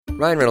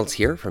Ryan Reynolds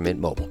here from Mint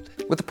Mobile.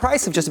 With the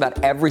price of just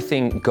about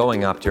everything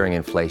going up during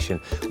inflation,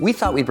 we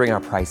thought we'd bring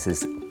our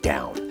prices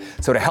down.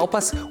 So to help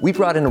us, we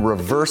brought in a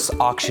reverse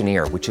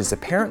auctioneer, which is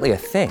apparently a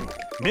thing.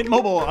 Mint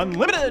Mobile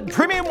Unlimited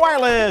Premium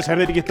Wireless. How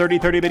to get 30,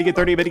 30, bit to get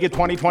 30, bit to get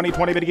 20, 20,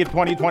 20, bit to get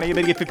 20, 20,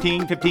 bit to get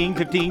 15, 15,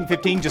 15,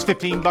 15, just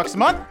 $15 a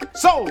month?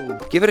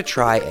 Sold! Give it a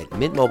try at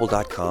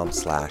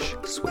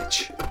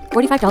mintmobile.com/switch.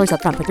 $45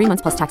 up front for 3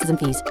 months plus taxes and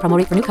fees. Promo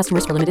rate for new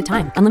customers for limited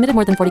time. Unlimited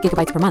more than 40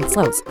 gigabytes per month.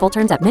 Slows full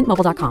terms at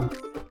mintmobile.com.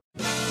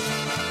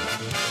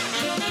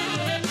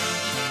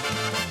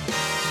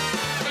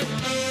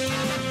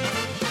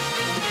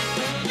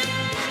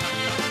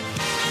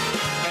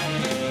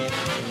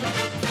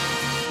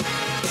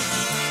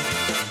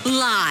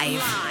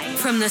 Live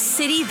from the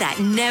city that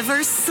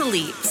never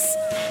sleeps.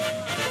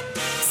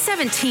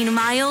 17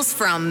 miles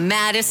from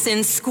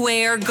Madison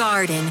Square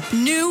Garden,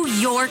 New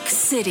York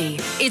City.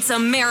 It's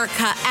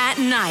America at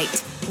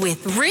Night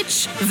with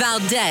Rich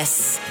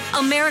Valdez.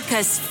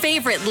 America's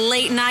favorite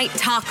late night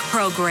talk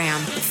program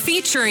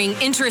featuring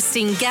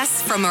interesting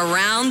guests from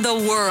around the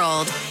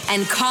world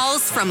and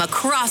calls from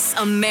across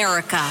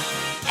America.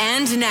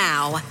 And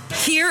now,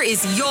 here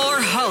is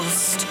your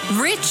host,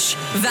 Rich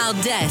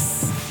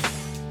Valdez.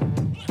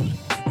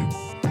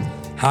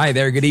 Hi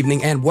there, good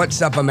evening, and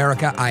what's up,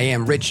 America? I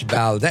am Rich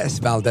Valdez,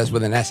 Valdez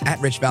with an S,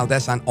 at Rich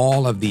Valdez on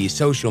all of the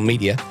social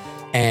media,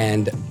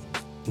 and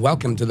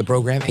welcome to the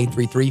program.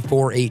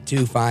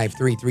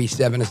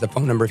 833-482-5337 is the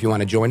phone number if you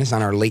want to join us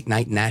on our late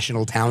night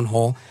national town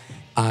hall.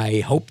 I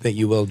hope that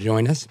you will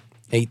join us.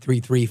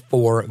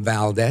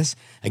 833-4-VALDEZ.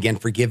 Again,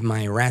 forgive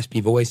my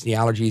raspy voice. The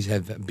allergies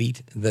have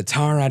beat the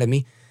tar out of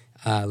me.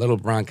 A little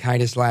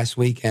bronchitis last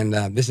week, and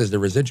this is the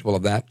residual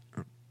of that.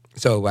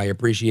 So I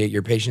appreciate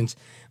your patience,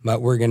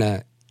 but we're going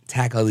to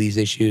tackle these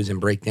issues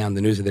and break down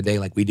the news of the day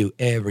like we do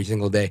every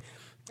single day,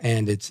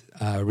 and it's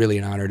really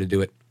an honor to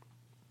do it.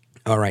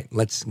 All right,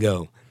 let's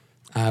go.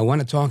 I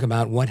want to talk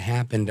about what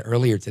happened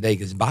earlier today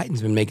because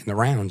Biden's been making the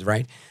rounds,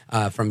 right?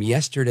 From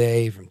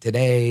yesterday, from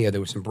today, there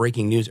was some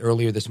breaking news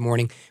earlier this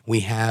morning.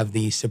 We have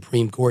the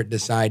Supreme Court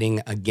deciding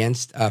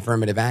against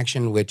affirmative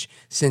action, which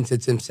since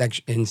its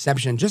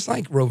inception, just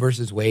like Roe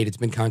versus Wade, it's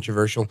been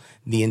controversial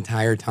the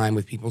entire time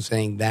with people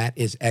saying that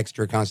is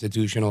extra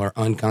constitutional or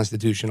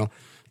unconstitutional.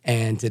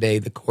 And today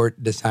the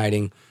court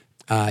deciding,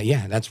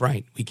 yeah, that's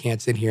right. We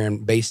can't sit here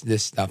and base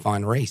this stuff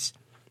on race.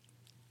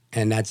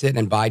 And that's it.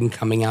 And Biden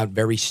coming out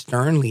very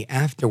sternly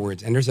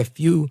afterwards. And there's a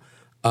few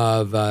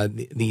of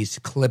these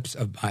clips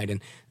of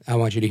Biden. I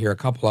want you to hear a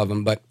couple of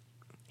them. But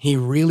he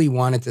really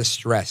wanted to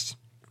stress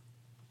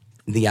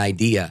the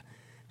idea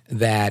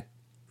that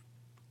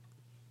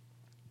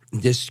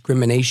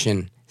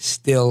discrimination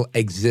still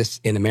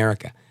exists in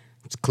America.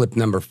 It's clip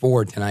number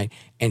 4 tonight.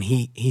 And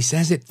he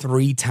says it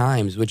 3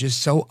 times, which is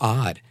so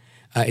odd.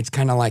 It's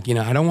kind of like,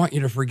 I don't want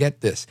you to forget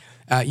this.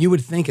 You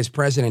would think as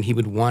president he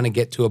would want to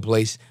get to a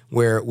place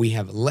where we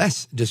have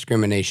less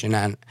discrimination.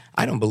 And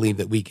I don't believe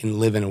that we can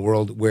live in a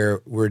world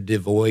where we're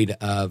devoid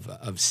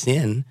of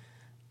sin,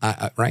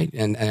 right?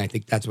 And I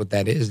think that's what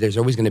that is. There's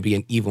always going to be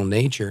an evil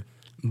nature.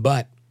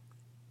 But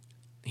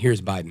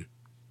here's Biden.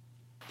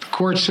 The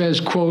court says,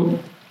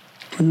 quote,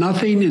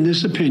 nothing in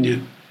this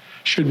opinion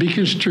should be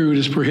construed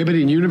as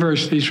prohibiting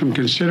universities from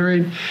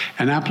considering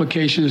an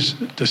application's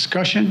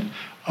discussion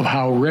of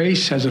how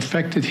race has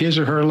affected his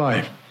or her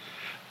life,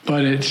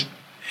 but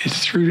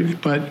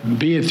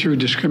be it through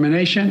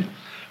discrimination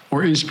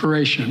or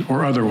inspiration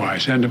or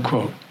otherwise, end of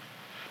quote.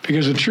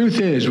 Because the truth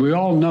is, we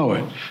all know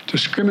it,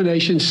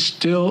 discrimination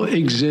still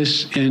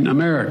exists in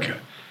America.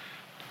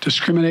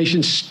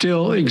 Discrimination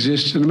still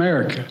exists in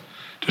America.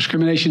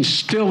 Discrimination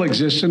still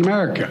exists in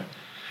America.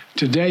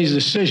 Today's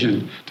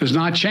decision does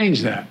not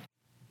change that.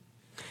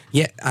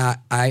 Yeah,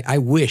 I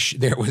wish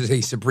there was a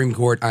Supreme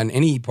Court on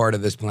any part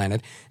of this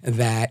planet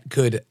that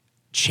could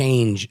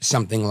change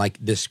something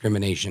like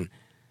discrimination.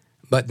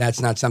 But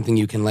that's not something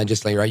you can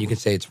legislate, right? You can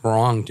say it's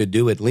wrong to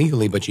do it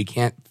legally, but you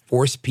can't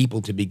force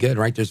people to be good,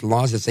 right? There's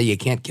laws that say you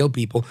can't kill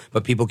people,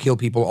 but people kill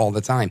people all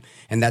the time.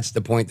 And that's the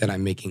point that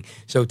I'm making.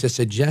 So to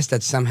suggest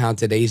that somehow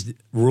today's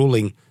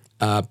ruling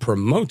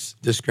promotes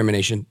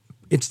discrimination,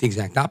 it's the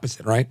exact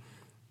opposite, right?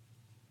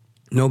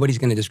 Nobody's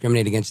going to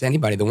discriminate against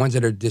anybody. The ones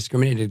that are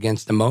discriminated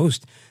against the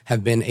most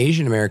have been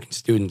Asian American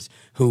students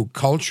who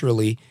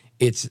culturally,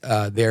 it's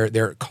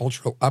their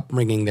cultural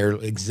upbringing, their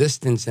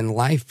existence in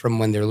life from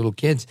when they're little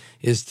kids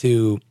is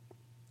to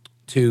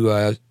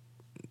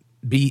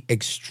be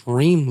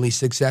extremely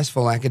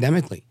successful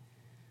academically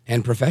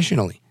and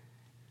professionally.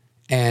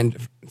 And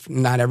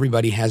not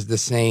everybody has the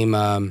same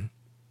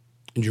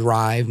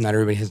drive. Not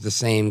everybody has the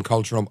same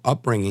cultural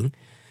upbringing.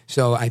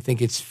 So I think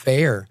it's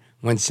fair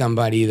when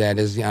somebody that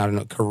is,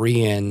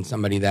 Korean,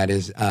 somebody that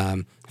is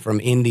from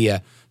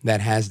India that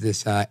has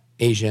this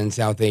Asian,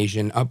 South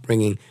Asian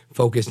upbringing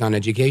focused on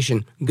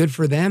education, good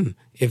for them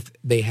if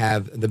they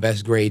have the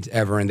best grades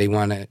ever and they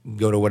want to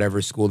go to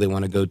whatever school they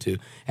want to go to.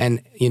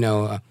 And,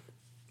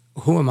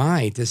 who am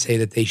I to say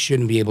that they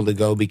shouldn't be able to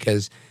go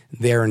because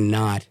they're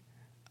not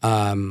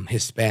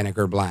Hispanic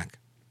or black?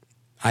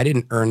 I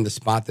didn't earn the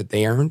spot that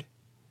they earned.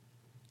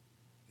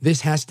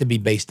 This has to be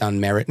based on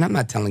merit. And I'm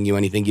not telling you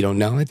anything you don't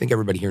know. I think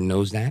everybody here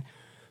knows that.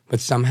 But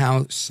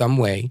somehow, some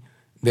way,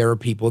 there are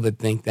people that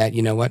think that,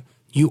 you know what,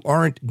 you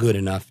aren't good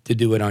enough to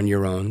do it on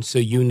your own. So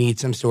you need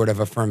some sort of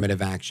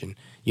affirmative action.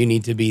 You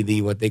need to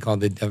be what they call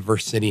the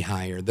diversity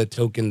hire, the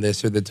token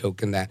this or the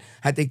token that.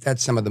 I think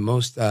that's some of the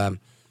most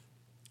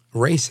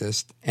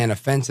racist and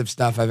offensive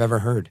stuff I've ever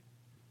heard.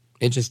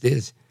 It just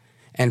is.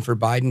 And for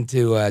Biden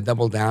to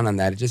double down on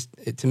that,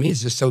 to me,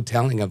 it's just so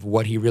telling of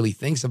what he really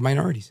thinks of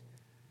minorities.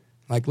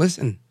 Like,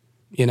 listen,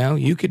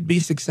 you could be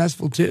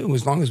successful too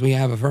as long as we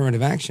have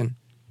affirmative action.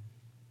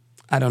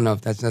 I don't know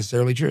if that's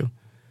necessarily true.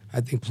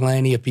 I think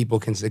plenty of people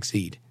can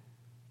succeed,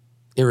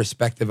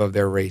 irrespective of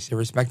their race,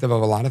 irrespective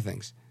of a lot of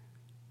things.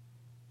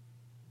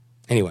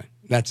 Anyway,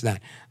 that's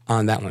that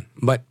on that one.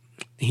 But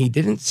he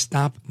didn't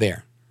stop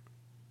there.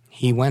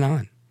 He went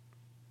on.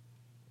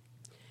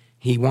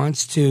 He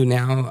wants to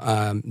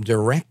now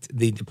direct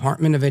the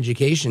Department of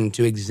Education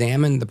to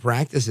examine the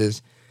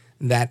practices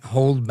that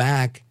hold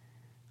back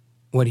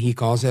what he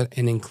calls an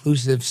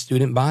inclusive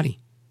student body.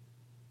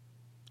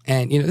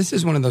 And, this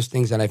is one of those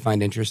things that I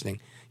find interesting.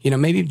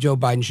 Maybe Joe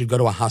Biden should go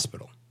to a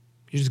hospital.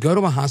 You just go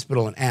to a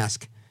hospital and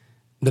ask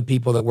the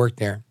people that work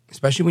there,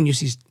 especially when you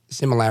see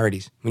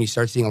similarities, when you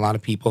start seeing a lot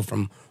of people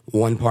from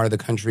one part of the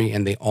country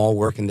and they all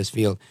work in this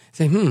field.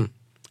 Say,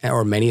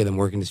 or many of them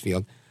work in this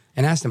field,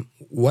 and ask them,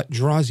 what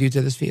draws you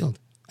to this field?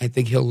 I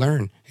think he'll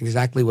learn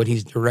exactly what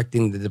he's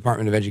directing the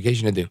Department of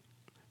Education to do.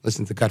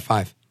 Listen to Cut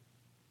 5.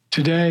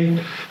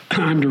 Today,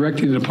 I'm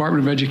directing the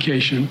Department of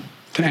Education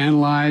to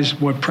analyze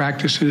what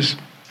practices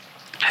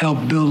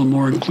help build a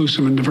more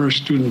inclusive and diverse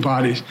student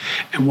bodies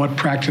and what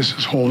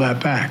practices hold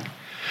that back.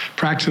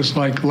 Practices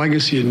like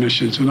legacy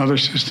admissions and other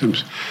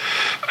systems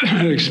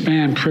that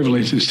expand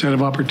privilege instead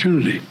of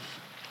opportunity.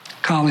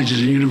 Colleges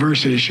and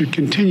universities should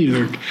continue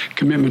their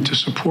commitment to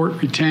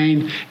support,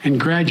 retain, and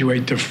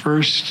graduate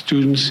diverse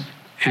students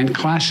and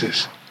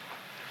classes.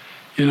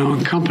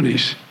 And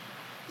companies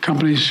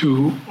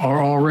who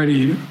are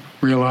already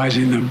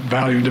realizing the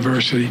value of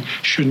diversity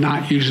should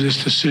not use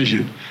this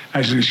decision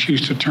as an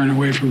excuse to turn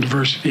away from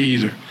diversity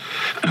either.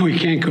 We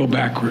can't go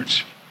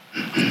backwards.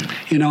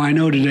 I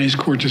know today's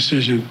court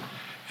decision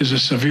is a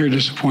severe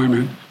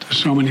disappointment to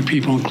so many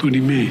people,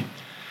 including me.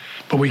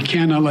 But we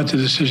cannot let the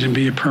decision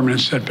be a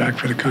permanent setback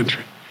for the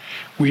country.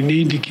 We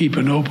need to keep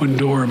an open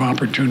door of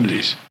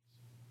opportunities.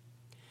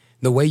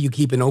 The way you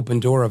keep an open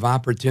door of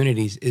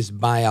opportunities is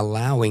by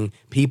allowing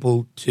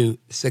people to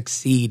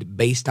succeed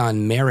based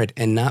on merit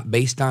and not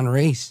based on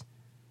race.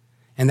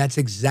 And that's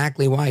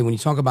exactly why when you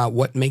talk about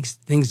what makes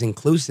things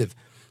inclusive,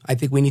 I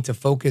think we need to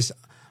focus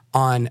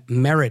on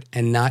merit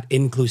and not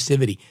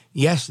inclusivity.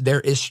 Yes,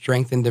 there is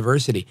strength in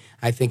diversity.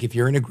 I think if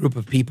you're in a group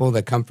of people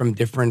that come from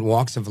different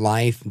walks of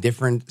life,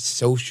 different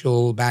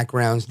social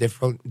backgrounds,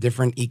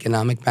 different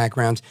economic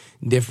backgrounds,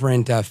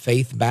 different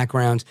faith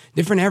backgrounds,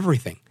 different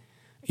everything,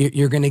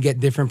 you're going to get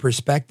different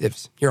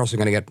perspectives. You're also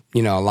going to get,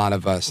 a lot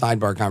of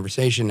sidebar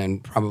conversation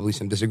and probably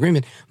some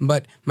disagreement.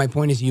 But my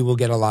point is you will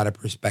get a lot of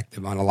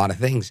perspective on a lot of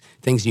things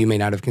you may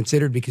not have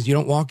considered because you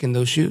don't walk in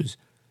those shoes.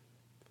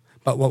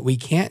 But what we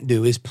can't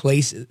do is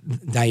place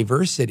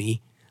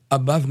diversity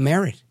above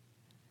merit.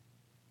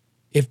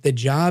 If the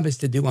job is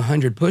to do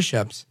 100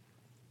 push-ups,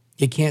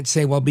 you can't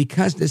say, well,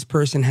 because this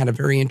person had a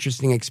very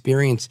interesting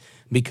experience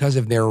because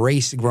of their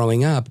race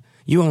growing up,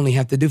 you only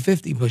have to do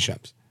 50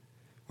 push-ups.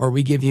 Or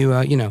we give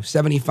you,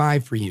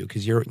 75 for you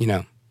because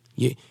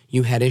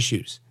you had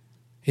issues.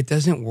 It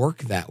doesn't work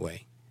that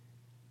way.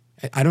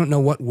 I don't know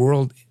what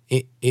world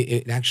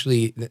it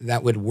actually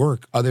that would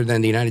work other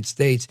than the United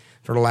States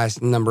for the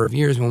last number of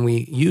years when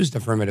we used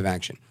affirmative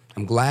action.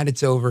 I'm glad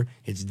it's over.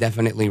 It's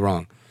definitely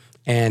wrong.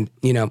 And,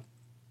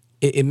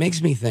 it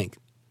makes me think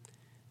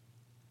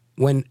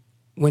when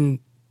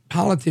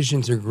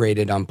politicians are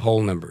graded on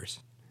poll numbers,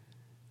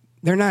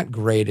 they're not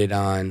graded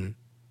on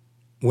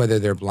whether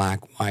they're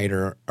black, white,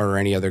 or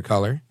any other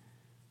color.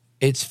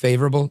 It's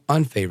favorable,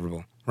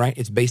 unfavorable, right?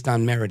 It's based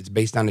on merit. It's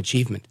based on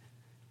achievement.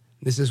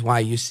 This is why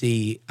you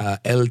see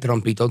El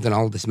Trompito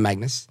Donaldus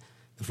Magnus,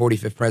 the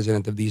 45th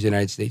president of these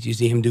United States. You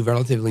see him do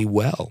relatively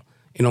well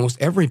in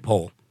almost every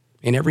poll,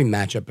 in every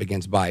matchup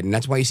against Biden.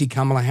 That's why you see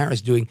Kamala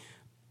Harris doing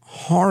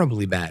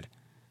horribly bad,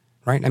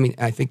 right? I mean,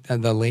 I think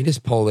the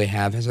latest poll they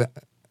have has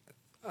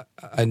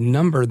a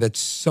number that's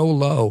so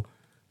low,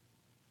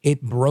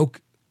 it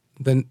broke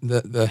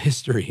the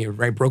history,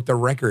 right? Broke the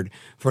record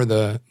for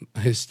the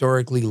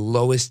historically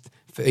lowest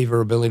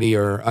favorability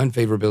or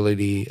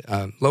unfavorability,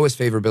 lowest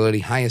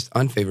favorability, highest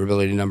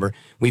unfavorability number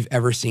we've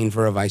ever seen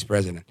for a vice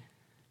president.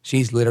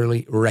 She's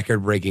literally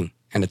record-breaking,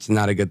 and it's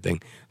not a good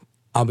thing.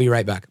 I'll be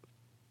right back.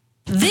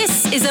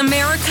 This is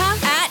America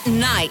at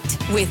Night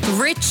with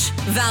Rich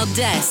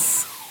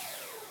Valdez.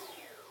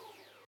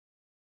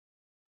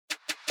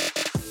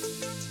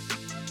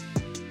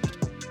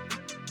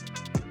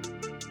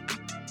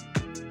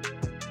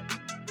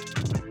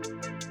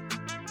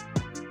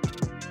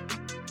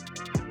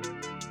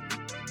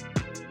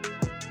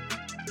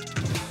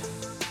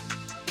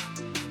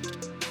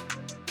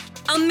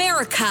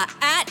 America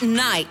at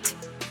Night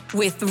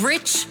with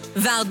Rich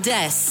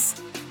Valdez.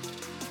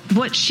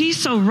 What she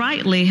so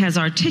rightly has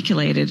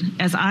articulated,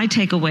 as I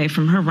take away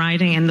from her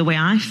writing and the way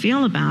I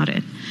feel about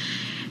it,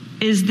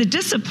 is the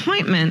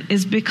disappointment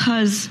is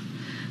because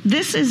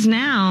this is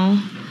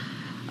now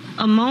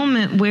a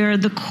moment where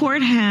the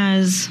court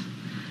has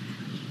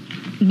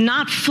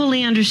not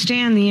fully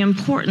understand the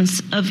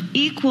importance of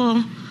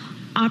equal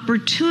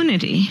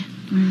opportunity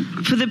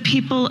for the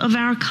people of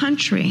our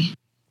country.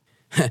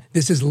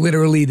 This is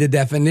literally the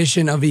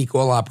definition of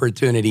equal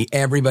opportunity.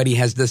 Everybody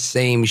has the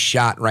same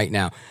shot right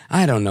now.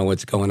 I don't know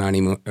what's going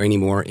on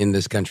anymore in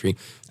this country.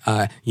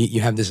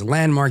 You have this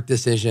landmark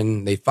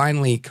decision. They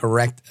finally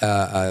correct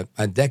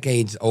a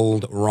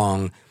decades-old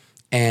wrong,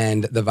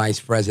 and the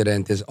vice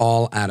president is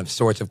all out of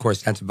sorts. Of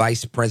course, that's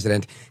Vice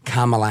President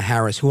Kamala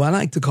Harris, who I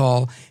like to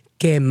call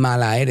Que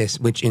mala eres,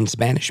 which in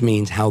Spanish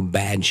means how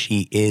bad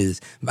she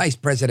is. Vice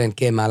President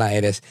Que mala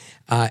eres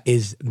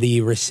is the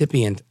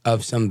recipient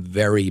of some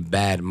very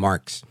bad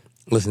marks.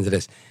 Listen to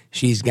this.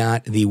 She's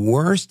got the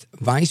worst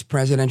vice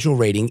presidential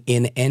rating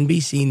in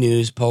NBC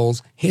News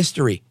polls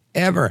history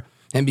ever.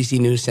 NBC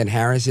News said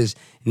Harris's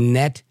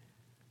net,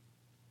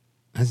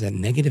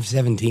 negative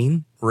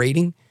 17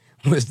 rating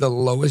was the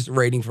lowest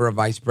rating for a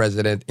vice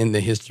president in the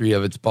history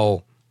of its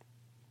poll.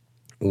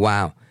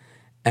 Wow.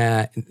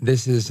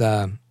 This is...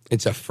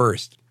 It's a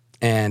first,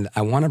 and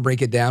I want to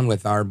break it down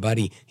with our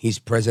buddy. He's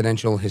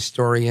presidential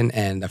historian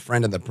and a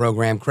friend of the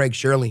program, Craig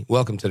Shirley.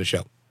 Welcome to the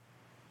show.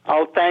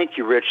 Oh, thank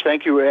you, Rich.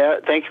 Thank you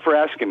for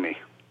asking me.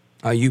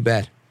 You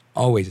bet.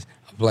 Always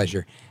a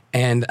pleasure.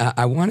 And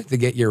I wanted to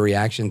get your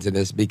reaction to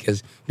this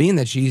because being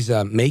that she's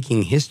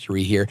making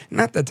history here,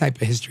 not the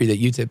type of history that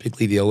you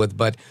typically deal with,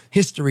 but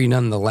history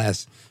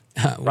nonetheless.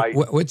 Right.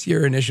 What's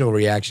your initial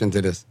reaction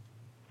to this?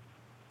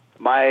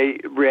 My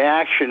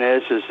reaction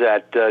is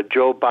that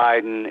Joe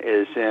Biden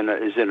is in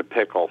a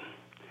pickle.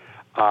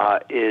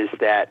 Is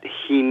that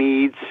he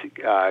needs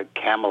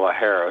Kamala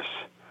Harris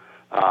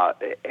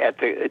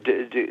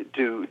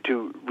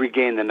to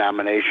regain the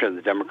nomination of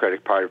the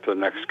Democratic Party for the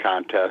next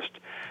contest,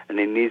 and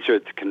he needs her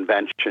at the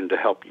convention to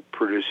help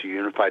produce a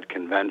unified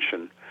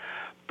convention.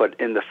 But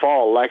in the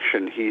fall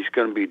election, he's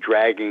going to be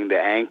dragging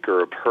the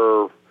anchor of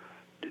her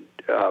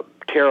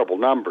terrible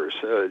numbers.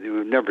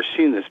 We've never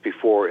seen this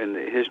before in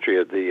the history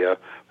of the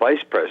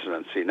vice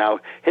presidency. Now,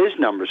 his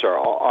numbers are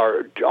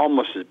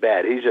almost as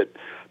bad. He's at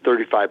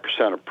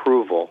 35%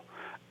 approval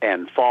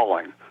and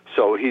falling.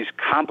 So he's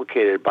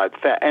complicated by the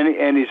fact,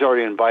 and he's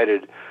already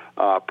invited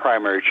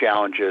primary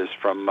challenges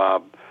from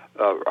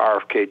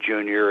RFK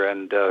Jr.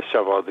 and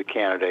several other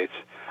candidates.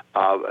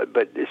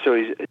 But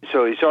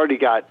he's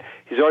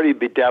already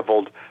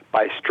bedeviled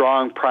by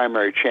strong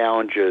primary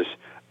challenges.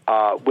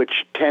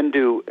 Which tend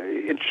to,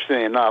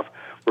 interestingly enough,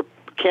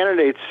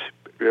 candidates,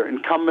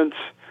 incumbents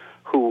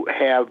who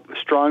have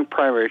strong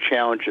primary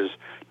challenges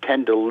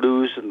tend to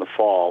lose in the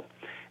fall,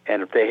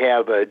 and if they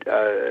have a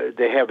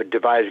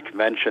divided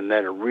convention,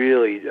 then it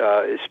really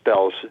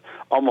spells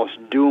almost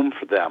doom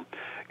for them.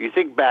 You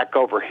think back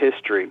over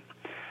history,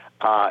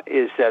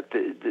 is that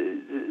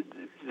the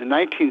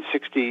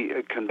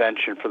 1960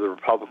 convention for the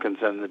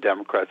Republicans and the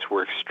Democrats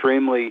were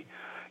extremely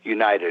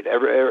united.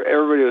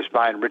 Everybody was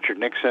behind Richard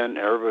Nixon.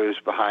 Everybody was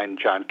behind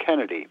John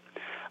Kennedy.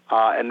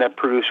 And that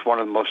produced one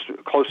of the most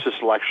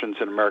closest elections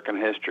in American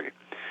history.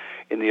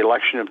 In the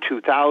election of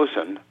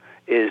 2000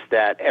 is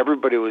that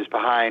everybody was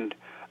behind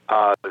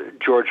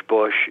George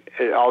Bush.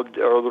 All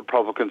the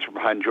Republicans were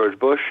behind George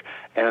Bush.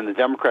 And in the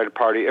Democratic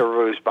Party,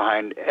 everybody was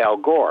behind Al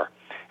Gore.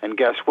 And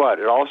guess what?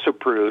 It also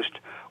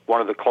produced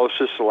one of the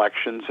closest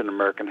elections in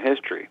American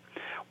history.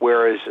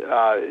 Whereas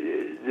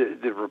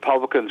the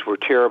Republicans were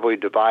terribly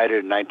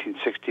divided in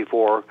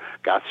 1964,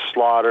 got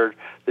slaughtered.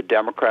 The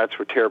Democrats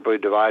were terribly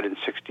divided in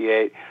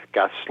 68,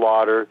 got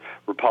slaughtered.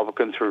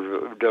 Republicans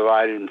were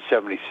divided in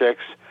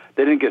 76.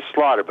 They didn't get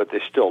slaughtered, but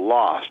they still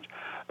lost.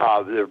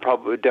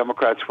 The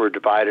Democrats were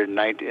divided in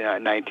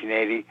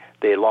 1980.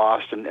 They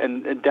lost,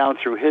 and down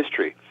through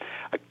history.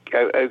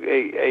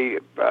 A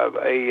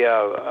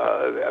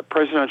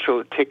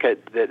presidential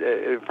ticket,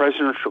 a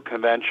presidential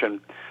convention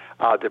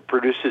that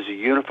produces a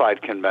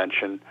unified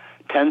convention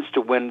tends to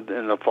win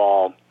in the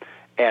fall,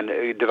 and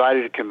a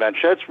divided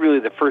convention, that's really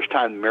the first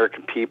time the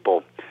American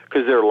people,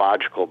 because they're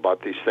logical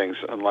about these things,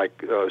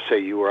 unlike, say,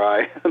 you or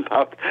I,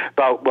 about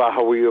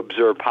how we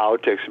observe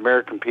politics.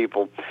 American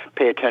people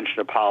pay attention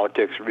to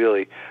politics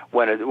really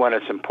when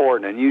it's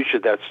important, and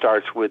usually that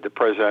starts with the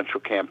presidential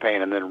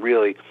campaign, and then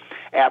really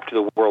after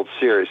the World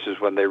Series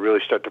is when they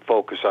really start to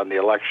focus on the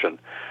election.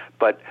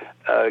 But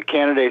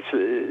candidates,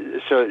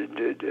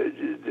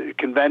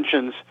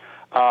 conventions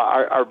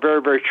are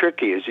very, very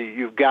tricky.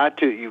 You've got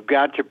to,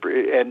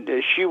 and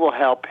she will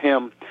help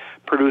him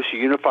produce a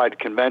unified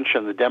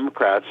convention, the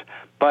Democrats.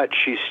 But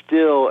she's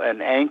still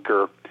an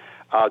anchor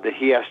that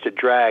he has to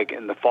drag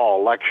in the fall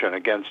election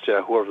against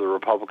whoever the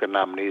Republican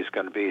nominee is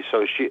going to be.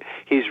 So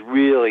he's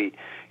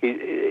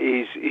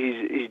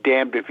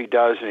damned if he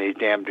does, and he's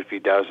damned if he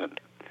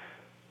doesn't.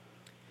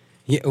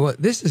 Yeah, well,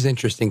 this is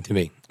interesting to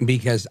me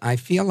because I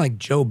feel like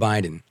Joe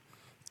Biden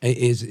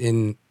is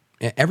in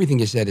everything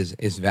you said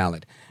is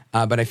valid.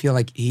 But I feel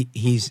like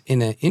he's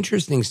in an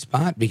interesting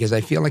spot because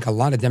I feel like a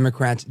lot of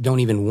Democrats don't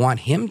even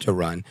want him to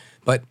run,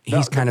 but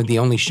he's kind of the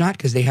only shot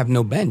because they have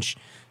no bench.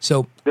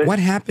 So what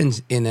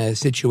happens in a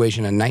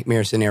situation, a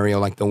nightmare scenario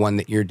like the one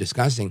that you're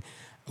discussing,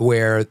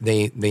 where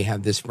they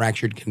have this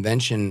fractured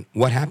convention?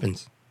 What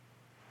happens?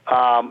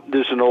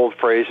 There's an old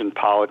phrase in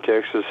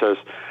politics that says,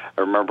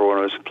 I remember when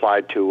it was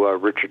applied to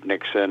Richard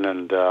Nixon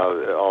and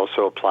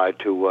also applied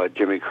to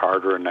Jimmy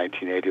Carter in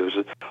 1980. It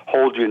was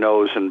hold your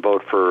nose and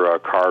vote for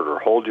Carter,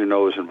 hold your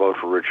nose and vote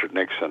for Richard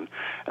Nixon.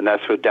 And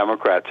that's what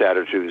Democrats'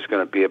 attitude is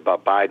going to be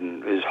about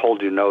Biden, is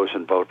hold your nose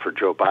and vote for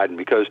Joe Biden,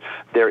 because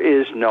there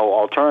is no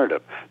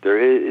alternative.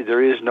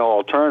 There is no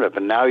alternative.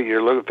 And now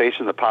you're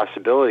facing the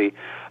possibility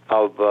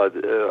of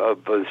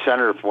the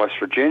senator from West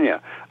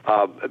Virginia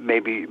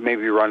maybe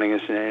running as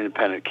an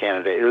independent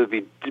candidate. It would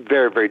be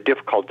very, very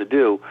difficult to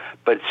do,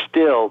 but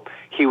still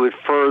he would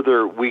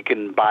further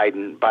weaken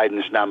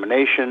Biden's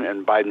nomination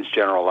and Biden's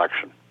general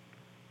election.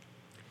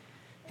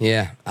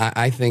 Yeah,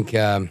 I think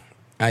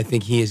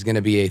he is going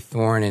to be a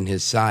thorn in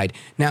his side.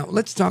 Now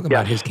let's talk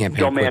about his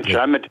campaign. Joe quickly.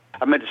 Manchin.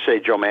 I meant to say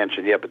Joe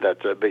Manchin. Yeah, but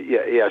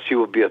yes, he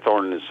will be a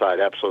thorn in his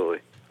side. Absolutely.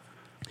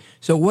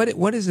 So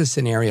what does the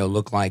scenario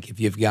look like if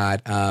you've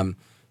got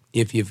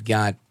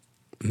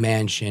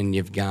Manchin,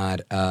 you've got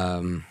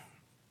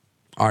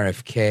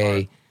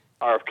RFK,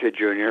 RFK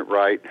Jr.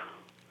 Right.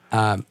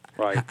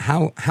 Right.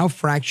 How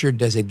fractured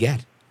does it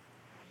get?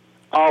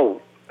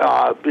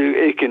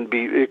 It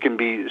can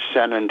be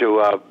sent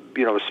into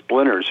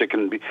splinters. It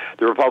can be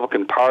the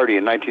Republican Party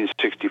in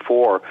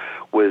 1964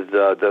 with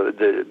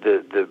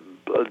the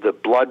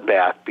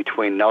bloodbath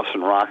between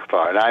Nelson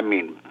Rockefeller, and I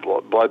mean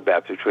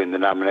bloodbath between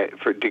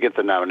to get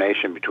the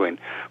nomination between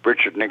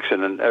Richard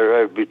Nixon and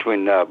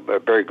between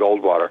Barry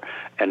Goldwater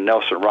and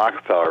Nelson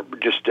Rockefeller,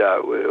 just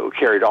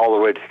carried all the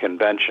way to the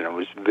convention. It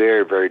was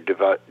very, very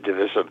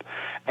divisive,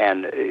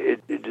 and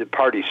the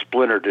party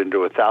splintered into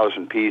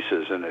 1,000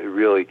 pieces, and it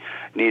really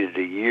needed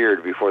a year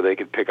before they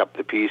could pick up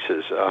the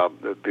pieces,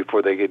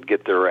 before they could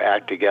get their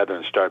act together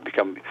and start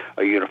become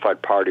a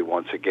unified party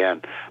once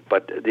again.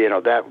 But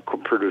that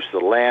produced the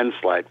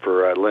landslide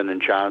for Lyndon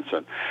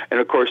Johnson, and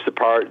of course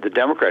the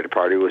Democratic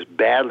Party was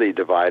badly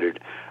divided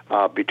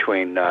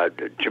between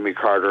Jimmy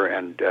Carter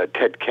and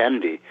Ted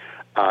Kennedy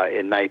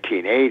in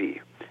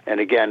 1980. And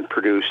again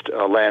produced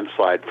a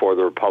landslide for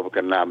the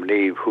Republican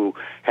nominee, who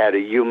had a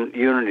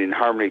Unity and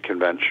Harmony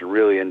convention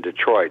really in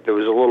Detroit. There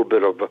was a little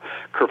bit of a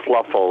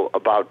kerfluffle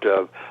about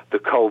the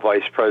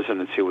co-vice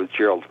presidency with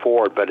Gerald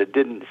Ford, but it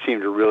didn't seem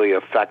to really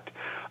affect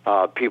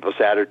people's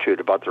attitude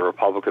about the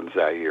Republicans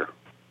that year.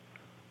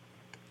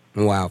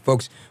 Wow.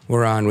 Folks,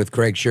 we're on with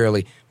Craig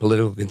Shirley,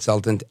 political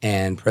consultant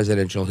and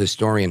presidential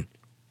historian.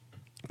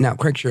 Now,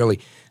 Craig Shirley,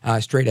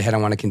 straight ahead, I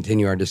want to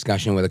continue our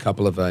discussion with a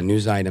couple of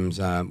news items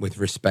with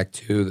respect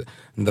to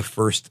the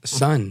first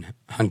son,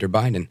 Hunter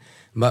Biden.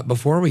 But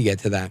before we get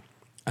to that,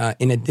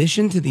 in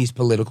addition to these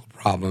political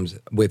problems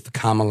with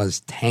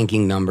Kamala's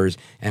tanking numbers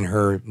and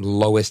her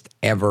lowest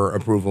ever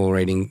approval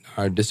rating,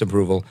 or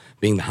disapproval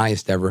being the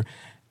highest ever,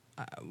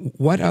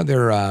 what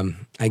other,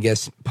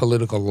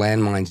 political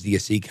landmines do you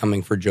see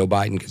coming for Joe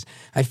Biden? Because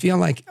I feel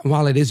like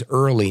while it is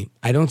early,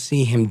 I don't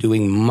see him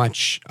doing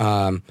much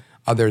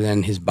other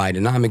than his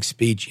Bidenomics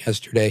speech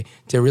yesterday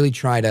to really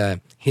try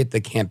to hit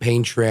the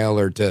campaign trail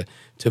or to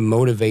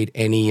motivate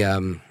any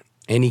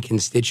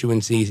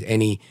constituencies,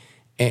 any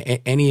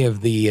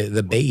of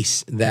the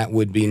base that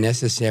would be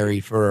necessary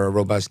for a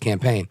robust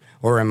campaign.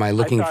 Or am I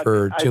looking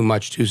for too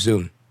much too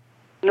soon?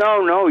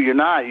 No, you're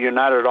not. You're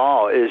not at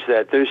all. Is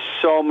that there's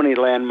so many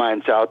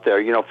landmines out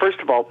there. First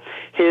of all,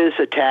 his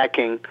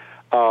attacking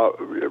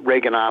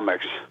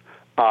Reaganomics.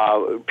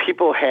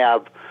 People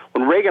have,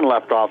 when Reagan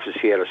left office,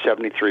 he had a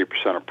 73%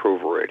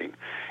 approval rating,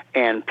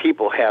 and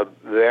people have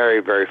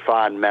very, very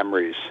fond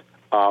memories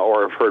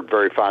or have heard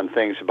very fond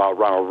things about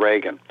Ronald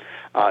Reagan.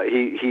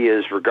 He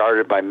is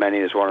regarded by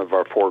many as one of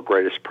our four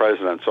greatest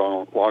presidents,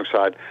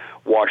 alongside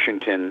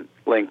Washington,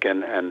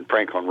 Lincoln, and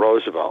Franklin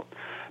Roosevelt.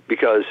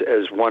 Because,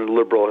 as one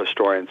liberal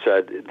historian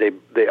said,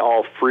 they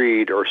all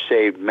freed or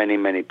saved many,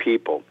 many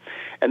people.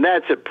 And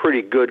that's a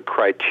pretty good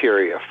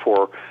criteria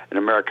for an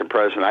American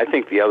president. I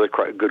think the other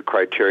good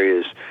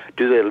criteria is,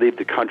 do they leave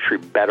the country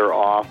better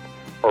off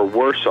or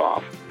worse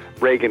off?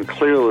 Reagan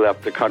clearly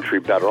left the country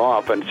better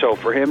off. And so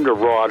for him to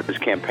roll out his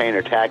campaign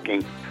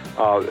attacking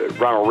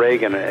Ronald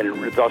Reagan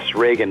and thus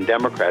Reagan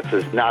Democrats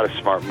is not a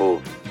smart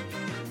move.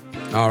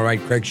 All right,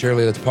 Craig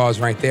Shirley, let's pause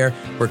right there.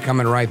 We're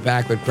coming right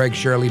back with Craig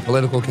Shirley,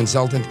 political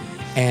consultant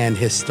and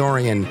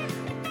historian.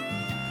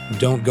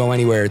 Don't go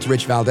anywhere. It's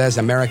Rich Valdez,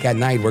 America at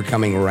Night. We're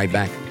coming right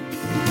back.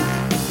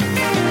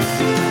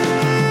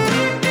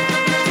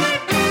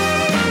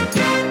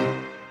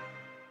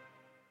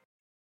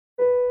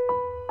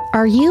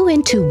 Are you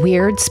into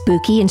weird,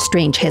 spooky, and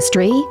strange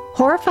history?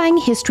 Horrifying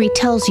History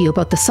tells you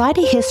about the side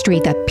of history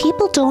that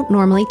people don't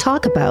normally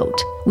talk about.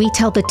 We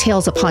tell the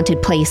tales of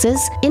haunted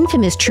places,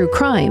 infamous true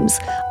crimes,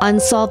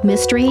 unsolved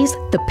mysteries,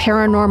 the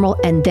paranormal,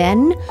 and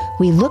then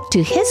we look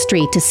to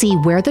history to see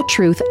where the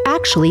truth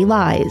actually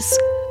lies.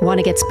 Want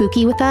to get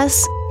spooky with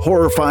us?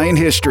 Horrifying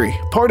History,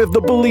 part of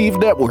the Believe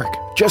Network.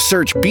 Just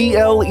search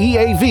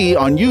BLEAV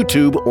on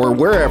YouTube or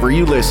wherever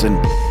you listen.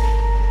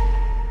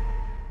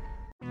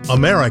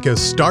 America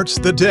starts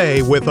the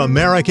day with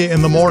America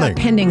in the Morning.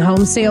 Pending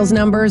home sales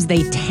numbers,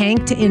 they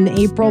tanked in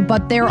April,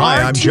 but there Hi,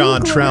 are I'm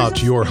John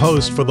Trout, your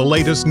host for the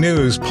latest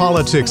news,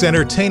 politics,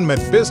 entertainment,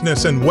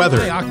 business, and weather.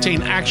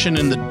 High-octane action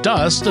in the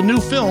dust, a new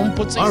film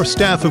puts... Our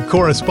staff of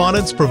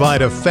correspondents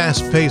provide a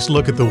fast-paced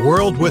look at the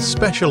world with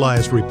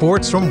specialized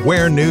reports from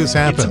where news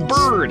happens. It's a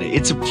bird,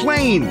 it's a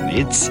plane,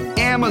 it's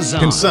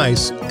Amazon.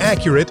 Concise,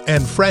 accurate,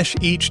 and fresh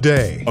each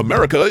day.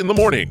 America in the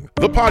Morning,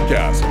 the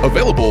podcast,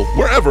 available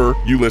wherever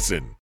you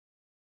listen.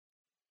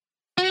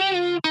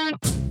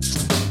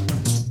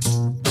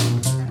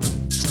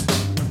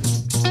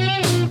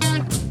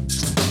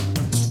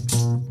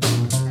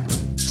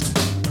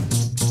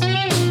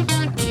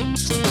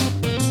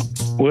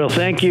 Well,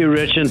 thank you,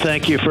 Rich, and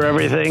thank you for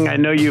everything. I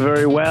know you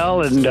very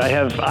well, and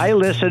I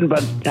listen,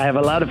 but I have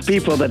a lot of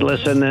people that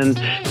listen, and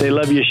they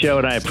love your show,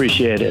 and I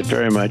appreciate it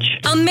very much.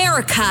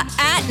 America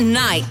at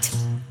Night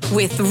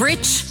with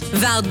Rich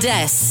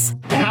Valdez.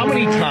 How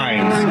many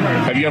times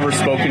have you ever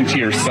spoken to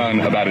your son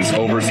about his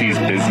overseas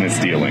business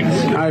dealings?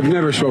 I've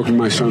never spoken to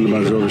my son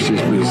about his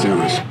overseas business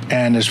dealings.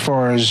 And as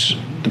far as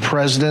the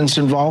president's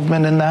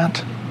involvement in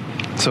that?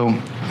 So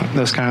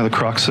that's kind of the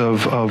crux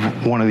of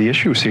one of the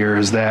issues here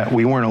is that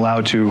we weren't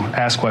allowed to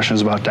ask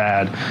questions about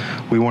Dad.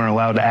 We weren't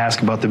allowed to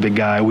ask about the big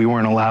guy. We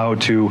weren't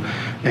allowed to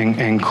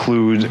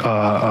include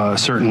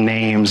certain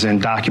names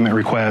and document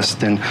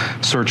requests and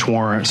search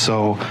warrants.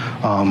 So,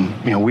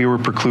 we were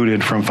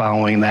precluded from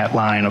following that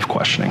line of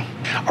questioning.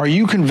 Are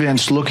you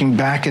convinced, looking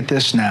back at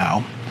this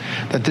now,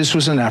 that this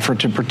was an effort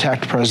to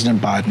protect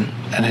President Biden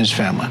and his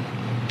family?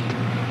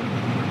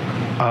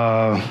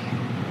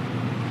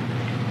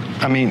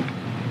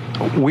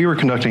 We were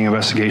conducting an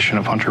investigation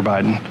of Hunter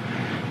Biden,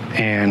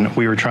 and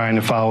we were trying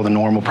to follow the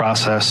normal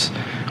process.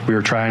 We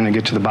were trying to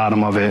get to the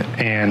bottom of it,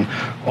 and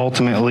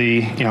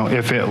ultimately,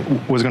 if it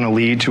was going to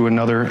lead to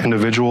another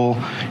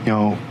individual,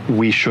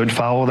 we should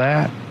follow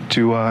that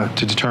to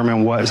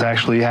determine what is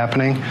actually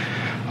happening.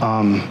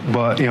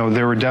 But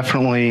there were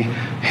definitely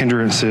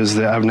hindrances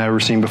that I've never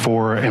seen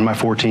before in my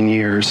 14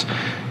 years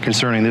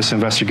concerning this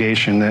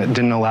investigation that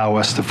didn't allow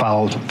us to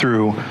follow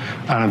through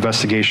on an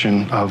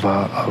investigation of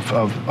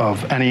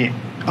any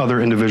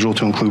other individual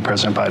to include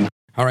President Biden.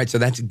 All right, so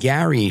that's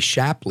Gary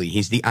Shapley.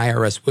 He's the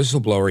IRS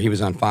whistleblower. He was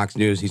on Fox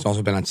News. He's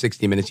also been on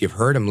 60 Minutes. You've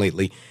heard him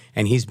lately.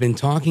 And he's been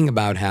talking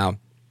about how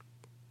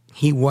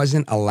he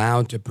wasn't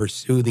allowed to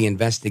pursue the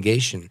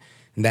investigation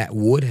that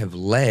would have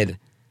led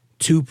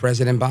to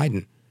President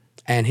Biden.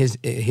 And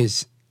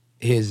his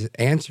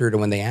answer to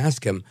when they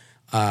asked him,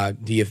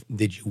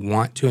 did you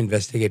want to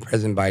investigate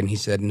President Biden? He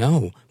said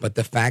no, but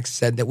the facts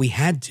said that we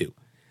had to.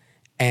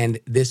 And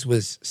this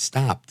was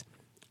stopped.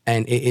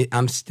 And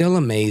I'm still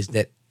amazed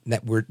that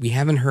we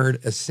haven't heard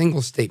a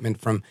single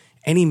statement from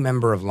any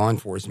member of law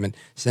enforcement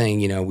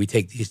saying, we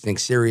take these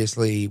things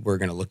seriously, we're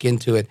going to look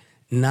into it.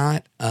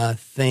 Not a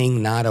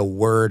thing, not a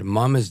word.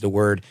 Mum is the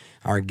word.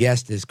 Our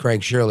guest is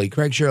Craig Shirley.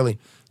 Craig Shirley,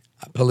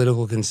 a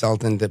political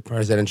consultant, a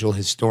presidential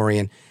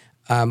historian.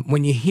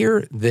 When you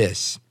hear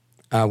this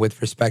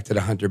with respect to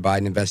the Hunter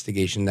Biden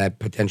investigation that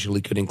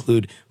potentially could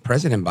include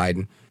President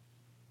Biden,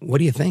 what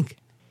do you think?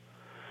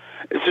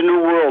 It's a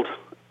new world,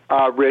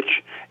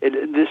 Rich.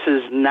 This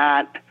is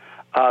not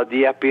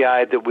the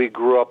FBI that we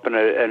grew up and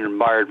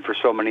admired for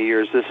so many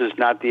years. This is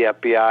not the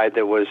FBI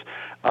that was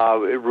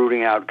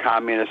rooting out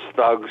communist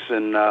thugs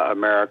in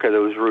America, that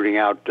was rooting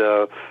out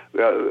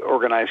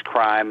organized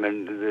crime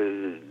and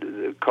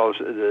the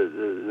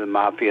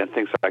mafia and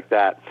things like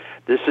that.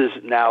 This has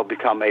now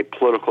become a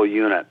political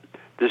unit.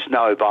 This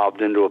now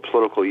evolved into a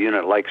political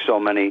unit, like so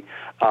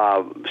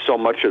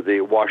much of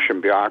the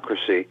Washington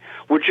bureaucracy,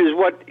 which is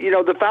what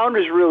the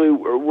founders really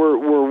were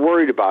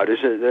worried about, is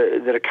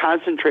that a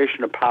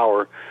concentration of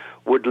power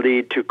would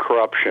lead to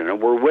corruption,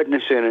 and we're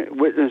witnessing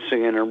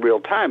it in real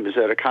time. Is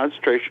that a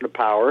concentration of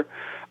power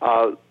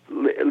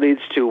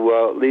leads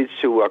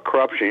to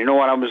corruption?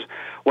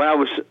 When I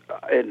was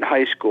in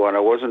high school and I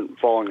wasn't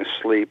falling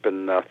asleep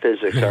in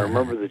physics, I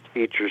remember the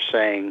teacher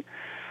saying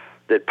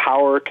that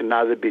power can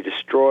neither be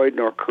destroyed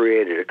nor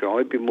created; it can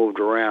only be moved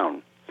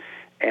around.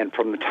 And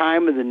from the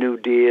time of the New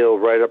Deal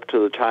right up to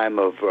the time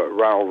of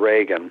Ronald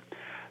Reagan,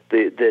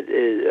 the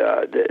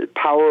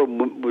power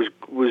was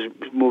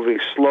moving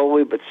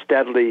slowly but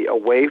steadily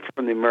away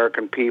from the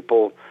American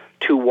people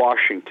to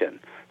Washington.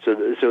 So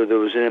there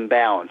was an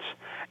imbalance.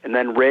 And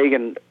then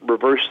Reagan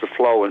reversed the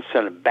flow and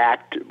sent it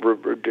back to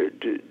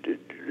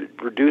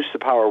reduce the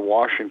power of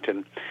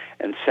Washington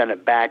and sent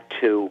it back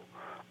to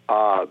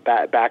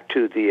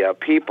the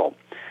people.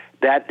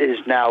 That is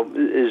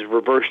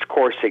reversed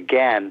course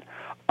again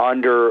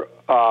under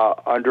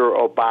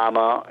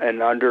Obama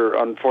and under,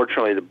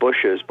 unfortunately, the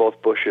Bushes,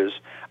 both Bushes,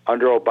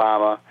 under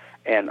Obama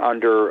and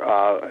under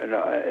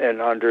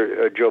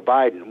Joe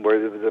Biden,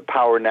 where the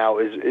power now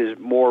is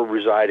more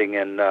residing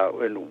in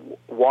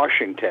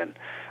Washington.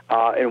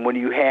 And when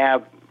you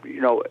have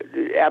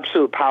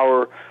absolute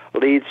power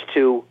leads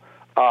to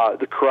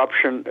the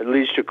corruption. It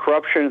leads to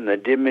corruption and the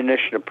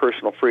diminution of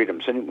personal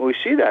freedoms. And we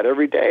see that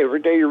every day. Every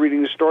day you're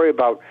reading a story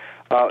about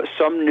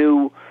some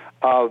new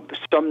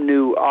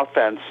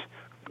offense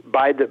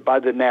by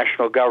the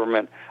national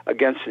government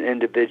against an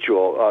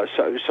individual,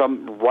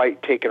 some right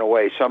taken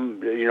away,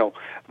 some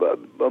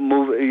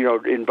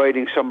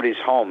inviting somebody's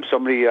home,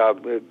 somebody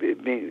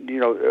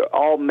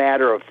all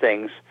manner of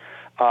things,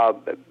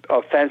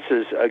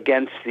 offenses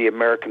against the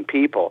American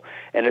people,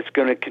 and it's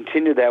going to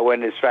continue that way.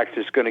 And in fact,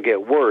 it's going to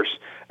get worse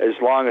as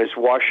long as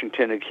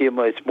Washington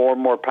accumulates more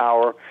and more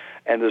power,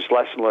 and there's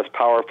less and less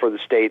power for the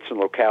states and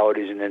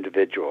localities and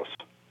individuals.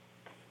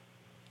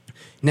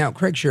 Now,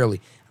 Craig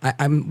Shirley,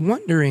 I'm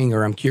wondering,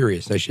 or I'm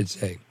curious, I should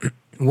say,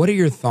 what are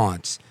your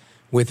thoughts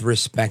with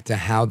respect to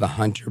how the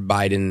Hunter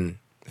Biden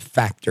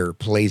factor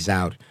plays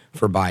out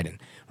for Biden?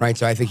 Right,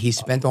 so I think he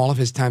spent all of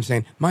his time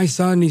saying, "My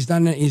son, he's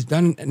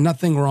done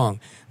nothing wrong."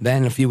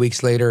 Then a few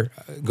weeks later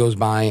goes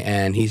by,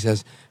 and he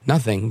says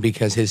nothing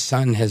because his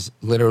son has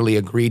literally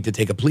agreed to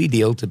take a plea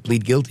deal to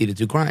plead guilty to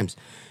 2 crimes.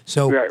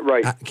 So,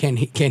 right. Can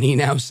he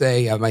now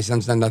say, "My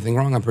son's done nothing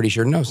wrong"? I'm pretty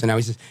sure no. So now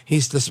he says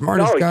he's the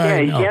smartest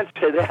guy. No, he can't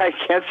say that. I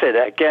can't say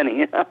that, can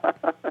he?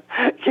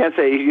 Can't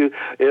say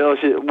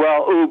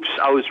well, oops,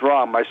 I was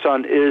wrong. My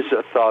son is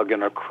a thug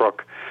and a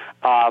crook.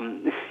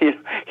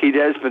 He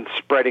has been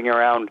spreading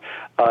around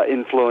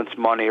influence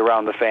money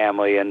around the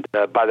family, and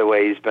by the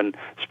way, he's been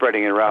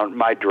spreading it around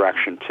my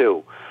direction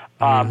too.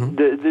 I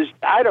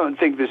don't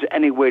think there's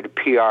any way to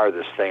PR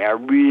this thing. I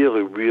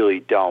really,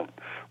 really don't.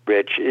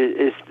 Rich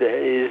the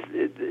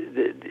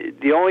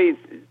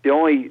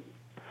only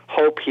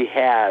hope he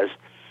has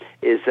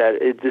is that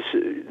this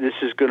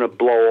is going to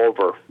blow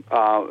over.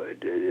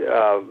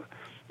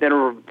 Then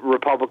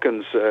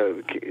Republicans,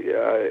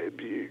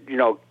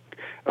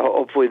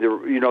 hopefully,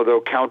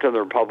 they'll count on the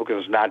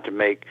Republicans not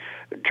to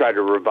try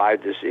to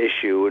revive this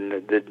issue, and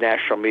the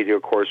national media,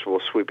 of course, will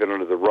sweep it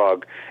under the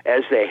rug,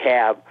 as they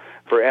have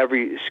for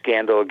every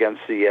scandal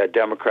against the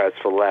Democrats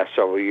for the last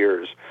several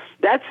years.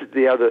 That's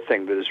the other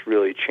thing that has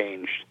really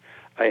changed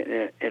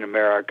in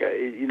America.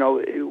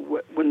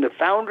 When the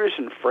founders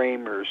and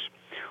framers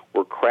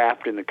were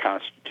crafting the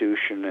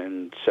Constitution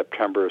in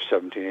September of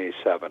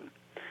 1787,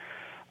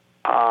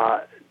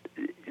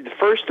 the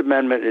First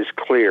Amendment is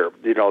clear,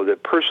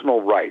 that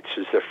personal rights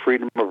is the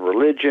freedom of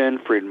religion,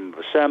 freedom of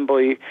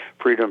assembly,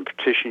 freedom to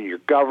petition your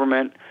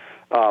government.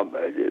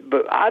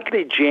 But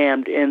oddly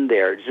jammed in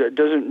there, it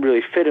doesn't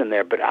really fit in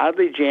there, but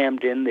oddly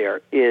jammed in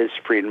there is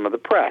freedom of the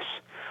press.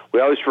 We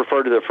always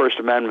refer to the First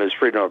Amendment as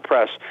freedom of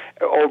press,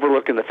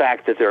 overlooking the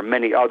fact that there are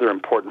many other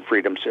important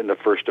freedoms in the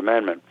First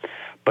Amendment.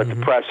 But the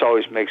press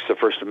always makes the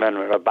First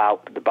Amendment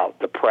about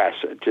the press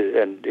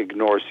and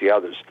ignores the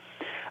others.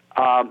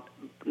 And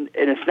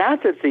it's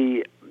not that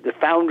the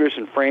founders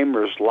and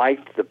framers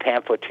liked the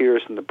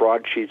pamphleteers and the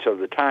broadsheets of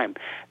the time.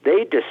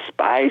 They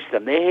despised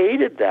them. They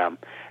hated them.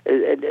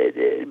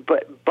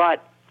 But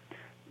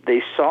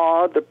they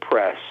saw the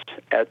press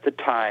at the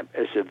time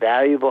as a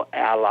valuable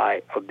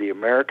ally of the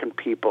American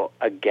people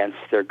against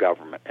their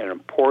government, an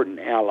important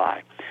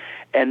ally.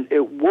 And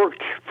it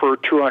worked for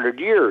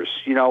 200 years.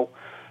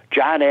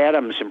 John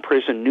Adams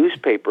imprisoned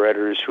newspaper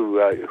editors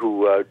who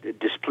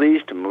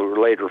displeased him, who were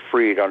later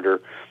freed under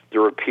the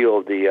repeal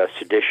of the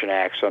Sedition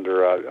Acts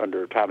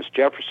under Thomas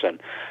Jefferson.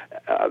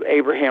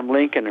 Abraham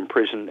Lincoln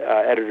imprisoned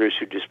editors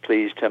who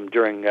displeased him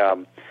during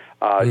the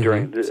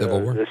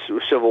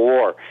Civil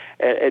War.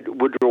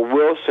 Woodrow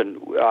Wilson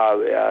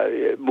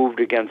moved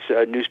against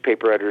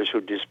newspaper editors who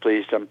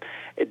displeased him.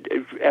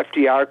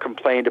 FDR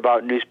complained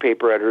about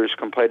newspaper editors,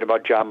 complained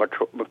about John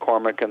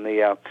McCormick and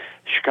the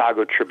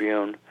Chicago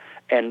Tribune.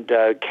 And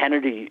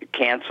Kennedy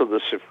canceled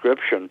the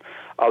subscription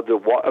of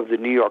the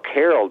New York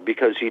Herald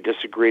because he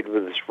disagreed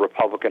with this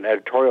Republican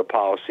editorial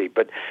policy.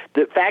 But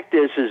the fact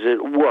is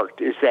it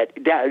worked. Is that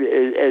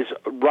as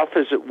rough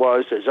as it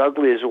was, as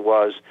ugly as it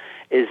was,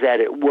 is that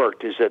it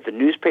worked. Is that the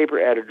newspaper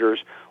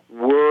editors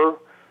were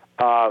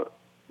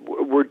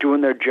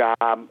doing their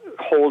job,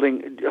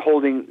 holding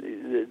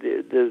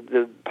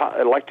the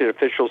elected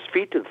officials'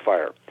 feet to the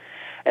fire.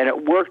 And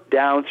it worked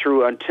down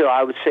through until,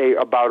 I would say,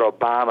 about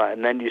Obama,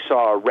 and then you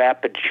saw a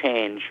rapid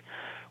change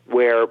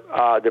where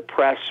the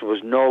press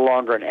was no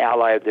longer an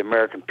ally of the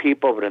American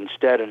people, but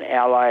instead an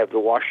ally of the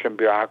Washington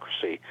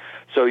bureaucracy.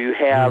 So you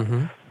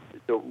have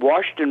the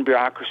Washington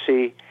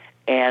bureaucracy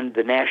and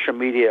the national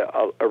media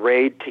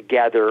arrayed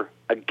together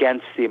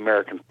against the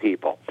American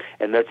people,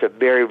 and that's a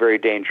very, very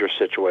dangerous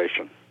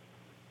situation.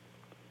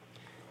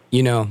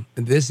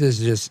 This is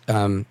just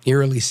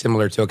eerily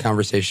similar to a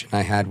conversation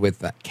I had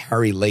with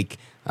Carrie Lake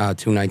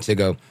 2 nights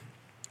ago,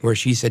 where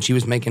she said she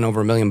was making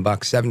over $1 million,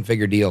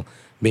 7-figure deal,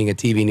 being a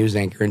TV news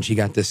anchor, and she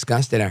got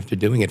disgusted after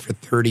doing it for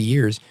 30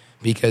 years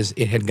because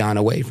it had gone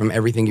away from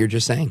everything you're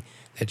just saying.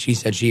 That she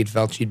said she had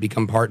felt she'd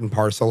become part and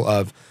parcel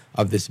of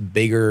this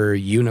bigger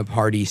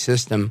uniparty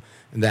system,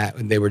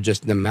 that they were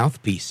just the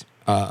mouthpiece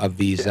of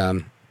these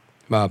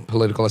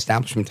political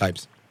establishment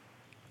types.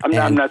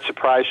 I'm not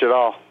surprised at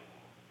all.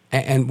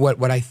 And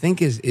what I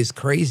think is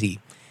crazy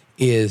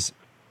is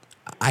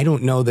I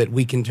don't know that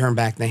we can turn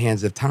back the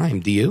hands of time.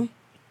 Do you?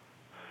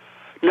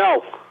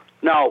 No,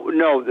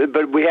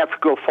 but we have to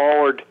go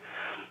forward.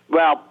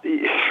 Well,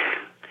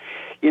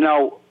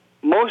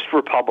 most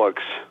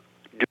republics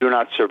do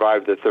not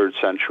survive the 3rd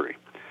century.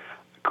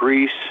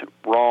 Greece,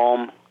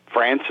 Rome,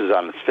 France is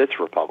on its 5th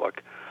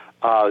republic.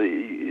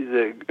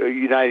 The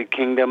United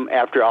Kingdom,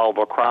 after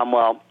Oliver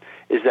Cromwell,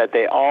 is that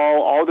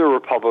all their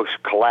republics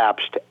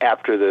collapsed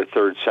after the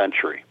 3rd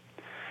century.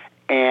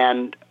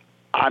 And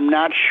I'm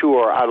not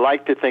sure. I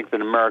like to think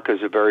that America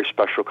is a very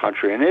special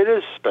country, and it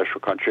is a special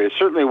country. It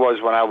certainly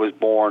was when I was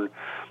born.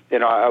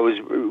 When I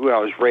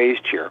was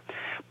raised here.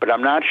 But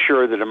I'm not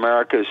sure that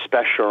America is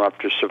special enough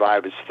to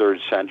survive its 3rd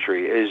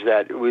century. Is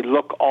that we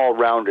look all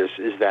around us,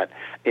 is that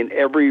in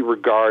every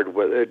regard,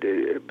 whether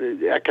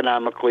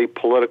economically,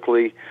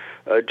 politically,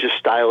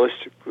 just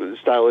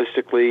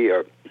stylistically,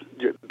 or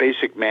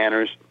basic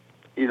manners,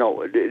 in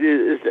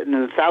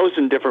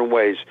 1,000 different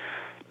ways,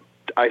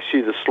 I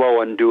see the slow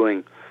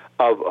undoing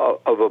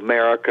of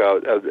America,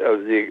 of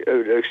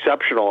the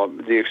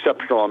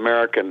exceptional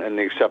American and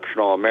the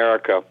exceptional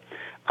America.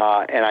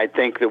 And I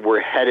think that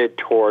we're headed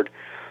toward,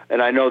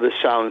 and I know this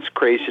sounds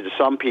crazy to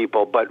some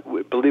people, but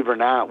believe it or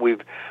not, we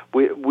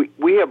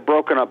have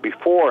broken up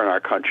before in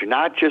our country,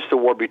 not just the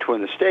war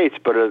between the states,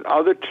 but at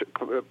other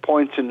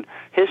points in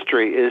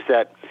history, is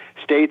that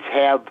states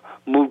have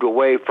moved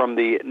away from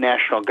the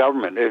national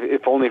government,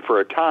 if only for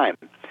a time.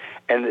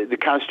 And the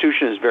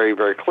Constitution is very,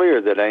 very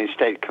clear that any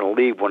state can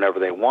leave whenever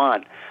they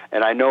want.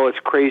 And I know it's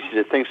crazy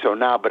to think so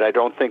now, but I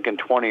don't think in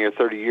 20 or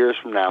 30 years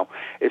from now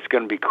it's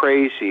going to be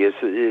crazy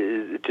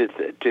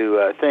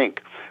to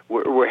think.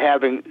 We're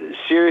having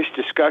serious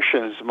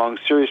discussions among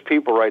serious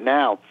people right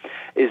now.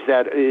 Is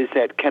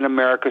that can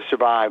America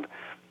survive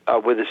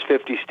with its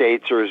 50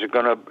 states, or is it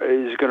going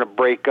to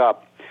break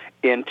up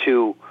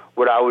into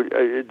what I would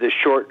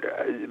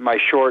my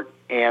short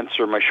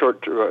answer, my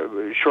short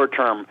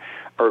term.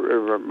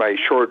 Or my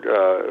short,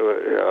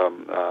 I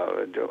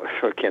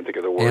can't think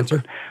of the word.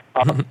 Answer?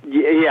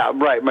 Yeah,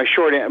 right. My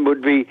short answer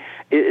would be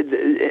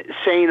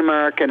sane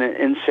America and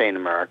insane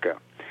America.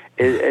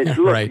 Look,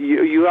 right.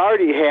 You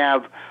already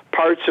have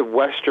parts of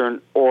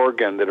western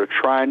Oregon that are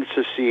trying to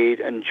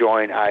secede and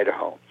join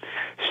Idaho.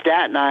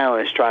 Staten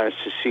Island is trying to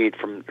secede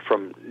from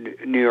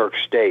New York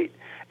State.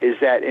 Is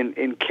that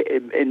in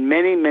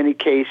many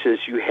cases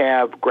you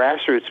have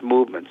grassroots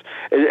movements.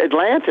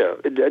 Atlanta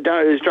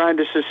is trying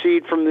to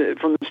secede from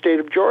the state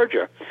of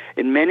Georgia.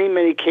 In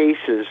many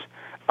cases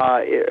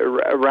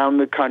around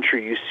the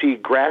country, you see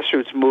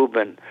grassroots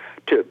movement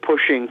to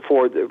pushing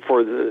for the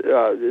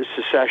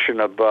secession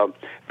of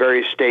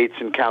various states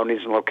and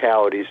counties and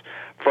localities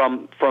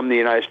from the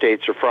United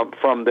States or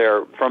from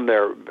their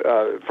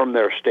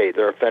state,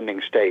 their offending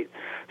state.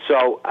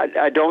 So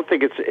I don't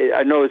think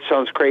I know it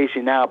sounds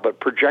crazy now, but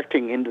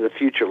projecting into the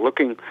future,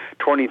 looking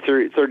 20,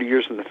 30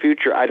 years in the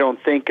future, I don't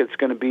think it's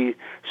going to be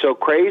so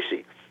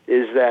crazy.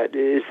 Is that,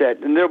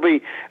 and there'll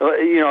be,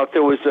 if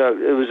there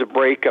was a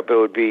breakup, it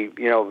would be,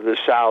 the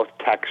South,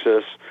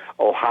 Texas,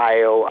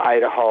 Ohio,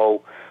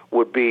 Idaho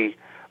would be,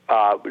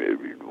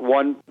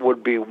 one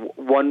would be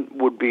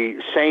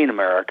sane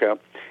America,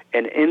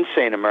 and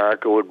insane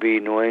America would be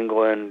New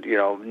England,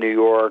 New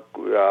York,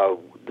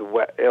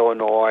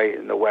 Illinois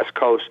and the West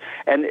Coast,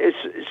 and it's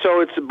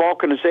a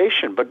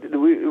balkanization. But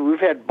we've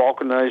had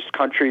balkanized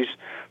countries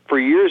for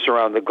years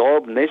around the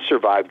globe, and they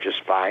survived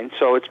just fine.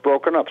 So it's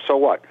broken up. So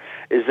what?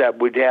 Is that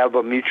we'd have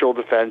a mutual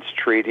defense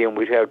treaty, and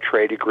we'd have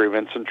trade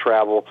agreements and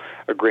travel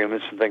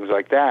agreements and things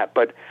like that.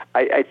 But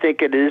I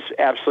think it is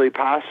absolutely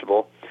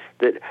possible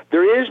that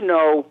there is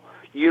no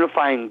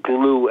unifying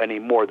glue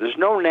anymore. There's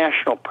no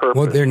national purpose.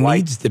 Well, there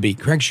needs to be.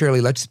 Craig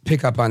Shirley, let's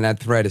pick up on that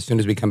thread as soon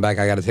as we come back.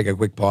 I got to take a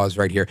quick pause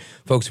right here.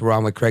 Folks, we're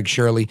on with Craig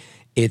Shirley.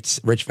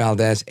 It's Rich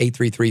Valdez,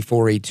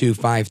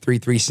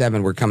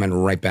 833-482-5337. We're coming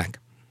right back.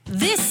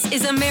 This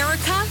is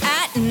America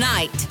at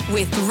Night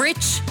with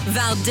Rich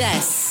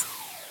Valdez.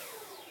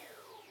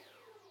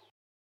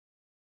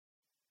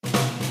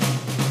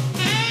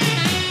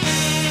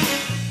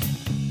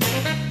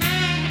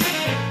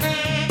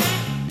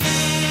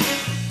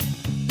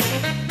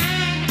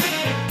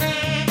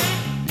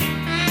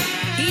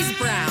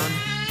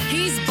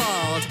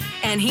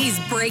 And he's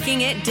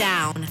breaking it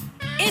down.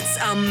 It's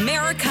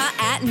America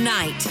at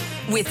Night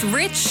with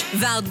Rich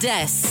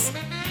Valdez.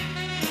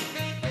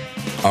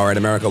 All right,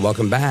 America,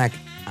 welcome back.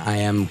 I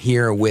am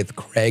here with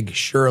Craig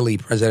Shirley,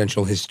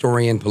 presidential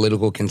historian,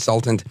 political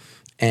consultant,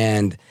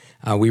 and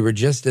we were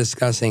just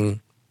discussing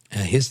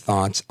his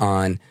thoughts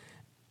on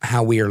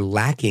how we are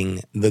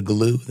lacking the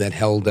glue that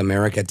held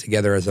America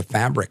together as a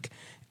fabric.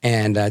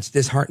 And it's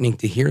disheartening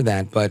to hear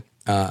that, but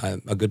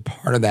a good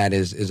part of that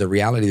is a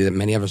reality that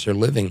many of us are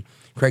living.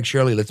 Craig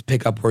Shirley, let's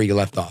pick up where you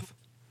left off.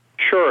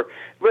 Sure.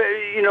 Well,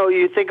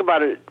 you think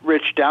about it,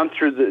 Rich, down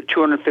through the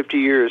 250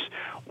 years,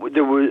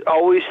 there were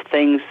always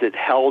things that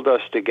held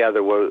us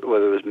together, whether it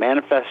was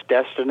manifest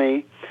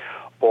destiny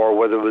or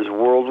whether it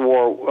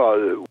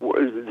was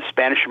the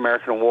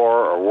Spanish-American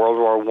War, or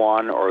World War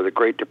I, or the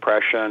Great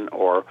Depression,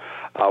 or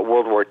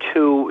World War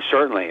II.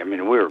 Certainly, I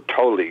mean, we were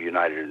totally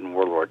united in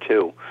World War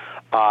II.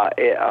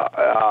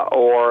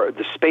 Or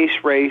the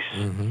space race,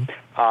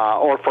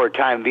 or for a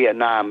time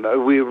Vietnam.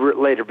 We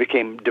later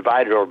became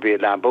divided over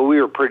Vietnam, but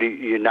we were pretty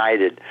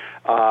united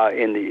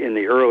in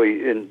the early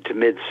to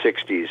mid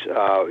 '60s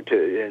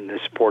in the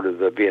support of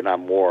the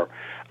Vietnam War.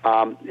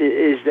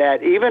 Is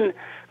that even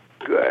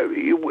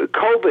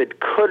COVID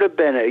could have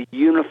been a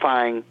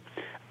unifying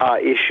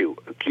issue,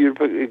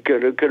 but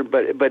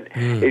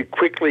it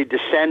quickly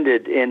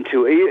descended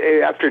into,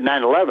 after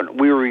 9/11,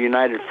 we were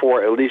united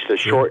for at least a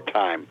short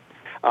time.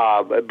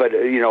 But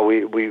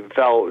we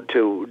fell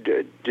to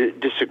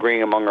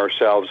disagreeing among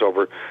ourselves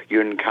over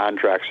union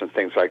contracts and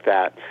things like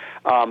that.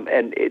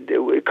 And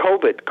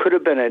COVID could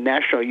have been a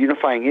national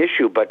unifying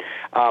issue, but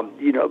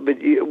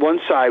one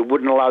side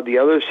wouldn't allow the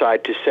other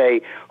side to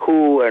say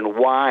who and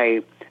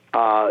why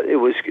it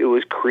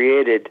was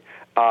created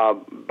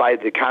by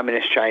the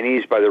Communist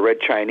Chinese, by the Red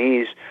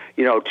Chinese,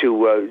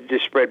 to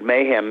spread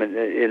mayhem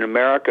in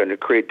America and to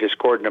create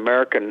discord in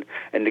America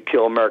and to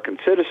kill American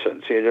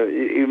citizens.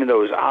 Even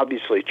though it was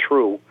obviously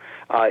true,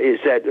 is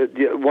that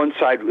one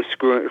side was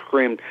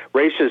screamed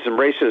racism,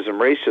 racism,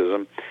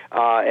 racism,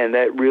 and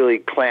that really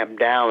clamped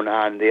down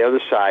on the other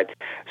side.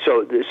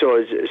 So it is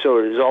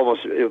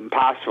almost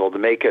impossible to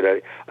make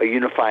it a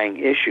unifying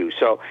issue.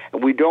 So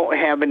we don't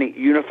have any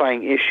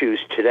unifying issues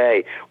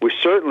today. We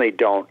certainly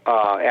don't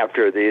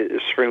after the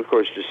Supreme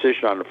Court's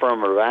decision on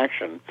affirmative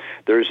action.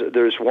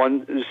 There's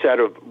one set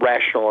of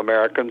rational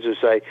Americans who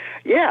say,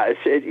 yeah,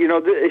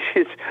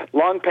 it's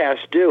long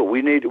past due.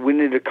 We need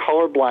a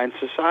colorblind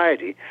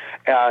society.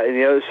 And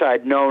the other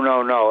side, no,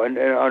 and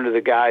under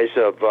the guise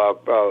of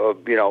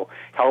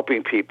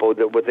helping people,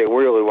 that what they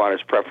really want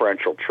is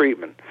preferential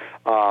treatment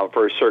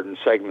for certain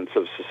segments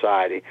of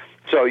society.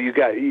 So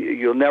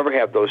you'll never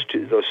have those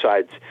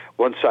sides.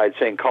 One side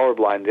saying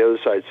colorblind, the other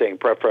side saying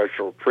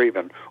preferential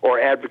treatment or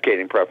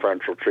advocating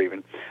preferential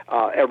treatment,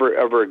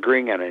 ever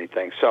agreeing on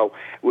anything. So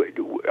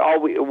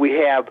we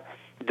have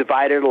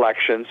divided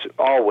elections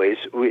always.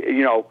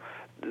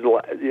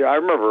 I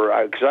remember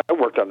because I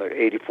worked on the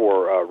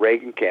 '84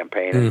 Reagan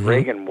campaign, and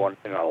Reagan won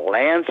in a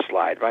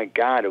landslide. My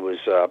God, it was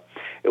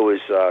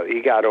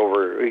he got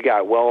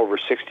well over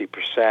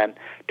 60%.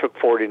 Took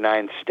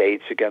 49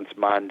 states against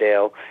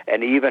Mondale,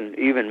 and even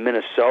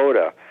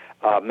Minnesota.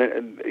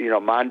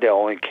 Mondale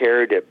only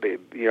carried it.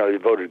 He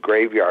voted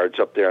graveyards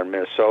up there in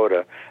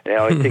Minnesota, and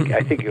I think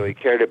he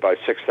carried it by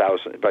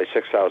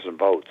 6,000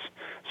 votes.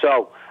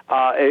 So.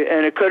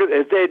 And it could have,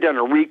 if they had done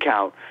a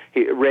recount,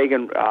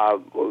 Reagan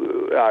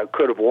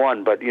could have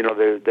won. But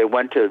they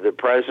went to the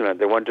president,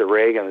 they went to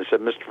Reagan, and said,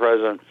 "Mr.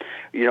 President,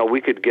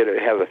 we could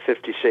have a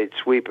 50-state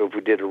sweep if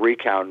we did a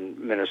recount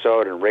in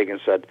Minnesota." And Reagan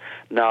said,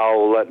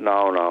 "No, let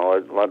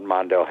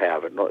Mondale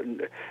have it."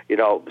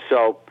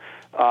 So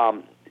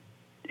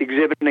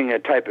exhibiting a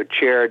type of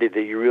charity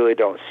that you really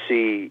don't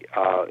see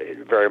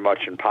very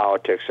much in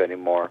politics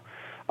anymore.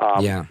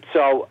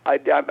 So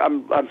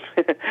I'm I'm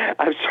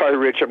sorry,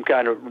 Rich. I'm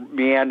kind of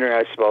meandering,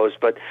 I suppose,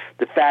 but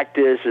the fact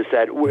is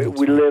that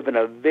we live in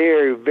a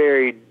very,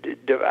 very.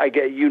 I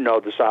get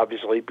this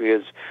obviously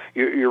because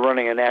you're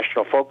running a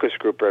national focus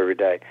group every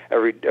day,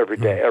 every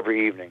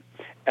evening.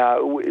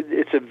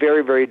 It's a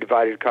very, very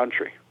divided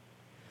country.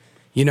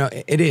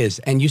 It is,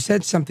 and you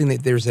said something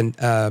that there's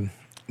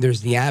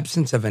the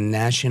absence of a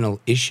national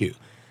issue,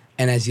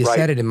 and as you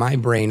said it in my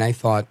brain, I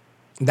thought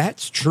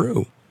that's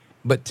true.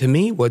 But to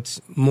me, what's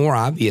more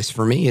obvious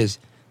for me is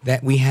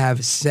that we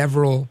have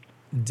several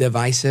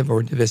divisive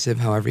or divisive,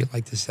 however you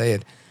like to say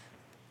it,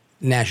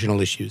 national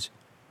issues,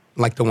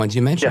 like the ones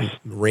you mentioned,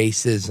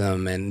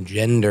 racism and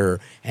gender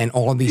and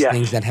all of these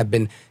things that have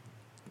been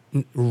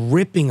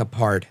ripping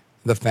apart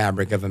the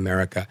fabric of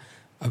America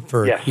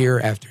for year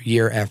after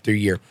year after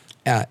year.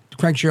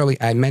 Craig, Shirley,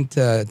 I meant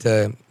I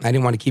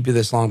didn't want to keep you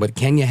this long, but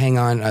can you hang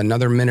on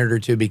another minute or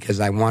two because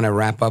I want to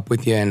wrap up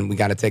with you and we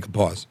got to take a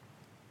pause?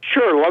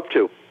 Sure, love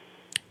to.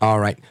 All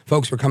right.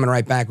 Folks, we're coming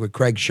right back with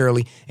Craig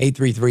Shirley,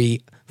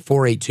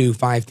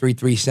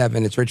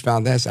 833-482-5337. It's Rich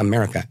Valdez,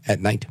 America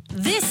at Night.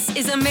 This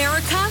is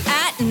America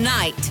at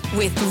Night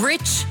with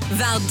Rich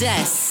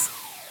Valdez.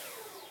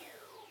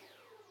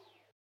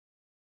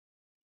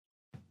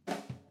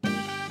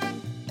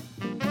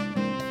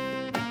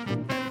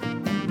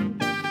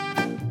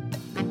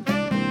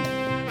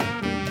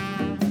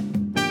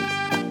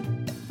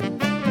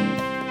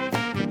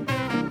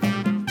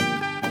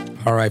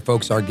 All right,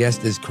 folks, our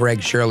guest is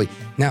Craig Shirley.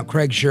 Now,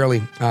 Craig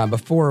Shirley,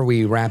 before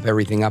we wrap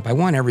everything up, I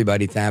want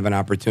everybody to have an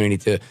opportunity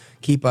to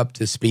keep up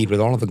to speed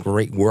with all of the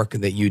great work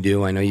that you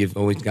do. I know you've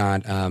always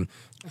got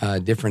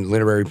different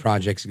literary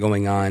projects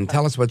going on.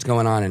 Tell us what's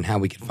going on and how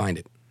we can find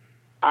it.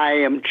 I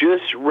am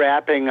just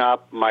wrapping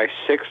up my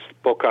 6th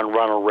book on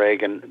Ronald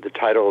Reagan. The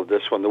title of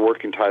this one, the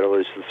working title,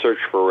 is The Search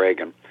for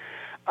Reagan.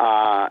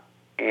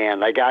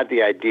 And I got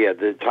the idea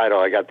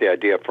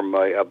from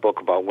a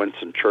book about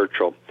Winston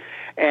Churchill.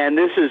 And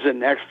this is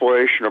an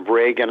exploration of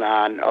Reagan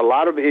on a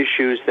lot of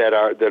issues that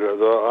are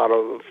a lot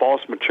of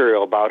false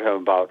material about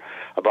him, about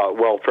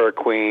welfare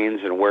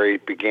queens and where he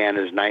began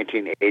his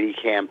 1980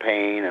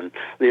 campaign. And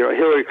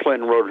Hillary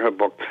Clinton wrote in her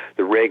book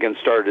that Reagan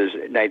started his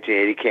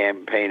 1980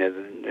 campaign at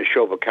the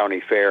Neshoba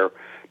County Fair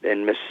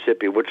in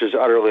Mississippi, which is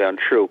utterly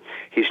untrue.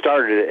 He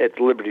started at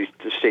Liberty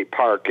State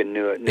Park in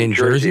New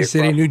Jersey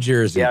City, New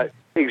Jersey. Yeah,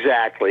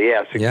 exactly.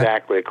 Yes,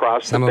 exactly.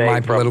 Across some the bay. Some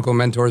of my political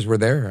mentors were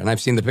there, and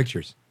I've seen the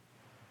pictures.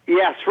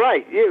 Yes,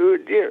 right.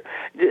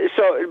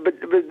 So,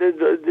 but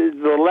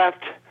the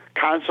left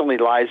constantly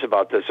lies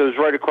about this. It was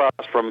right across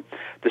from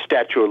the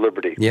Statue of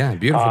Liberty. Yeah,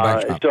 beautiful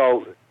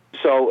backdrop.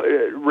 So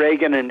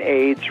Reagan and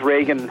AIDS,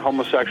 Reagan and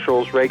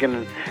homosexuals,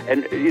 Reagan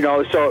and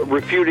so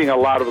refuting a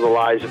lot of the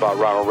lies about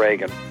Ronald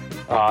Reagan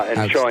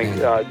and showing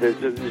this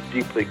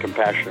deeply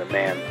compassionate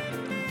man.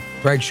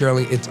 Craig,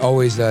 Shirley, it's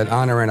always an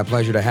honor and a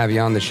pleasure to have you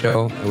on the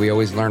show. We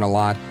always learn a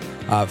lot.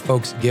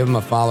 Folks, give him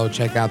a follow.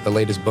 Check out the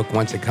latest book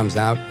once it comes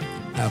out,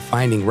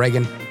 Finding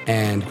Reagan.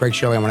 And Craig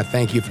Shirley, I want to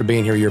thank you for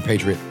being here. You're a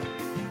patriot.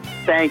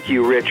 Thank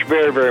you, Rich,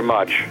 very, very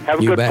much. Have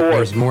a you good bet. Fourth.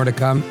 There's more to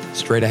come.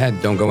 Straight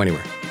ahead. Don't go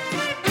anywhere.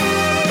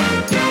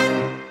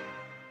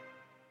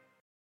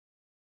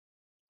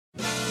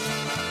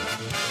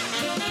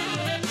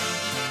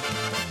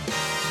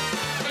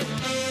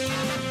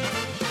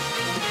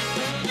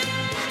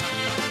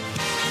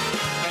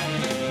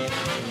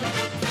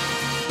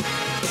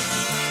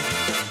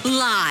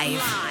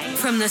 Live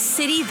from the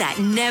city that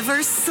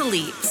never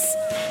sleeps.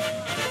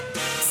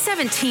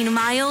 17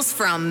 miles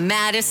from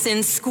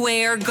Madison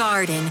Square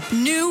Garden,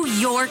 New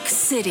York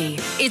City.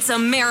 It's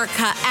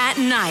America at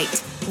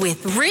Night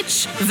with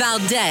Rich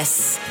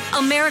Valdez,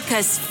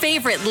 America's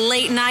favorite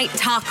late-night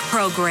talk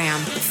program,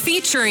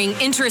 featuring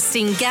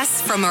interesting guests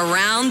from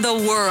around the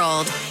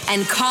world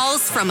and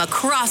calls from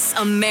across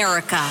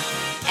America.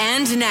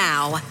 And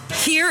now,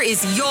 here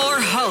is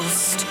your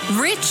host,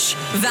 Rich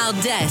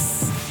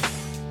Valdez.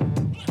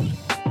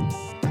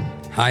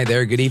 Hi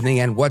there, good evening,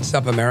 and what's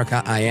up,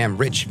 America? I am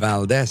Rich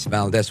Valdez,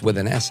 Valdez with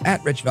an S,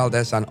 at Rich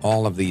Valdez on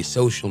all of the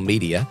social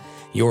media.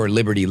 Your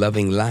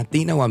liberty-loving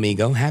Latino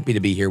amigo. Happy to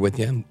be here with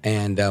you,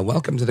 and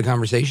welcome to the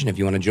conversation. If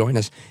you want to join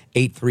us,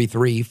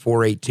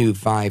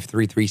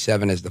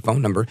 833-482-5337 is the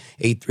phone number,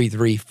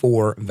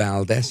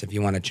 833-4-VALDEZ if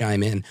you want to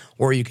chime in,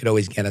 or you could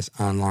always get us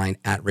online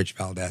at Rich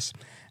Valdez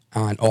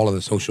on all of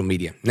the social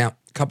media. Now,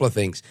 a couple of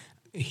things.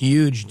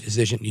 Huge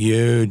decision,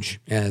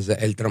 huge, as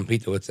El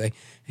Trumpito would say,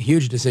 a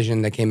huge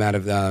decision that came out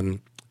of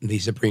the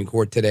Supreme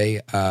Court today,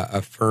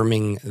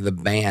 affirming the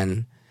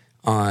ban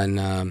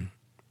on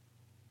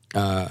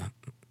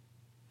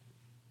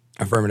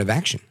affirmative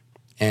action.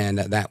 And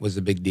that was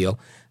a big deal,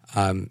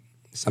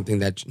 something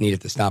that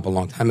needed to stop a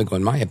long time ago,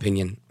 in my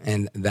opinion.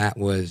 And that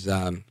was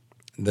the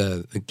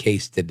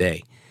case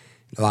today.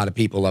 A lot of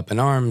people up in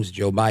arms.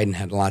 Joe Biden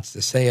had lots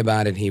to say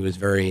about it. He was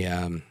very,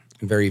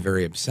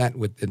 very upset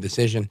with the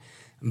decision,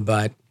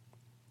 but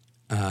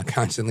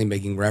constantly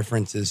making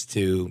references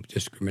to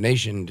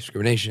discrimination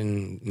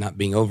not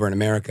being over in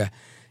America.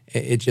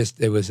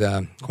 It was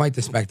quite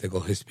the spectacle,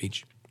 his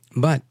speech.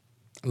 But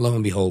lo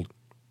and behold,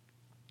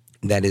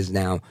 that is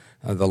now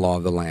the law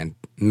of the land.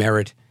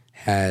 Merit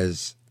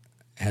has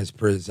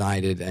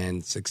presided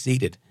and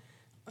succeeded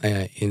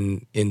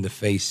in the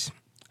face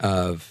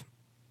of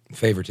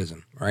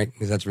favoritism, right?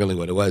 Because that's really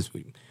what it was,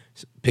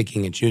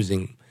 picking and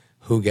choosing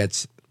who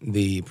gets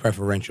the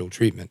preferential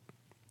treatment.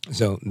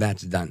 So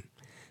that's done.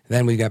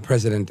 Then we got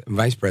former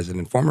Vice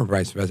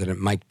President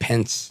Mike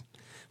Pence.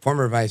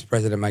 Former Vice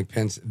President Mike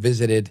Pence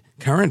visited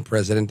current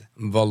President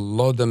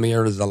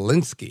Volodymyr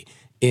Zelensky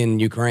in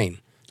Ukraine.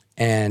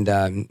 And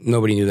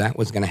nobody knew that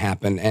was going to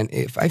happen. And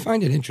I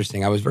find it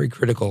interesting. I was very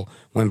critical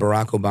when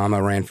Barack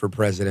Obama ran for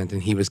president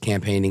and he was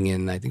campaigning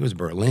in, I think it was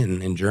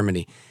Berlin in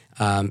Germany.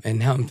 And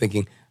now I'm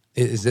thinking,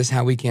 is this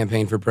how we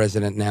campaign for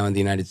president now in the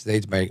United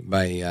States, by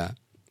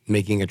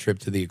making a trip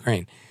to the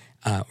Ukraine?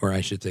 Or I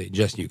should say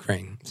just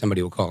Ukraine.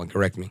 Somebody will call and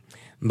correct me.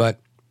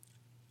 But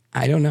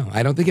I don't know.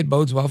 I don't think it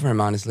bodes well for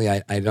him, honestly.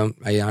 I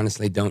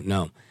honestly don't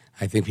know.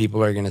 I think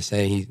people are going to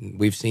say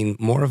we've seen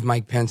more of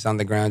Mike Pence on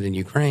the ground in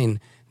Ukraine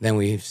than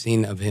we've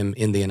seen of him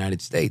in the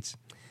United States.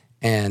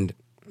 And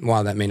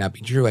while that may not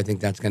be true, I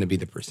think that's going to be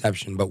the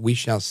perception. But we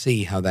shall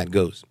see how that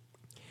goes.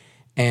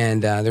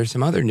 And there's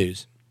some other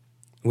news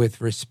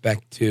with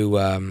respect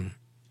to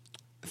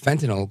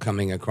fentanyl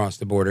coming across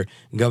the border.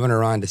 Governor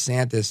Ron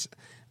DeSantis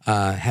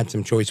had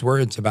some choice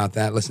words about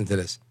that. Listen to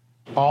this.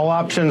 All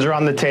options are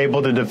on the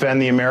table to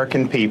defend the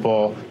American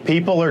people.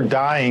 People are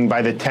dying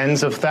by the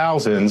tens of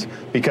thousands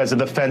because of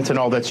the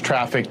fentanyl that's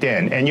trafficked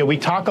in. And we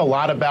talk a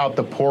lot about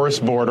the porous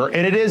border,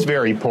 and it is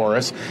very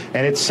porous,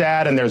 and it's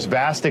sad, and there's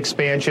vast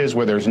expansions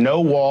where there's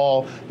no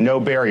wall, no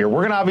barrier.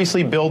 We're going to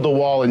obviously build the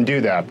wall and do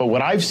that. But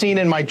what I've seen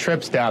in my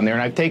trips down there,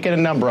 and I've taken a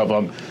number of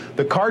them,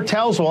 the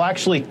cartels will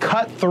actually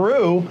cut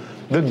through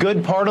the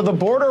good part of the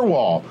border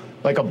wall.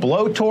 like a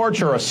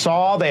blowtorch or a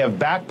saw. They have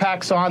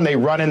backpacks on. They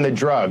run in the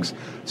drugs.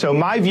 So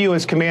my view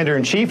as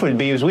Commander-in-Chief would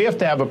be is we have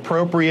to have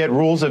appropriate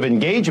rules of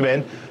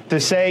engagement to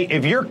say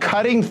if you're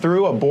cutting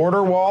through a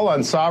border wall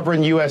on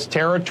sovereign U.S.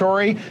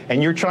 territory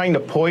and you're trying to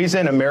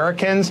poison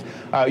Americans,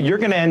 you're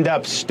going to end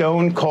up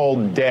stone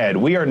cold dead.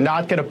 We are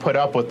not going to put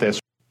up with this.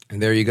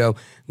 And there you go,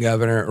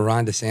 Governor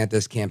Ron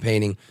DeSantis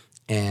campaigning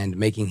and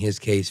making his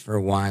case for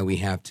why we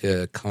have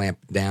to clamp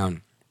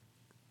down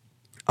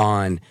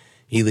on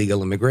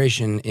illegal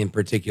immigration, in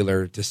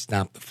particular to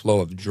stop the flow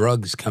of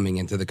drugs coming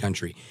into the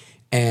country.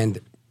 And,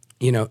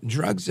 you know,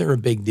 drugs are a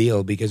big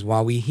deal because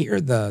while we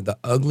hear the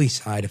ugly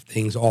side of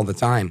things all the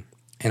time,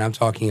 and I'm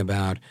talking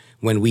about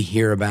when we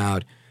hear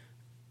about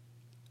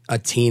a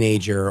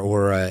teenager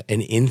or an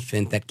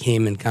infant that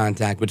came in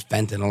contact with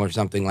fentanyl or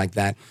something like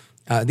that,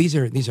 these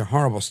are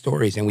horrible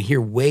stories, and we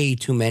hear way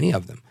too many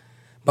of them.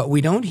 But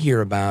we don't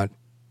hear about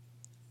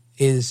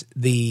is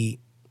the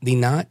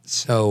not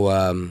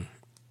so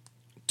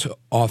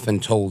often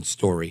told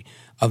story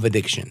of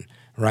addiction,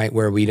 right?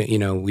 Where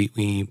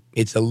we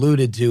it's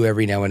alluded to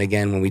every now and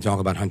again when we talk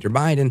about Hunter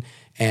Biden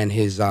and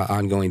his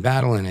ongoing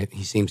battle, and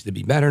he seems to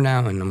be better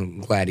now, and I'm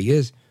glad he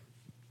is.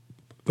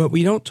 But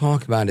we don't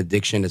talk about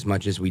addiction as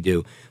much as we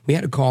do. We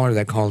had a caller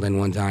that called in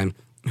one time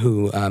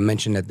who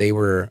mentioned that they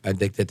were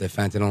addicted to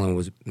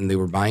fentanyl and they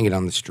were buying it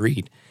on the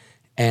street,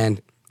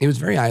 and it was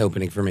very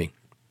eye-opening for me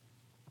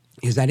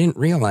because I didn't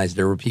realize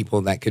there were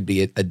people that could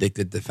be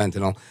addicted to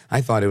fentanyl. I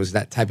thought it was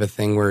that type of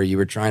thing where you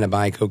were trying to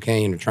buy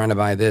cocaine or trying to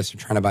buy this or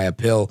trying to buy a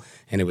pill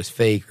and it was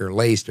fake or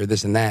laced or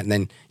this and that, and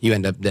then you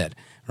end up dead,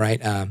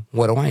 right?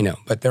 What do I know?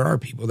 But there are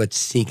people that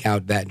seek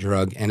out that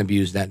drug and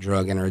abuse that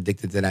drug and are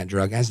addicted to that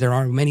drug, as there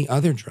are many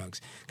other drugs,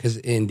 because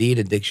indeed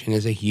addiction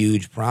is a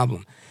huge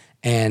problem.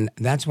 And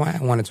that's why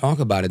I want to talk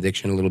about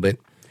addiction a little bit,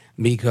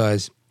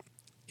 because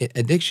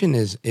addiction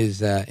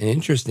is an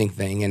interesting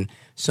thing, and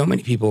so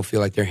many people feel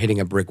like they're hitting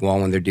a brick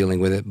wall when they're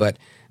dealing with it. But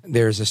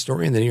there's a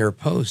story in the New York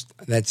Post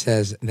that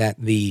says that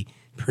the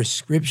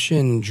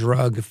prescription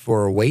drug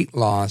for weight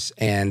loss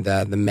and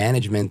the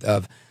management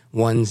of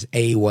one's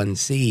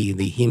A1C,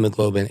 the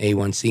hemoglobin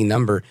A1C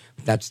number,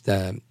 that's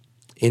the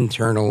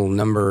internal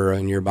number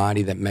in your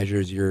body that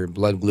measures your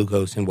blood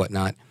glucose and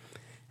whatnot,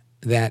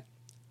 that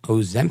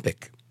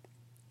Ozempic,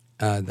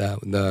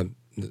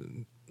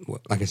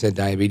 like I said,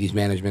 diabetes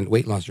management,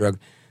 weight loss drug,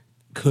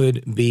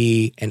 could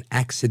be an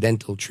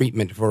accidental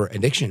treatment for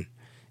addiction.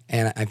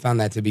 And I found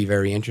that to be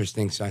very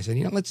interesting. So I said,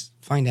 let's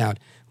find out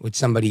with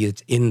somebody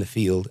that's in the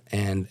field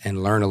and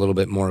learn a little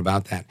bit more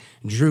about that.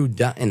 Drew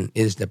Dutton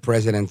is the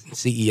president and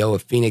CEO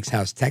of Phoenix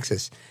House,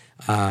 Texas,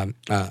 a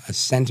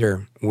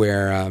center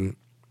where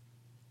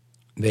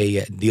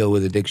they deal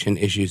with addiction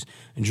issues.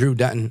 Drew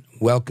Dutton,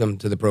 welcome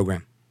to the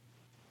program.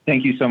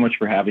 Thank you so much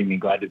for having me.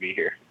 Glad to be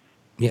here.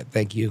 Yeah,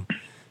 thank you.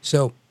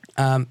 So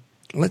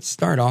let's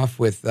start off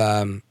with,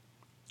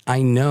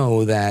 I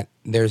know that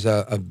there's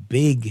a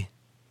big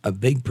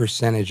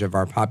percentage of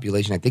our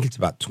population. I think it's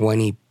about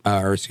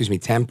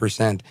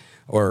 10%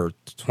 or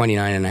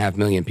 29.5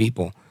 million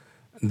people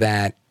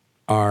that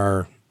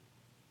are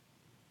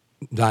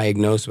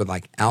diagnosed with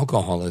like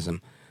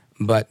alcoholism,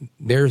 but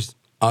there's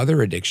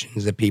other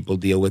addictions that people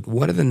deal with.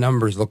 What do the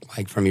numbers look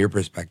like from your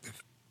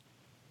perspective?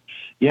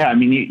 Yeah, I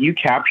mean, you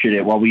captured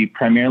it. While we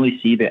primarily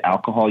see that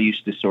alcohol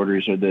use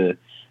disorders are the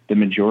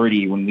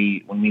majority, when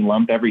we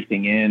lump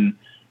everything in,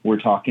 we're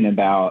talking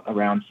about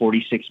around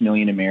 46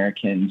 million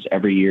Americans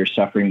every year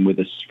suffering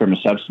from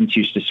a substance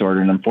use disorder.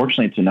 And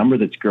unfortunately, it's a number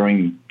that's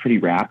growing pretty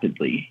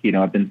rapidly.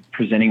 I've been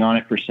presenting on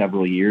it for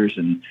several years,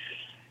 and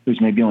it was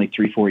maybe only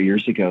 3-4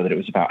 years ago that it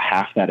was about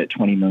half that at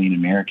 20 million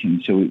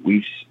Americans. So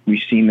we've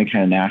seen the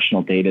kind of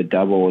national data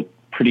double at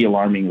pretty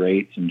alarming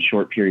rates in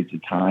short periods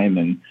of time.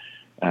 And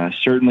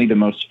certainly the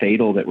most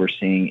fatal that we're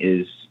seeing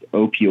is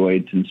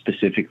opioids, and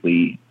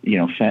specifically,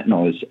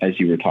 fentanyl, as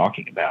you were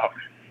talking about.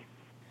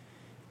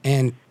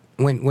 And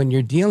when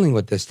you're dealing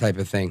with this type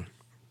of thing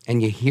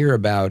and you hear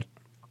about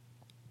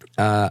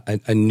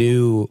a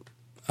new,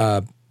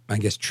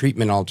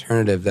 treatment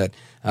alternative that,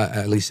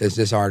 at least as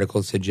this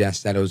article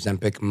suggests, that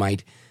Ozempic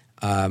might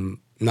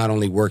not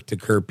only work to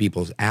curb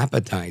people's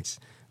appetites,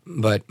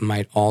 but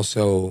might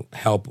also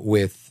help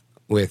with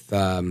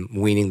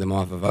weaning them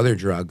off of other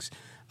drugs.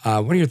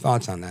 What are your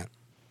thoughts on that?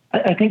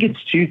 I think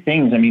it's two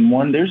things. I mean,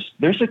 one,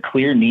 there's a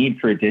clear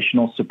need for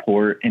additional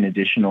support and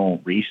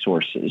additional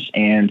resources.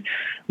 And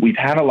we've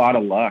had a lot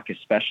of luck,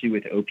 especially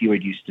with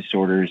opioid use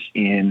disorders,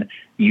 in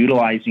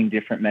utilizing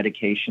different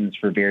medications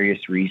for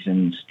various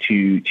reasons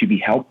to be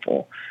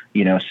helpful.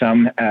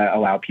 Some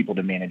allow people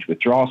to manage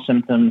withdrawal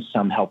symptoms,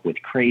 some help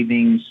with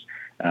cravings,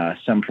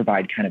 some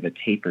provide kind of a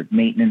tapered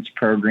maintenance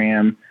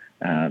program.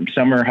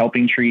 Some are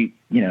helping treat,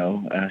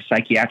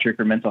 psychiatric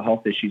or mental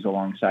health issues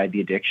alongside the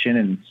addiction.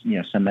 And,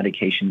 some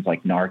medications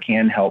like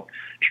Narcan help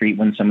treat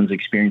when someone's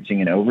experiencing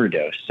an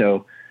overdose.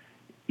 So,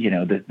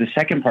 the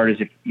second part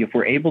is if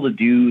we're able to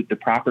do the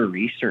proper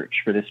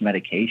research for this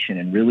medication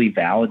and really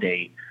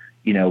validate,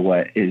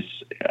 what is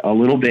a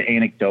little bit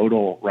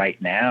anecdotal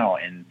right now,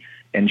 and,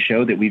 and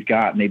show that we've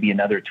got maybe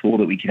another tool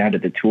that we can add to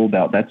the tool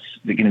belt, that's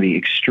going to be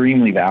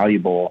extremely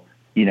valuable,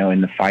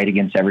 in the fight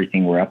against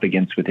everything we're up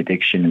against with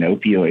addiction and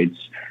opioids.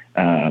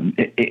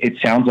 It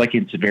sounds like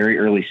it's very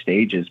early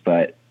stages,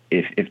 but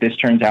if this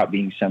turns out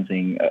being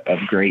something of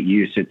great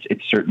use,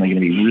 it's certainly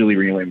going to be really,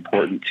 really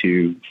important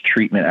to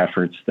treatment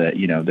efforts that,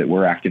 that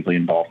we're actively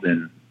involved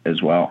in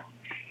as well.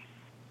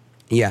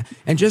 Yeah.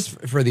 And just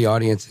for the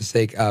audience's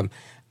sake,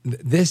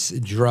 this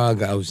drug,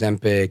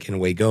 Ozempic and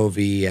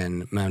Wegovy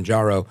and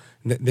Mounjaro,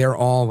 they're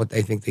all what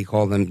I think they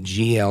call them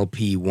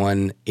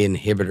GLP-1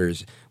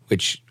 inhibitors,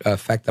 which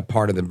affect the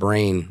part of the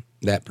brain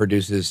that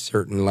produces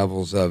certain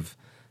levels of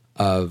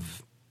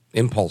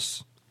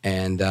impulse.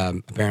 And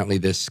apparently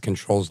this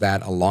controls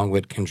that along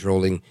with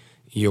controlling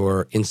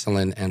your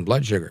insulin and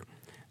blood sugar.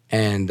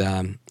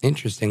 And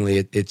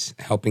interestingly, it's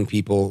helping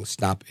people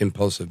stop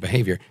impulsive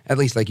behavior, at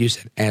least like you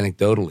said,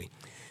 anecdotally.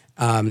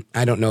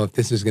 I don't know if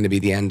this is going to be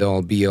the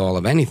end-all, be-all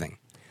of anything,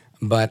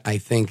 but I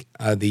think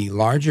the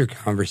larger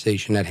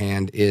conversation at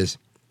hand is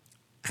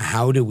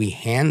how do we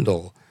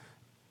handle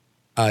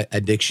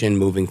addiction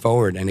moving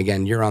forward? And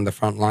again, you're on the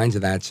front lines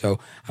of that, so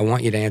I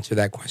want you to answer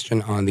that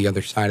question on the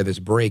other side of this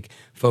break.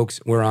 Folks,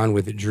 we're on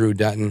with Drew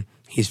Dutton.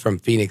 He's from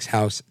Phoenix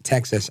House,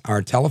 Texas.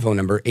 Our telephone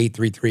number,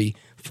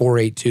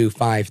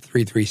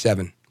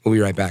 833-482-5337. We'll be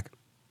right back.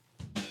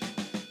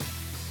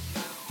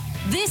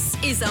 This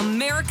is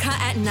America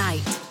at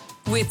Night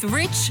with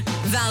Rich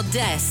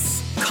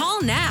Valdez.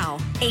 Call now,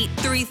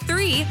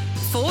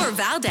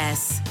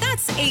 833-4VALDEZ.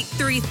 That's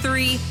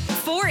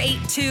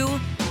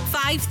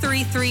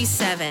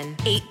 833-482-5337.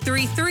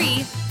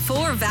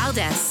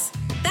 833-4VALDEZ.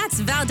 That's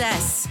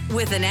Valdez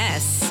with an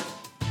S.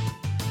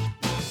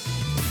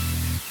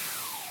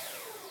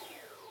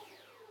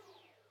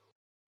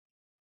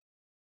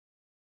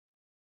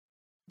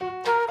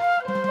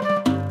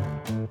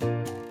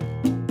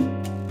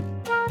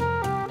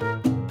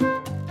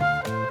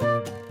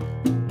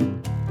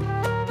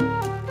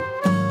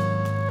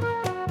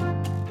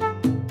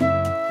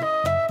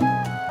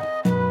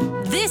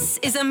 This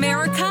is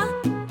America.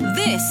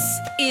 This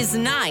is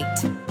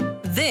Night.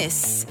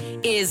 This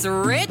is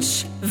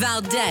Rich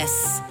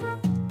Valdez.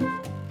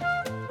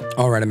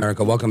 All right,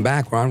 America, welcome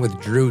back. We're on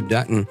with Drew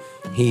Dutton.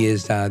 He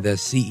is the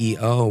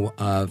CEO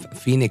of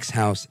Phoenix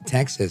House,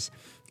 Texas,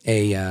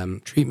 a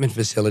treatment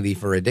facility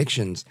for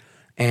addictions.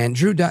 And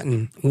Drew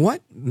Dutton,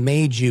 what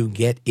made you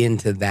get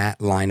into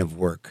that line of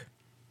work?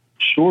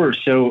 Sure.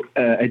 So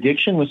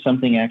addiction was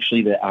something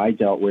actually that I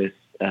dealt with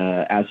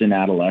as an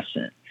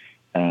adolescent.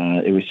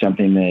 It was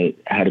something that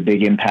had a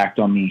big impact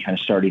on me kind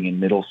of starting in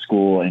middle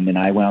school. And then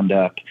I wound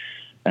up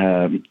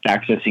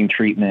accessing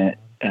treatment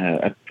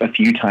a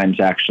few times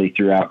actually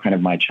throughout kind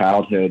of my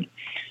childhood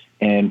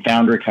and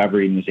found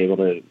recovery and was able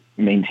to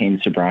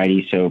maintain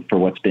sobriety. So for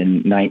what's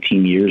been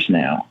 19 years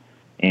now.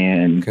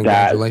 And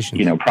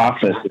congratulations. That,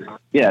 process,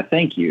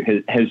 thank you,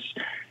 has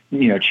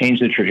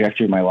changed the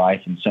trajectory of my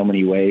life in so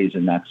many ways.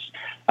 And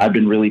I've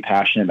been really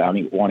passionate about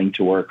wanting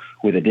to work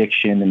with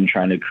addiction and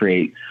trying to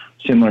create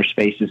similar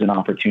spaces and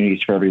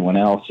opportunities for everyone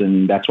else.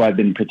 And that's why I've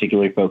been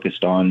particularly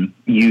focused on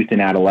youth and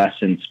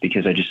adolescents,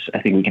 because I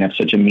think we can have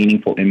such a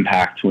meaningful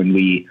impact when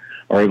we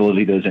are able to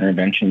do those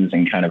interventions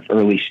in kind of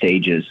early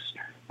stages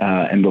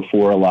and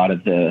before a lot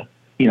of the,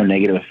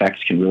 negative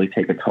effects can really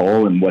take a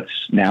toll and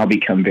what's now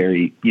become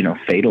very,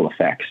 fatal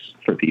effects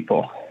for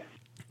people.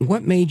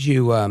 What made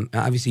you,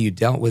 obviously you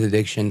dealt with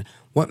addiction.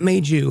 What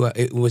made you,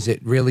 was it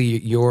really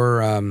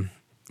your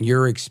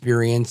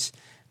experience?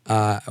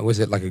 Was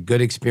it like a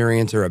good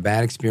experience or a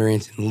bad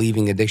experience in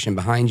leaving addiction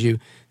behind you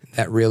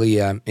that really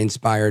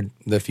inspired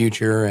the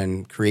future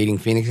and creating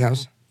Phoenix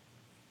House?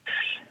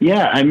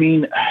 Yeah, I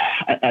mean,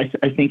 I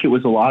think it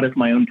was a lot of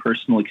my own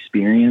personal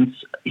experience.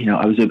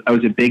 I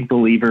was a big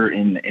believer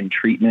in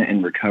treatment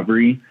and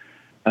recovery,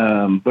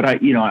 but I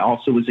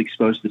also was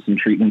exposed to some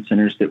treatment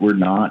centers that were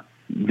not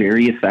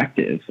very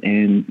effective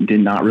and did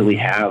not really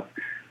have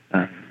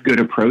good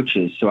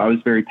approaches. So I was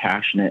very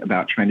passionate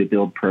about trying to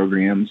build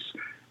programs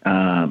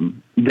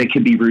that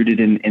could be rooted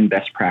in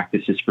best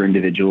practices for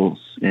individuals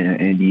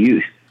and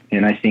youth.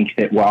 And I think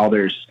that while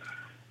there's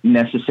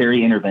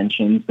necessary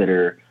interventions that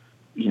are,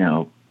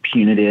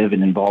 punitive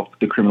and involve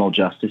the criminal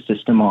justice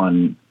system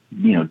on,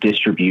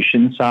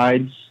 distribution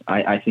sides,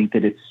 I think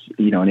that it's,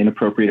 an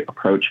inappropriate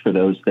approach for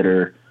those that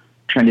are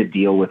trying to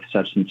deal with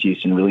substance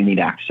use and really need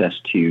access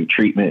to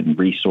treatment and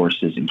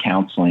resources and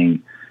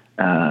counseling.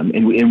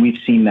 And we've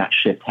seen that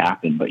shift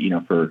happen. But,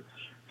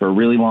 for a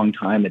really long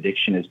time,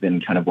 addiction has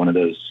been kind of one of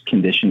those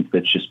conditions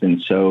that's just been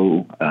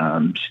so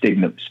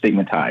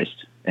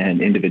stigmatized, and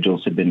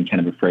individuals have been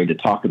kind of afraid to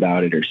talk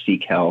about it or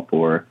seek help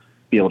or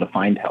be able to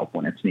find help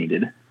when it's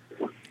needed.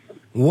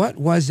 What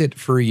was it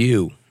for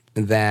you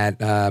that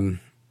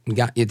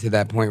got you to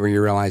that point where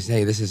you realized,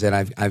 hey, this is it,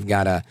 I've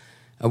got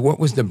what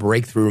was the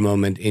breakthrough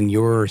moment in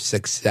your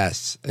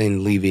success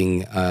in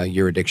leaving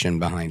your addiction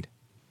behind?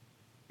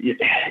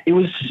 It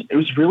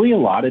was really a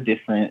lot of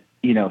different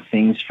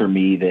things for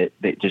me that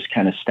just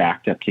kind of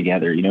stacked up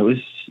together. It was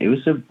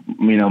a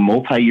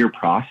multi-year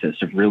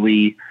process of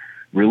really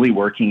really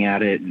working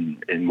at it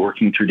and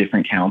working through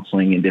different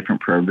counseling and different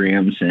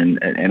programs. And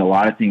a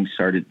lot of things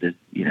started to,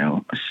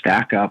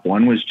 stack up.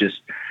 One was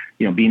just,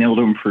 being able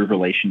to improve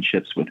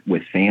relationships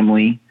with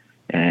family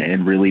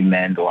and really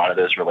mend a lot of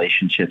those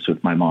relationships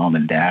with my mom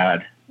and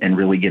dad, and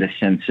really get a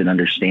sense and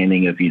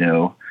understanding of,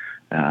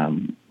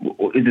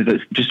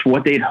 just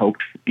what they'd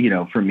hoped,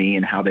 for me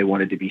and how they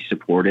wanted to be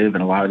supportive,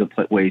 and a lot of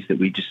the ways that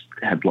we just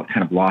had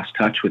kind of lost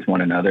touch with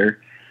one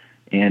another.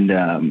 And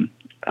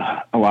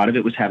a lot of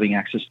it was having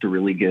access to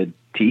really good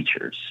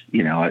teachers.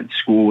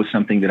 School was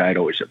something that I'd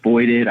always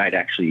avoided. I'd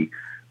actually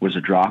was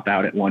a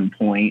dropout at one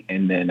point,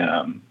 and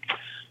then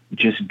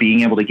just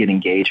being able to get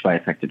engaged by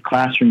effective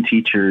classroom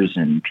teachers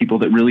and people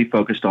that really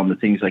focused on the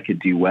things I could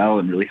do well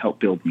and really helped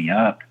build me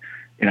up.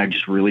 And I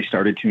just really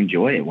started to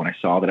enjoy it when I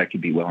saw that I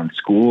could be well in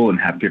school and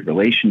have good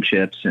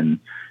relationships and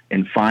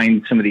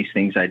find some of these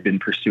things I'd been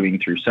pursuing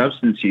through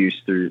substance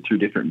use, through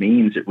different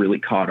means. It really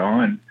caught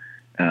on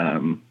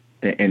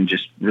and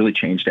just really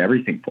changed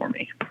everything for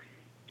me.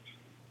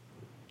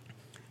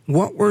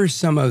 What were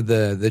some of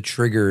the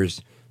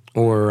triggers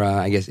or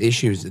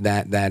issues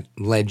that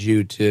led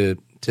you to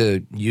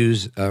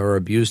use or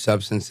abuse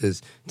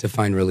substances to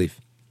find relief?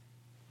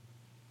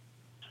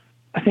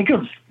 I think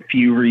a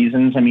few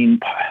reasons. I mean,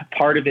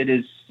 part of it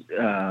is,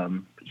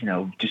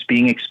 just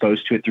being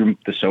exposed to it through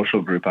the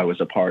social group I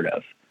was a part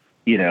of.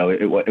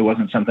 It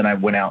wasn't something I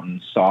went out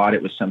and sought.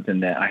 It was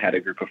something that I had a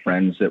group of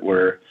friends that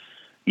were,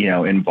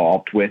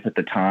 involved with at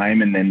the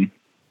time. And then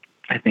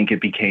I think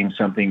it became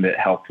something that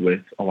helped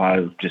with a lot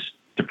of just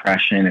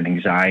depression and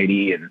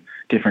anxiety and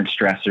different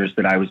stressors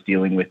that I was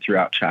dealing with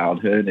throughout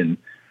childhood. And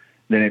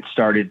then it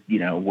started,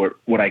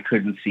 what I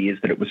couldn't see is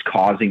that it was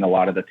causing a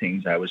lot of the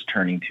things I was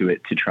turning to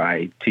it to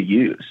try to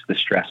use. The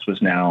stress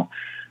was now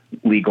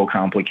legal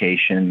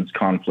complications,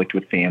 conflict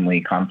with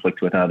family,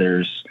 conflict with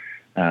others,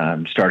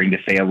 starting to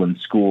fail in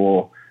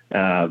school,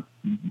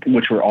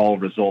 which were all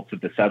results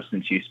of the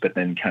substance use, but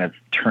then kind of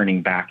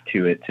turning back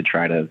to it to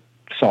try to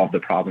solve the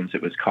problems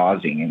it was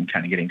causing and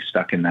kind of getting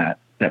stuck in that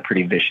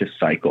pretty vicious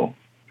cycle.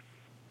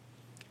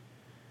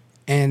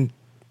 And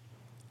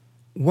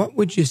what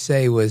would you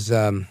say was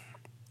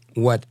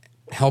what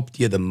helped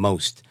you the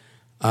most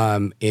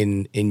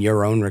in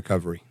your own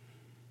recovery?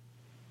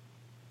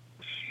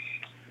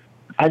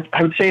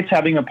 I would say it's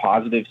having a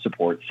positive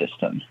support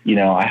system.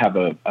 I have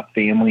a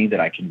family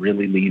that I can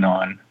really lean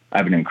on. I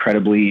have an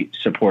incredibly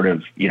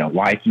supportive,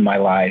 wife in my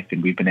life,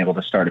 and we've been able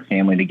to start a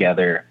family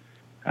together.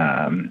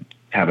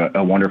 Have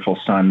a wonderful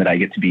son that I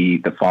get to be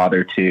the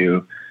father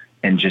to,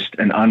 and just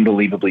an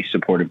unbelievably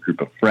supportive group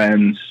of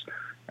friends,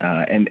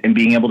 and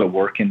being able to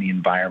work in the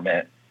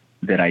environment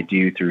that I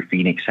do through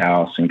Phoenix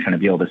House and kind of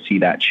be able to see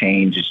that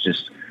change is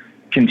just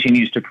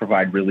continues to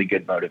provide really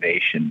good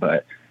motivation.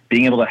 But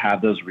being able to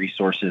have those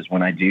resources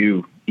when I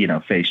do,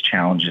 face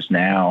challenges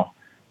now,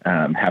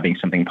 having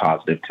something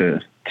positive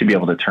to be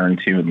able to turn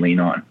to and lean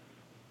on.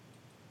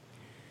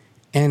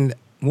 And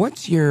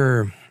what's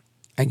your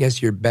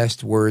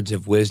best words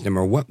of wisdom,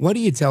 or what do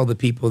you tell the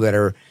people that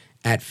are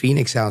at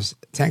Phoenix House,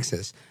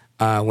 Texas,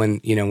 when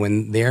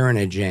they're in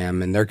a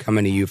jam and they're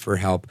coming to you for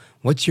help?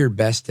 What's your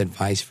best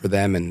advice for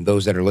them and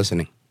those that are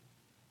listening?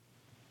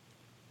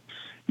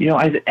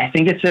 I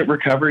think it's that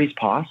recovery is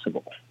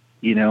possible.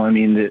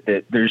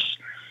 That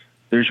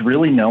there's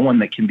really no one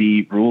that can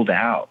be ruled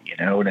out,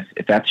 and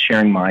if that's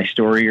sharing my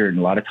story, or a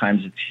lot of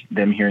times it's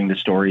them hearing the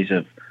stories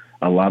of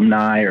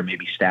alumni or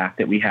maybe staff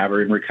that we have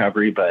are in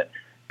recovery, but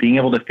being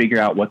able to figure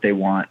out what they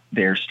want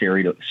their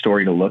story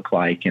to look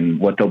like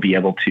and what they'll be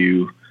able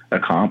to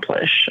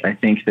accomplish. I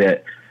think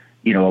that,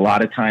 a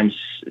lot of times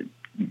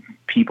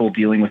people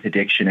dealing with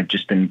addiction have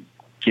just been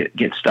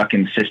get stuck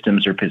in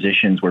systems or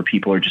positions where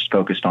people are just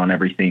focused on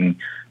everything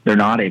they're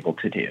not able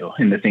to do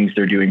and the things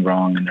they're doing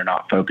wrong and they're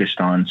not focused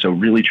on. So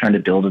really trying to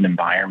build an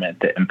environment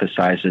that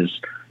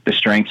emphasizes the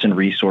strengths and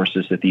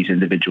resources that these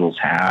individuals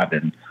have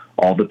and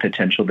all the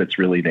potential that's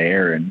really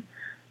there. And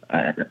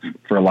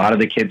for a lot of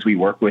the kids we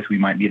work with, we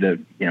might be the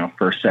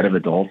first set of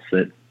adults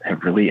that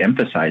have really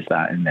emphasized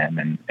that in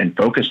them and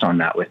focused on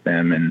that with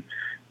them. And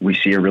we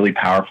see a really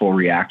powerful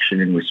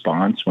reaction and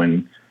response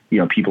when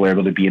people are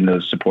able to be in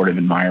those supportive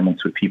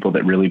environments with people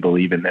that really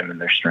believe in them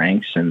and their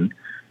strengths. And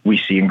we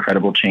see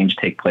incredible change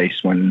take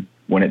place when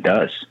it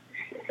does.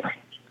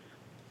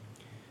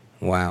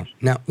 Wow.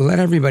 Now, let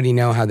everybody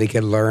know how they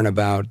can learn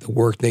about the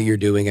work that you're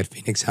doing at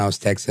Phoenix House,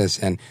 Texas,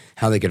 and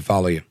how they can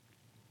follow you.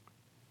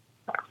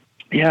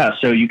 Yeah,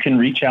 so you can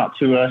reach out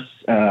to us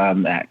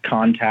at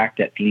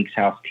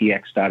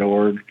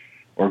contact@phoenixhousetx.org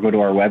or go to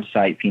our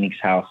website,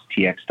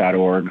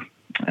 phoenixhousetx.org.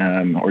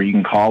 Or you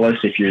can call us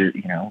if you're,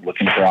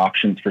 looking for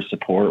options for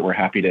support. We're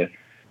happy to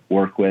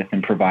work with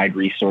and provide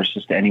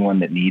resources to anyone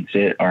that needs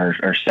it. Our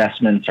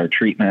assessments, our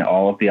treatment,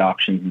 all of the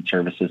options and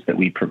services that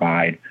we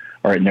provide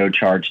are at no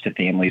charge to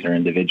families or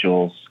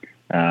individuals.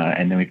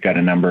 And then we've got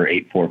a number,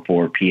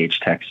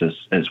 844-PH-TEXAS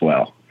as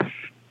well.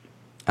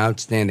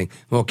 Outstanding.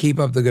 Well, keep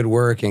up the good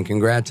work and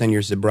congrats on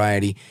your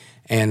sobriety.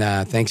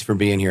 And thanks for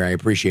being here. I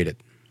appreciate it.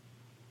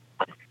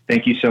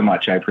 Thank you so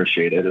much. I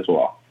appreciate it as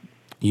well.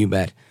 You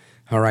bet.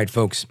 All right,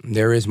 folks,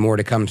 there is more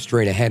to come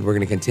straight ahead. We're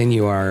going to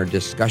continue our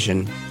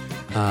discussion,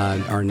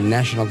 our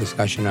national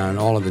discussion on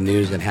all of the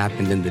news that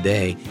happened in the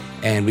day.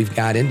 And we've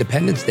got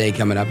Independence Day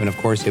coming up. And, of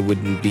course, it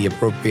wouldn't be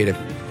appropriate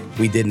if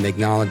we didn't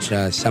acknowledge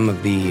some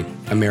of the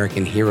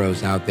American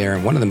heroes out there.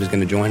 And one of them is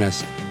going to join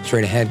us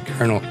straight ahead,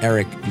 Colonel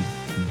Eric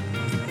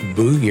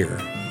Buer.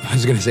 I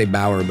was going to say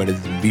Bauer, but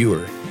it's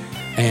Buer.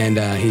 And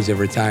he's a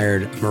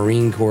retired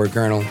Marine Corps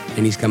colonel,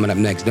 and he's coming up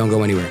next. Don't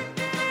go anywhere.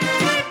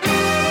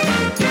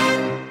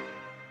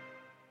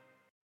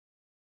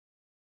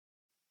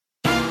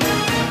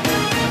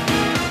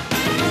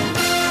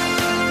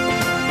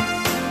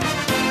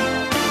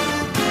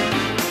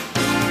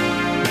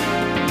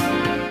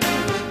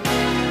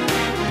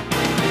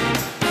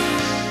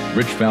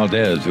 Rich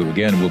Valdez, who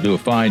again will do a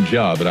fine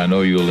job, and I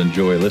know you'll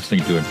enjoy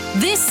listening to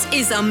him. This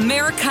is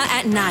America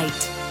at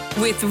Night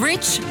with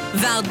Rich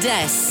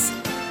Valdez.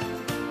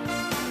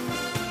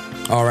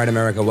 All right,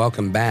 America,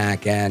 welcome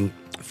back. And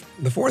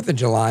the 4th of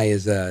July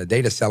is a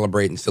day to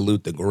celebrate and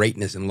salute the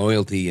greatness and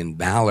loyalty and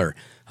valor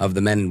of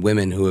the men and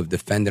women who have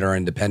defended our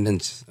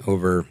independence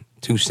over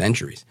 2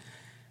 centuries.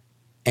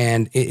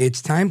 And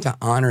it's time to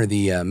honor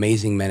the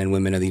amazing men and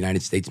women of the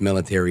United States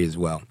military as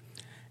well.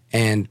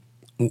 And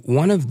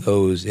one of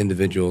those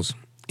individuals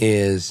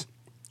is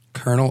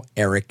Colonel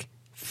Eric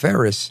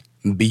Ferris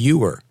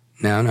Buer.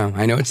 No,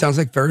 I know it sounds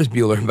like Ferris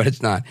Bueller, but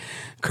it's not.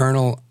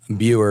 Colonel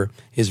Buer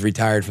is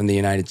retired from the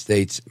United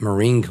States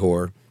Marine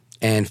Corps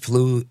and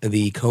flew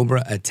the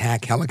Cobra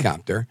attack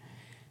helicopter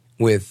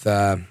with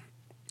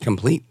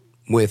complete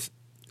with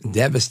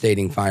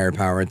devastating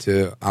firepower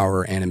to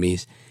our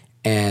enemies.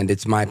 And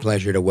it's my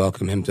pleasure to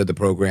welcome him to the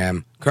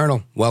program.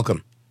 Colonel,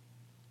 welcome.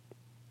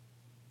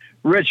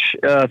 Rich,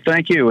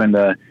 thank you, and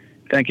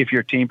thank you for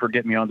your team for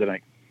getting me on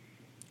tonight.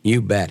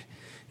 You bet.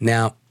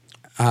 Now,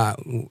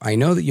 I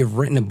know that you've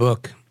written a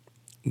book,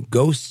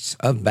 Ghosts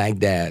of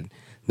Baghdad,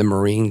 the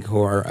Marine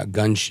Corps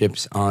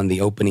gunships on the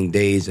opening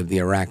days of the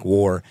Iraq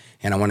War,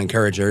 and I want to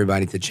encourage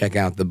everybody to check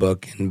out the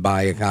book and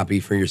buy a copy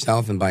for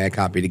yourself and buy a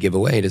copy to give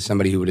away to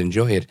somebody who would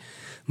enjoy it.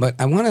 But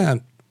I want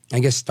to, I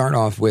guess, start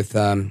off with,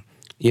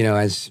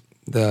 as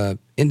the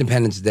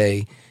Independence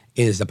Day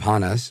is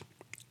upon us,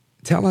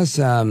 tell us,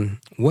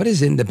 what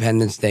is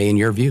Independence Day in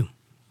your view?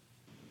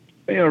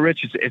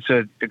 Rich, it's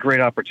a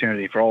great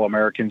opportunity for all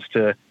Americans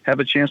to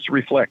have a chance to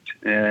reflect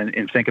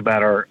and think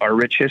about our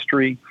rich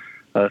history,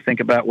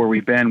 think about where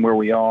we've been, where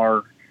we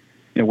are,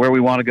 where we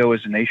want to go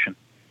as a nation.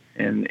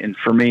 And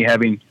for me,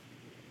 having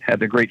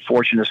had the great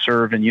fortune to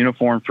serve in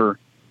uniform for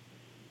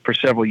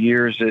several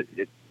years,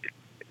 it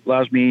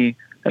allows me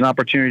an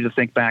opportunity to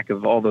think back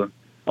of all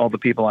the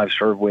people I've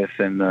served with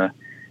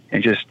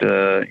and just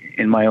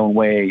in my own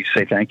way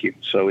say thank you.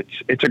 So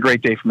it's a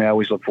great day for me. I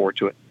always look forward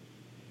to it.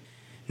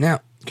 Now,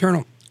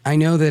 Colonel, I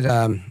know that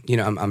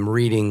I'm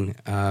reading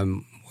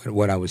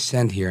what I was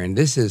sent here, and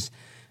this is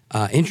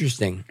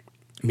interesting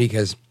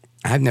because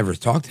I've never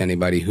talked to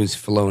anybody who's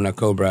flown a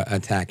Cobra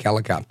attack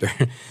helicopter.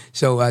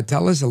 So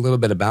tell us a little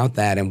bit about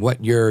that and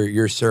what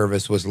your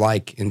service was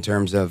like in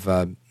terms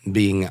of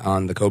being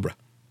on the Cobra.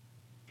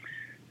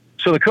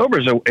 So the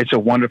Cobra it's a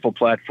wonderful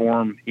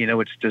platform.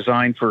 It's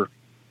designed for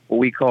what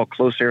we call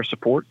close air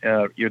support.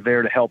 You're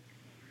there to help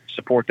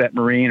support that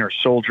Marine or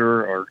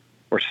soldier or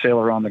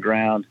sailor on the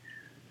ground.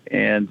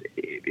 And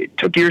it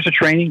took years of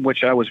training,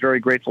 which I was very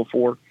grateful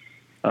for.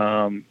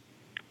 And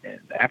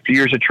after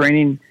years of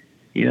training,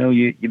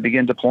 you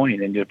begin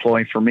deploying. And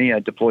deploying for me, I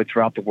deployed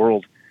throughout the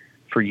world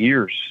for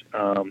years.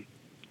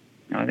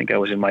 I think I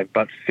was in my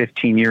about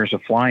 15 years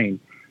of flying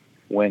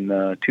when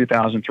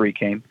 2003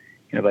 came.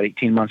 About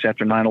 18 months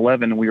after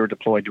 9/11, we were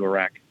deployed to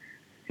Iraq.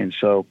 And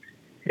so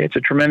it's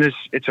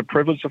a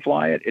privilege to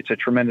fly it. It's a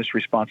tremendous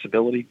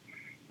responsibility.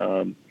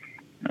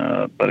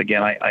 But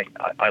again,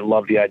 I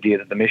love the idea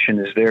that the mission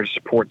is there to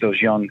support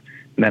those young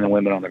men and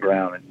women on the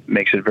ground. It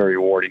makes it very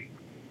rewarding.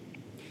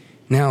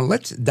 Now,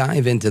 let's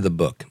dive into the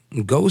book,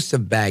 Ghosts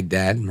of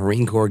Baghdad,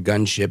 Marine Corps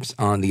Gunships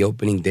on the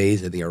Opening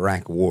Days of the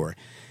Iraq War.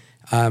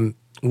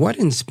 What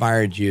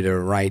inspired you to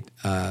write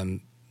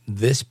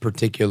this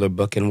particular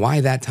book, and why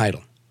that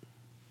title?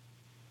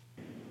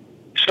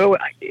 So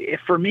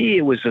for me,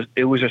 it was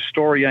a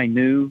story I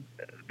knew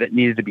that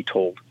needed to be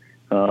told.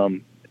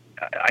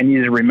 I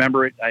needed to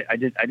remember it. I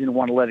didn't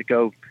want to let it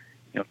go,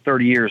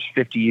 30 years,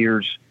 50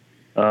 years,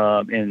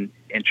 and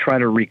try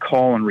to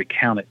recall and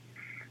recount it.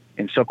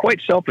 And so quite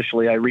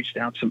selfishly, I reached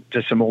out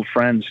to some old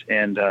friends,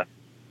 and I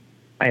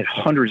had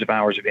hundreds of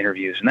hours of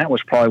interviews, and that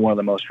was probably one of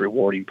the most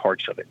rewarding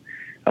parts of it.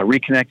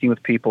 Reconnecting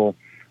with people,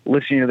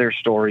 listening to their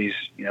stories,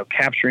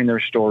 capturing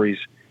their stories,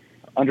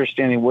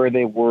 understanding where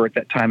they were at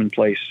that time and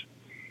place.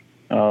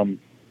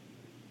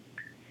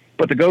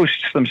 But the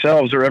ghosts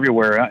themselves are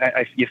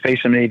everywhere. You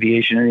face them in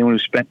aviation. Anyone who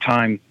spent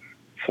time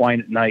flying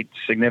at night,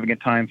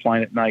 significant time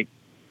flying at night,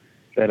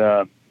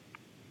 that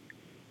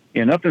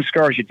nothing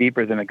scars you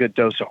deeper than a good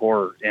dose of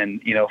horror.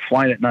 And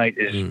flying at night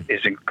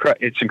it's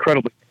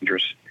incredibly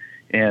dangerous.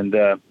 And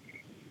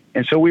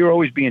so we were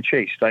always being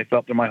chased. I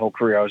felt through my whole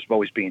career I was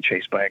always being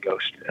chased by a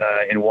ghost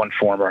in one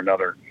form or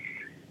another.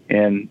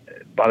 And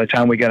by the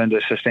time we got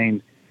into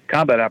sustained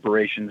combat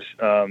operations,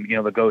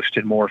 the Ghost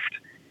had morphed,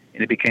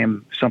 and it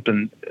became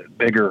something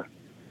bigger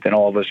than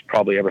all of us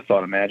probably ever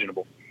thought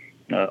imaginable.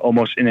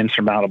 Almost an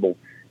insurmountable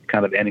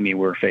kind of enemy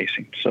we're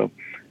facing. So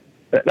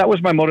that was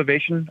my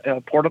motivation,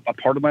 a part of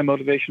my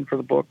motivation for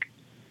the book.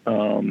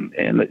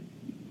 And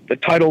the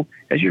title,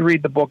 as you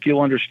read the book,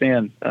 you'll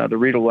understand, the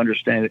reader will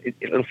understand it.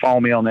 It'll follow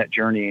me on that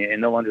journey,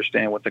 and they'll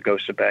understand what the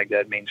Ghost of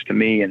Baghdad means to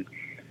me,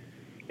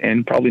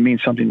 and probably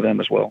means something to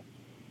them as well.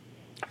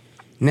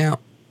 Now,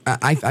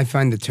 I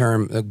find the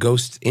term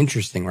ghost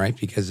interesting, right?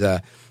 Because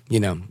they're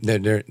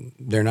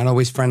not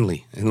always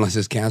friendly, unless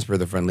it's Casper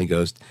the Friendly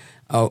Ghost.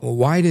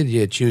 Why did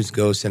you choose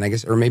ghosts? And I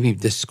guess, or maybe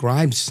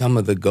describe some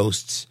of the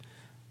ghosts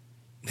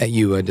that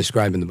you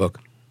describe in the book.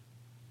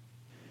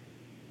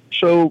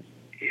 So,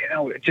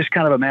 just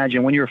kind of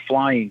imagine when you're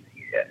flying.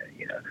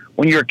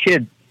 When you're a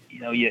kid,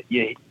 you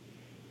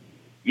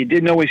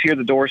didn't always hear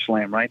the door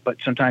slam, right? But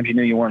sometimes you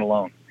knew you weren't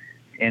alone,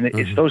 and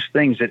it's those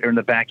things that are in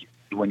the back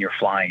when you're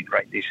flying,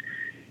 right? These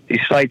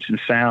sights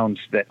and sounds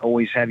that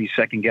always have you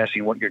second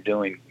guessing what you're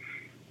doing.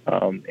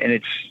 And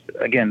it's,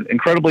 again,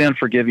 incredibly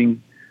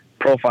unforgiving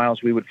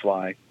profiles we would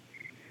fly.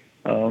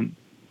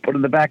 But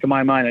in the back of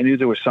my mind, I knew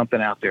there was something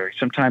out there.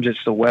 Sometimes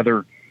it's the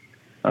weather.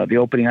 The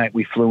opening night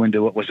we flew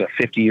into it was a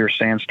 50-year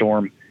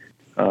sandstorm.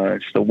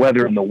 It's the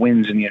weather and the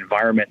winds and the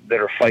environment that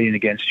are fighting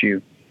against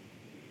you.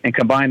 And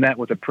combine that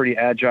with a pretty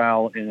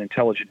agile and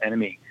intelligent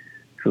enemy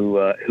who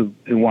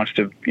wants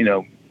to,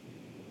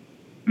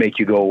 make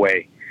you go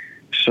away.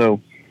 So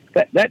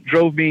that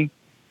drove me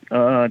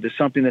to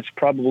something that's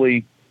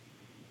probably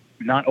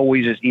not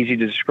always as easy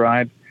to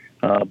describe,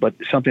 but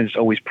something that's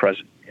always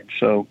present. And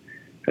so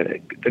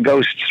the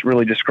ghosts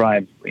really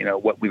describe,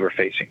 what we were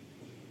facing.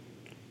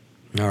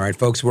 All right,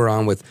 folks, we're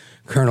on with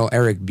Colonel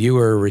Eric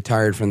Buer,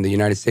 retired from the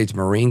United States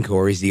Marine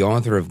Corps. He's the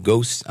author of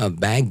Ghosts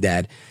of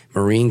Baghdad,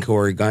 Marine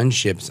Corps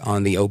Gunships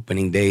on the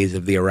Opening Days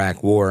of the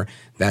Iraq War.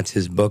 That's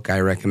his book. I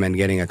recommend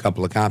getting a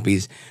couple of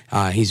copies.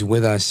 He's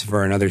with us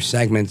for another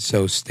segment,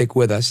 so stick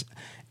with us.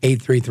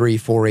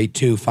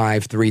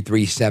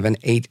 833-482-5337,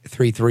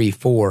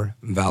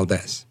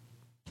 833-4-VALDEZ.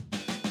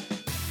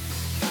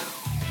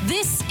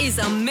 This is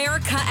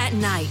America at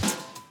Night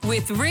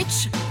with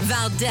Rich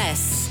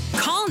Valdez.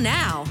 Call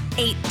now,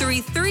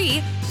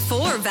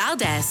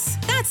 833-4-VALDEZ.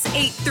 That's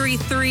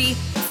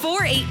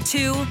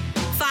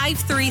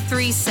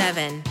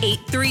 833-482-5337.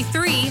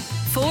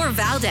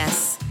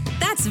 833-4-VALDEZ.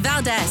 That's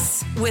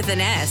Valdez with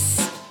an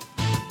S.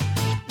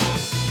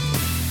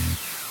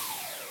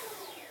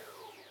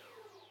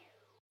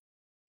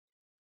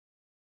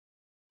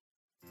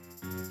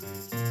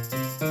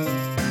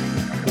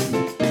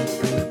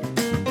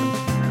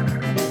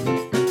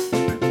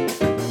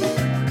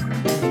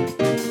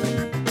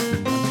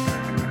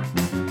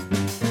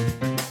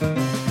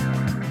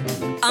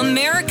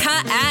 America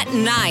at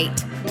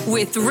Night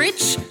with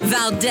Rich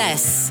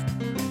Valdez.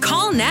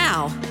 Call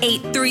now,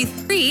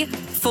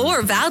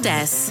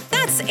 833-4-VALDEZ.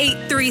 That's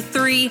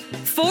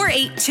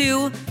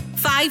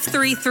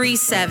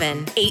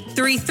 833-482-5337.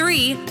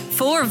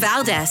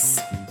 833-4-VALDEZ.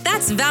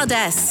 That's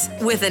Valdez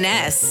with an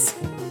S.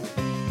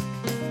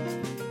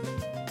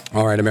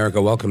 All right,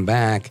 America, welcome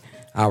back.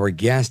 Our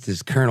guest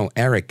is Colonel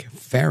Eric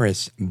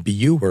Ferris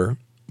Buer,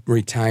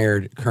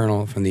 retired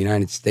colonel from the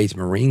United States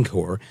Marine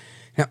Corps.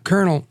 Now,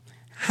 Colonel,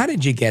 how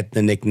did you get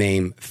the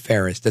nickname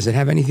Ferris? Does it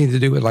have anything to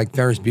do with like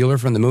Ferris Bueller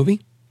from the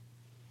movie?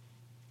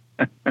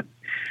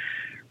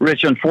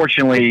 Rich,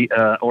 unfortunately,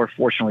 or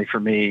fortunately for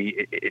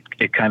me,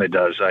 it kind of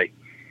does. I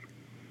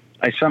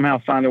somehow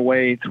found a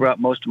way throughout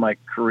most of my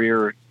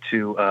career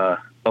to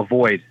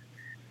avoid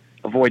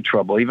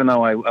trouble. Even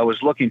though I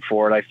was looking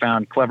for it, I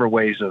found clever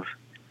ways of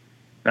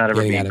not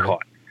ever being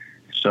caught.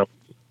 So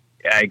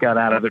I got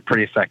out of it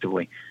pretty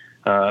effectively,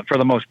 for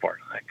the most part.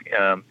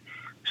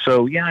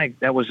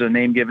 That was a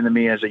name given to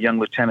me as a young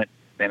lieutenant,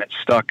 and it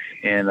stuck.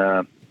 And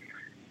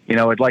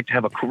I'd like to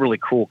have a really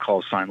cool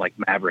call sign like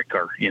Maverick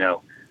or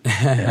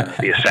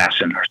the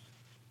Assassin,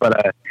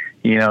 but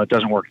it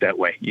doesn't work that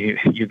way.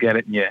 You get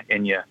it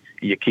and you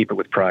keep it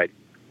with pride.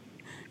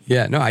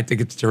 Yeah, no, I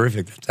think it's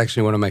terrific. That's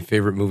actually one of my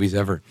favorite movies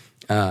ever.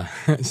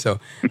 So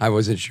I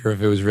wasn't sure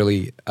if it was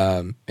really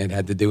it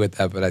had to do with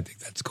that, but I think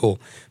that's cool.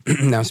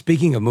 Now,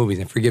 speaking of movies,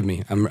 and forgive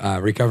me, I'm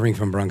recovering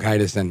from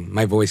bronchitis and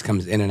my voice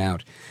comes in and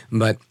out.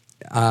 But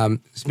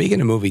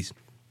speaking of movies,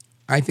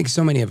 I think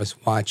so many of us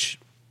watch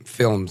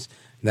films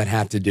that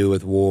have to do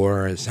with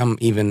war, some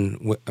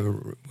even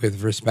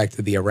with respect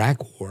to the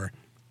Iraq War.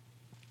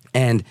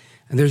 And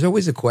there's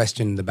always a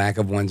question in the back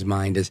of one's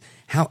mind is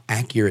how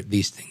accurate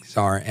these things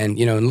are. And,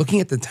 in looking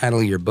at the title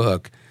of your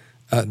book,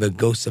 The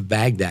Ghosts of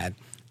Baghdad,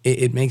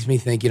 it makes me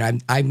think,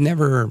 I've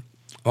never,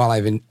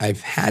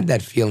 I've had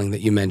that feeling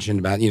that you mentioned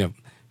about,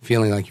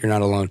 feeling like you're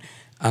not alone.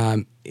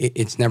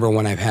 It's never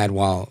one I've had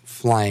while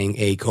flying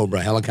a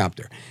Cobra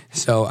helicopter.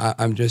 So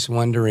I'm just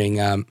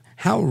wondering,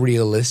 how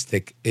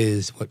realistic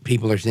is what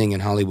people are seeing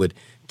in Hollywood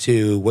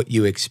to what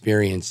you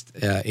experienced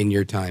in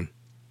your time?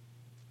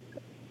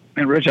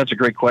 And Rich, that's a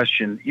great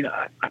question.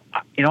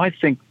 I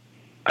think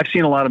I've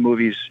seen a lot of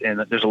movies,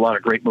 and there's a lot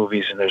of great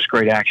movies, and there's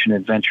great action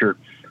adventure.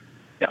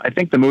 I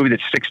think the movie that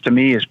sticks to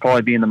me as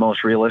probably being the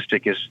most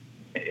realistic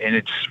and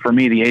it's for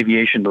me the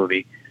aviation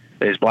movie,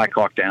 is Black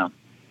Hawk Down.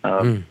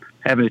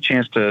 Having a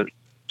chance to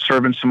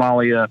serve in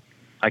Somalia,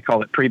 I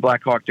call it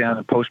pre-Black Hawk Down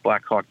and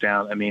post-Black Hawk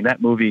Down. I mean,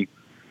 that movie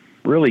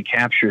really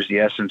captures the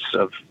essence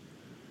of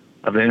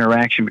the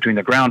interaction between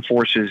the ground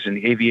forces and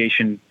the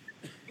aviation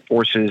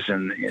forces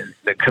and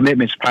the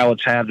commitments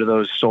pilots have to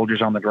those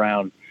soldiers on the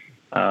ground.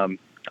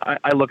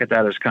 I look at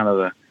that as kind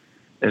of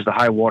the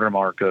high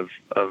watermark of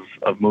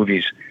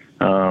movies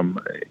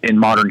in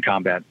modern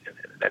combat.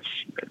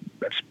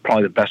 That's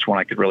probably the best one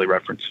I could really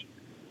reference.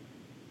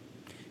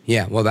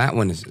 Yeah, well, that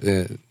one is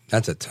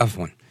that's a tough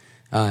one.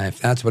 If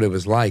that's what it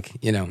was like,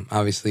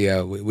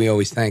 obviously we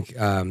always thank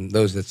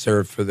those that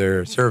serve for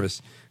their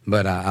service,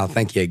 but I'll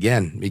thank you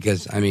again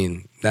because, I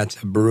mean,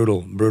 that's a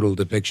brutal, brutal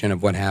depiction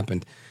of what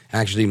happened. I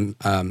actually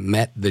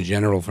met the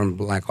general from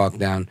Black Hawk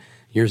Down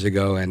years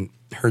ago and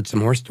heard some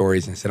more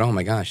stories and said, oh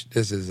my gosh,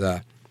 this is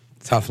a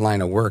tough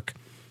line of work.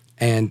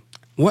 And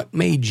what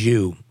made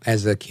you,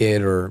 as a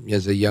kid or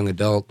as a young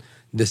adult,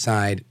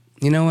 decide,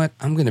 you know what,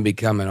 I'm going to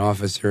become an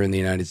officer in the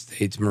United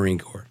States Marine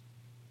Corps?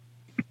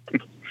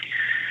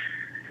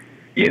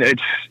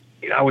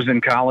 I was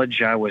in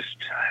college. I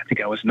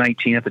think I was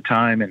 19 at the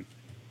time, and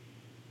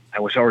I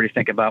was already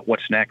thinking about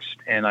what's next.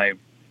 And I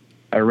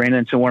ran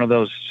into one of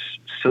those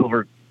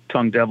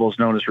silver-tongued devils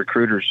known as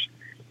recruiters,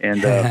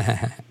 and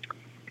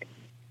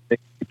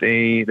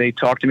they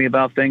talked to me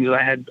about things that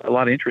I had a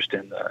lot of interest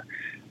in.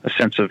 A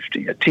sense of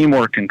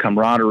teamwork and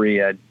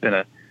camaraderie. I'd been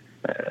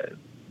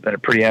a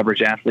pretty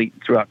average athlete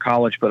throughout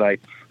college, but I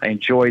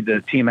enjoyed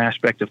the team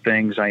aspect of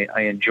things.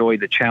 I enjoyed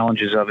the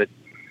challenges of it,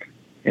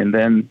 and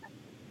then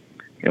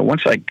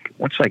once I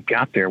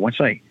got there, once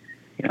I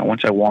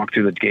walked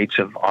through the gates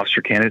of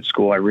officer candidate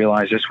school, I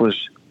realized this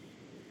was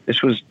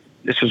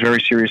very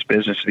serious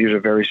business. These are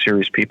very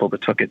serious people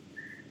that took it,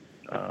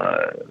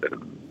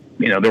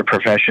 their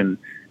profession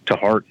to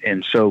heart,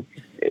 and so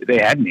they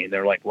had me.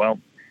 They're like, well,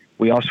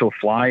 we also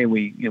fly and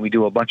we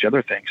do a bunch of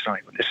other things. So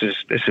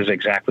this is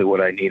exactly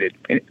what I needed.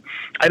 And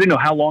I didn't know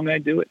how long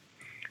I'd do it.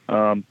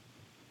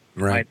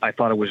 Right. I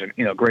thought it was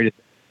great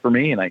for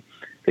me, and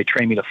they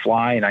trained me to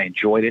fly, and I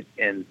enjoyed it.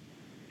 And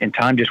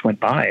time just went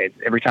by.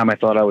 Every time I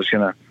thought I was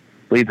going to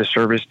leave the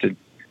service to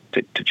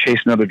chase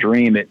another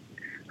dream,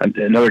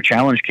 another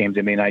challenge came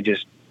to me, and I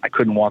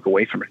couldn't walk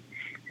away from it.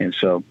 And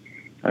so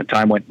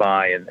time went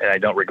by, and I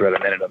don't regret a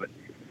minute of it.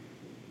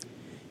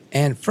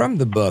 And from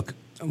the book,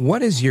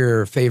 what is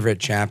your favorite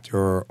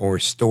chapter or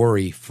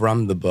story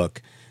from the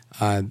book?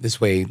 This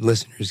way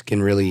listeners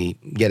can really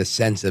get a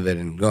sense of it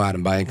and go out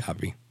and buy a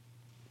copy.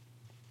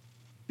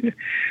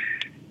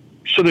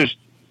 So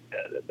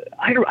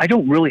I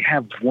don't really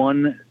have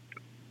one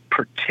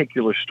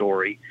particular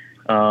story.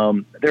 There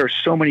are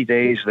so many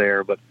days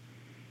there, but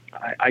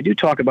I do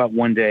talk about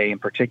one day in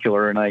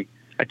particular, and I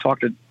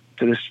talked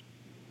to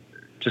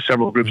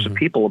several groups of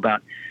people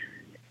about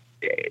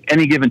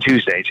any given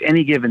Tuesday. It's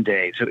any given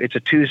day. So it's a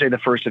Tuesday, the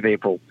 1st of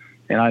April,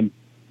 and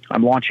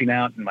I'm launching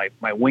out, and my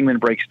wingman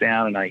breaks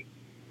down, and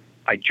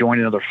I join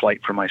another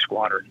flight for my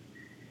squadron.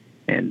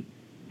 And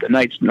the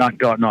night's not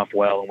gotten off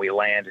well, and we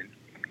land, and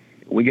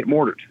we get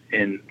mortared.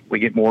 And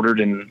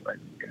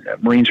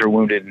Marines are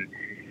wounded. And,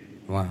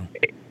 wow.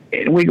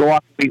 And we go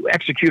off, we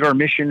execute our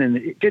mission, and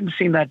it didn't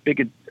seem that big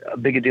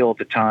a deal at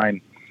the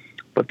time.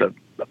 But the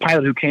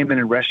pilot who came in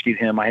and rescued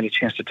him, I had a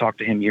chance to talk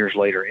to him years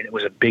later, and it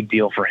was a big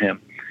deal for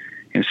him.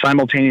 And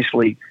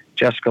simultaneously,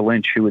 Jessica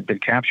Lynch, who had been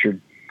captured,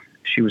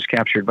 she was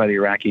captured by the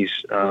Iraqis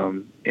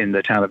in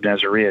the town of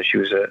Nasiriyah. She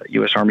was a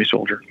U.S. Army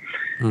soldier.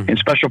 And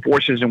Special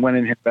Forces and went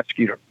in and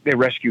rescued her. They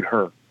rescued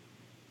her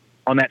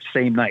on that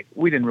same night.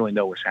 We didn't really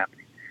know what was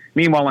happening.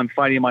 Meanwhile, I'm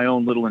fighting my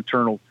own little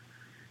internal,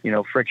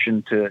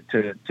 friction to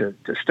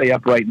stay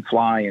upright and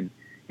fly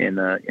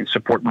and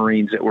support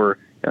Marines that were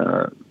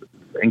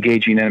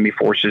engaging enemy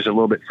forces a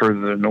little bit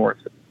further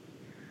north.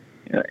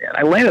 And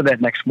I landed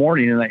that next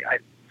morning, and I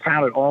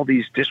found out all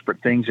these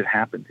disparate things had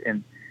happened,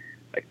 and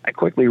I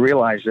quickly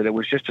realized that it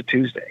was just a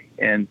Tuesday,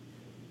 and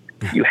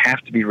you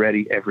have to be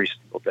ready every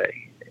single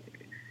day.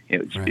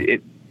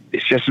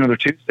 It's just another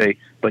Tuesday,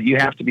 but you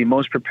have to be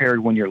most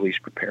prepared when you're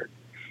least prepared.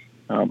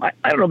 I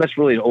don't know if that's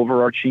really an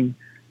overarching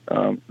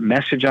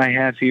message I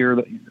have here.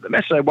 The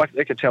message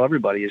I could tell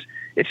everybody is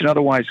it's an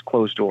otherwise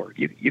closed door.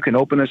 You can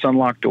open this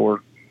unlocked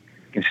door,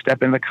 you can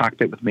step in the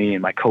cockpit with me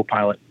and my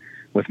co-pilot,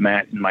 with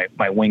Matt, and my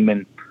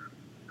wingman,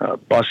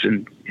 Bus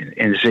and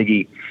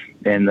Ziggy,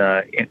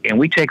 and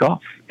we take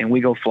off and we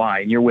go fly,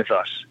 and you're with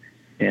us.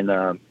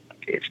 And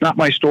it's not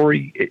my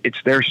story;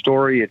 it's their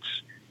story.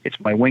 It's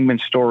my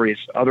wingman's story.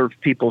 It's other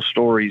people's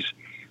stories,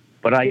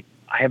 but I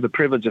have the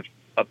privilege of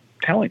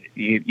telling it.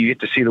 You get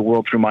to see the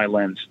world through my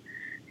lens,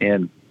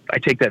 and I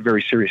take that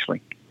very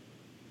seriously.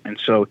 And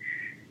so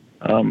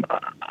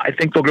I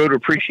think they'll grow to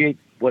appreciate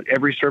what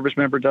every service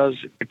member does,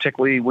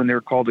 particularly when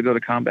they're called to go to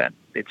combat.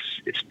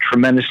 It's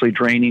tremendously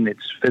draining.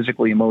 It's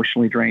physically,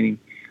 emotionally draining.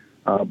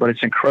 but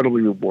it's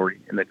incredibly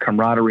rewarding. And the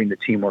camaraderie and the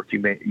teamwork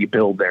you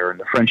build there, and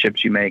the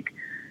friendships you make,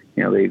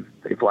 they'll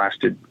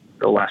last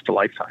a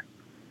lifetime.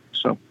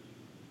 So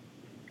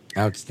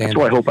outstanding. That's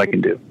what I hope I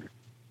can do.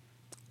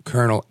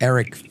 Colonel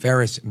Eric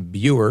Ferris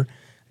Buer,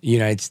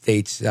 United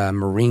States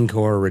Marine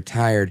Corps,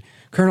 retired.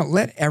 Colonel,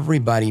 let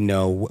everybody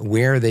know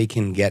where they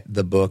can get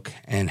the book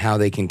and how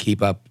they can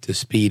keep up to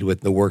speed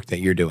with the work that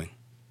you're doing.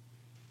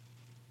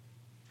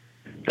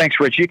 Thanks,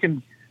 Rich.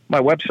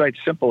 My website's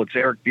simple. It's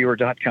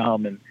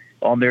ericbuer.com, and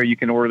on there you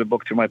can order the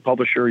book through my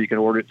publisher. You can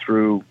order it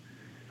through,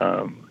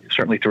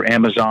 certainly through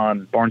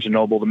Amazon, Barnes &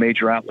 Noble, the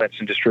major outlets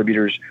and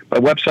distributors. My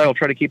website, I'll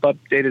try to keep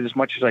updated as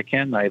much as I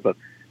can. I have a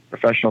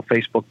professional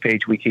Facebook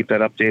page. We keep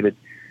that updated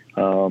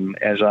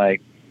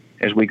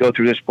as we go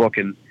through this book.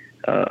 And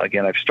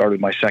again, I've started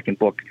my second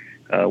book,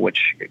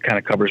 which kind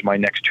of covers my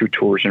next 2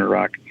 tours in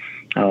Iraq.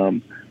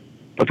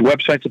 But the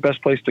website's the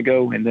best place to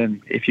go. And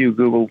then if you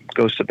Google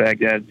Goes to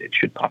Baghdad, it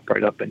should pop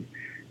right up, and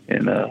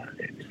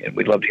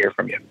we'd love to hear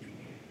from you.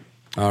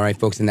 All right,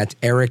 folks, and that's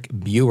Eric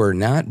Buer,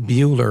 not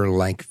Bueller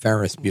like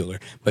Ferris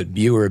Bueller, but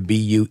Buer,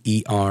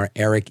 B-U-E-R,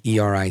 Eric,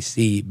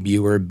 E-R-I-C,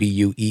 Buer,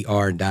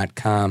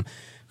 B-U-E-R.com.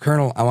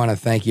 Colonel, I want to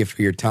thank you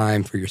for your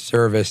time, for your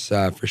service,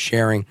 for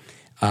sharing.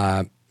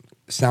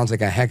 Sounds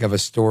like a heck of a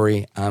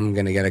story. I'm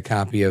going to get a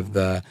copy of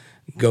The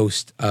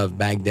Ghost of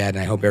Baghdad,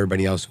 and I hope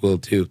everybody else will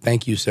too.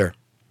 Thank you, sir.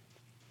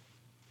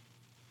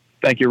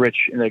 Thank you,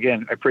 Rich. And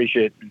again, I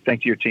appreciate it.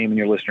 Thank you to your team and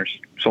your listeners.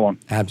 So long.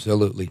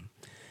 Absolutely.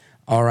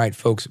 All right,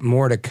 folks,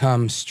 more to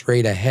come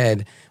straight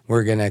ahead.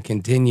 We're going to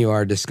continue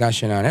our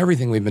discussion on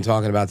everything we've been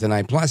talking about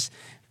tonight. Plus,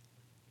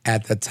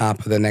 at the top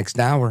of the next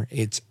hour,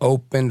 it's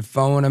Open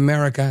Phone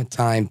America,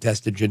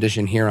 time-tested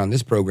tradition here on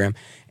this program,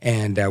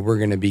 and we're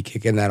going to be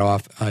kicking that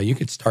off. You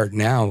could start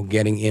now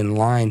getting in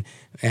line,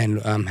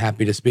 and I'm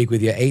happy to speak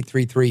with you.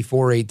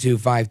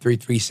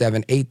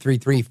 833-482-5337,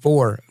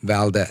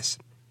 833-4-VALDEZ.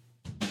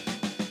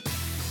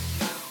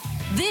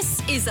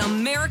 This is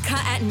America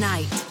at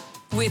Night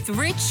with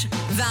Rich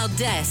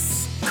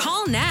Valdez.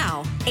 Call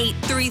now,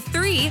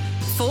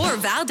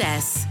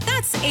 833-4-VALDEZ.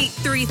 That's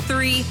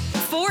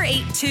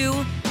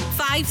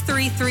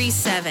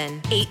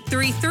 833-482-5337.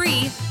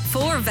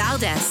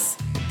 833-4-VALDEZ.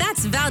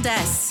 That's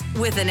Valdez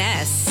with an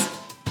S.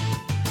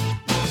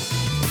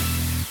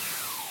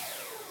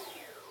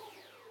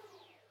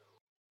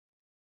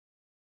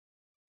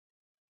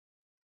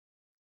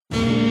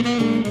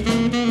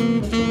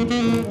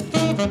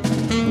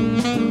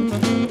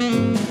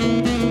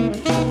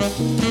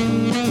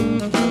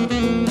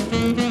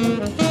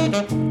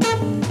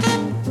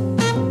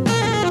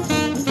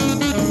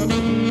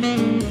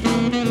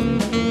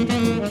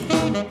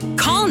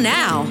 Call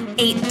now,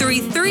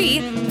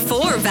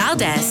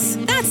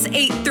 833-4-VALDEZ. That's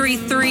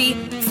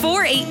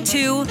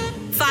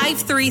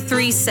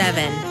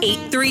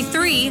 833-482-5337.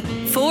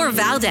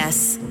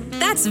 833-4-VALDEZ.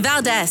 That's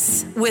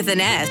Valdez with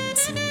an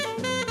S.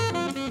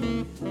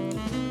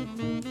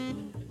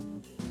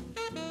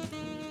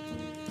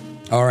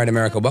 All right,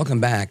 America, welcome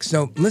back.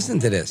 So listen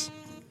to this.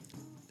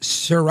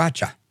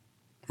 Sriracha,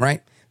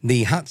 right?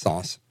 The hot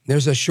sauce.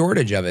 There's a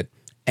shortage of it,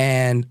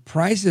 and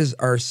prices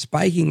are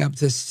spiking up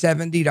to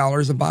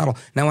 $70 a bottle.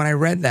 Now, when I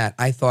read that,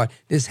 I thought,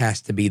 this has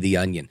to be the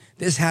Onion.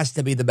 This has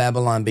to be the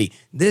Babylon Bee.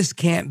 This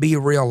can't be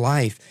real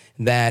life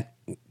that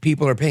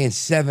people are paying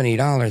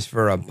 $70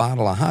 for a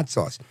bottle of hot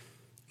sauce.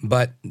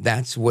 But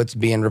that's what's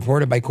being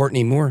reported by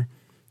Courtney Moore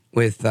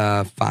with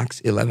Fox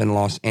 11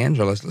 Los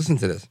Angeles. Listen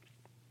to this.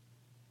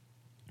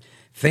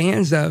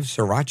 Fans of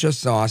sriracha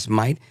sauce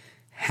might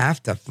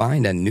have to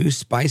find a new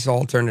spice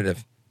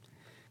alternative.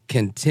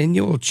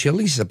 Continual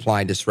chili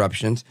supply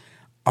disruptions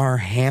are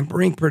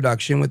hampering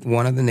production with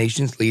one of the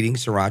nation's leading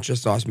sriracha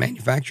sauce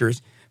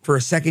manufacturers for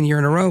a second year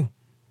in a row.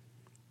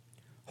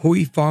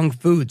 Hui Fong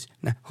Foods.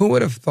 Now, who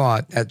would have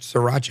thought that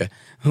sriracha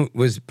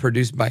was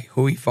produced by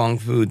Hui Fong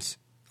Foods?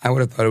 I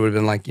would have thought it would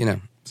have been like,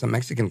 some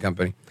Mexican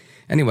company.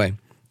 Anyway,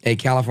 a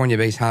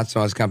California-based hot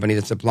sauce company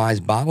that supplies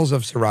bottles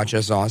of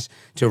sriracha sauce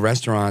to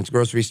restaurants,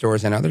 grocery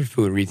stores, and other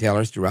food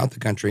retailers throughout the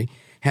country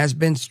has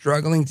been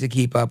struggling to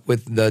keep up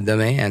with the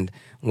demand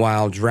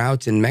while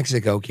droughts in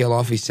Mexico kill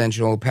off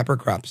essential pepper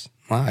crops.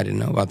 Wow, I didn't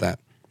know about that.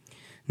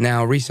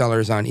 Now,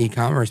 resellers on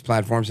e-commerce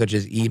platforms such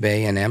as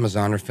eBay and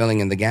Amazon are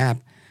filling in the gap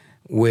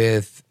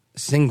with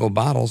single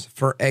bottles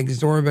for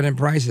exorbitant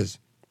prices.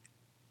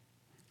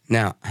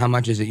 Now, how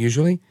much is it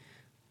usually?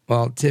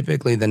 Well,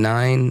 typically the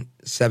 9,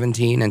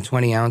 17, and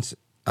 20-ounce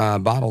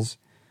bottles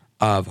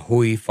of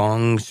Hui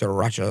Fong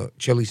Sriracha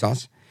chili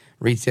sauce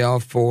retail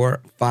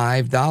for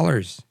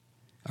 $5,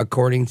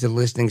 according to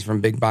listings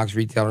from big box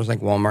retailers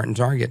like Walmart and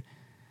Target.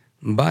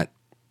 But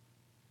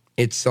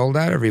it's sold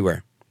out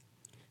everywhere.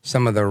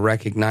 Some of the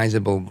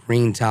recognizable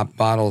green top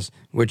bottles,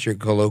 which are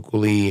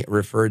colloquially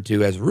referred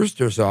to as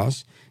rooster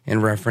sauce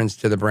in reference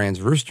to the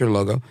brand's rooster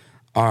logo,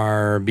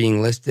 are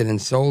being listed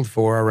and sold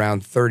for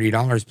around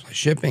 $30 plus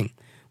shipping,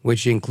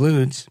 which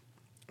includes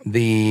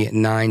the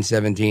 9,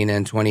 17,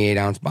 and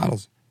 28-ounce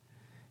bottles.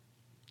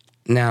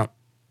 Now,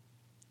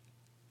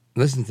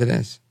 listen to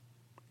this.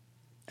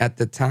 At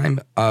the time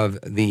of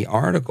the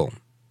article,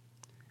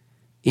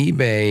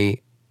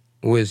 eBay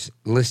was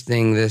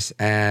listing this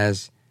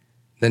as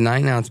the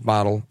 9-ounce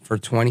bottle for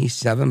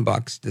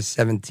 $27, the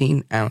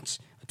 17-ounce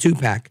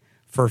 2-pack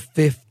for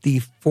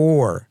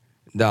 $54,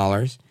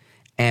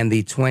 and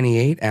the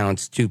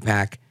 28-ounce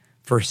 2-pack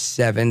for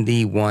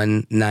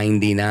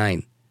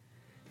 $71.99.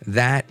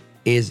 That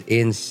is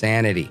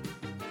insanity.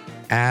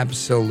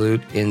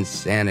 Absolute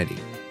insanity.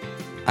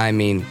 I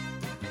mean,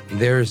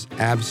 there's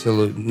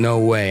absolute no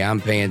way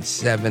I'm paying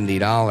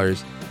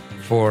 $70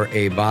 for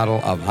a bottle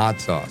of hot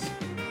sauce.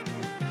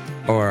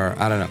 Or,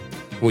 I don't know.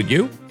 Would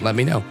you? Let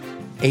me know.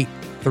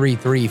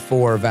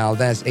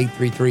 833-4-VALDEZ,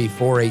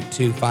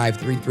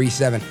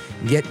 833-482-5337.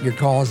 Get your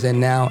calls in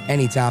now.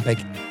 Any topic,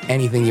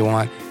 anything you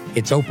want.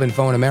 It's Open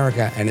Phone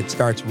America, and it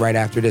starts right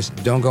after this.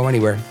 Don't go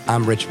anywhere.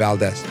 I'm Rich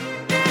Valdez.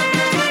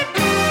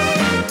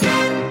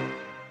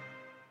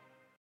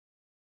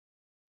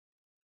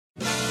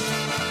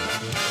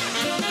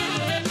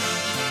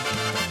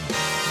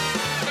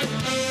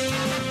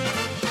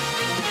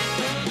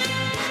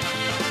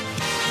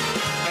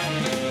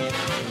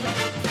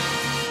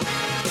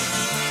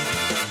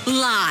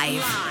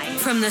 Live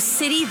from the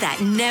city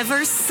that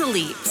never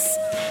sleeps.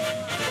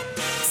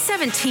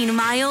 17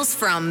 miles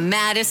from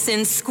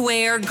Madison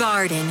Square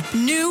Garden,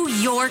 New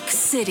York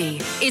City.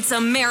 It's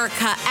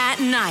America at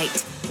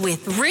Night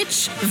with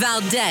Rich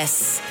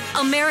Valdez,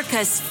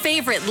 America's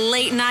favorite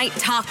late night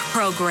talk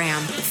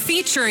program,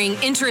 featuring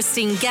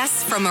interesting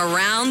guests from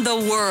around the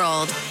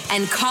world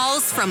and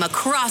calls from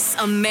across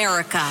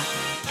America.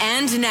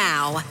 And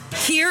now,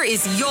 here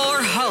is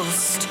your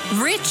host,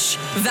 Rich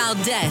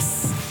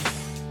Valdez.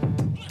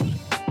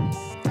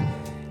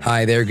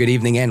 Hi there, good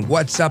evening, and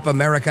what's up,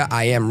 America?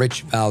 I am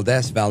Rich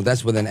Valdez,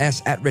 Valdez with an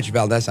S, at Rich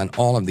Valdez on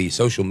all of the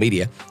social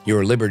media,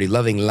 your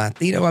liberty-loving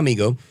Latino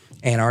amigo,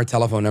 and our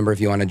telephone number if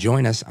you want to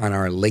join us on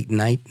our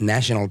late-night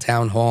national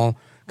town hall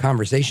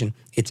conversation.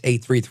 It's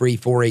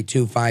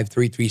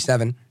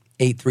 833-482-5337,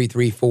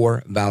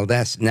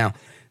 833-4-VALDEZ. Now,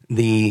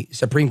 the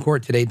Supreme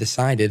Court today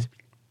decided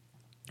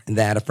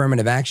that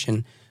affirmative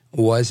action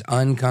was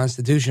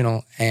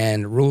unconstitutional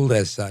and ruled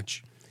as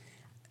such.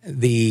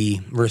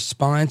 The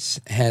response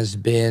has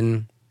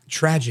been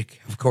tragic.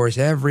 Of course,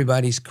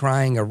 everybody's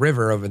crying a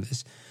river over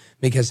this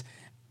because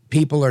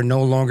people are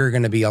no longer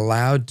going to be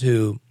allowed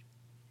to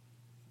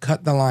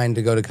cut the line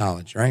to go to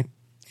college, right?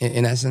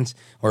 In essence,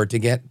 or to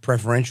get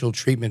preferential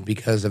treatment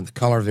because of the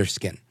color of their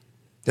skin.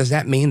 Does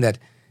that mean that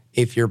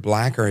if you're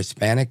black or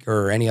Hispanic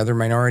or any other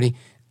minority,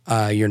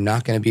 you're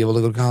not going to be able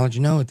to go to college?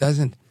 No, it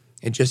doesn't.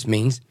 It just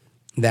means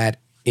that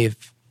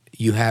if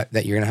you have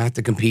that, you're going to have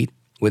to compete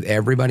with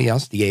everybody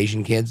else, the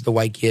Asian kids, the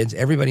white kids,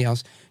 everybody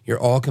else. You're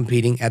all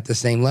competing at the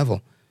same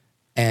level.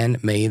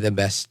 And may the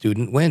best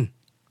student win.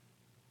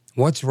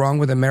 What's wrong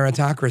with a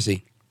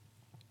meritocracy?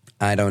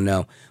 I don't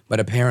know. But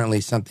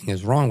apparently something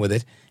is wrong with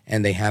it,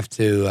 and they have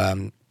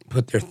to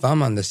put their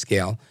thumb on the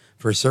scale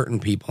for certain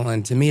people.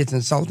 And to me, it's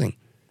insulting.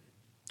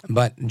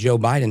 But Joe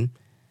Biden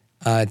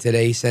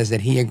today says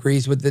that he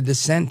agrees with the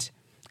dissent.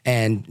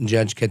 And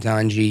Judge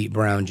Ketanji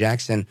Brown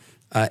Jackson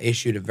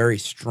issued a very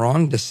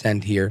strong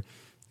dissent here.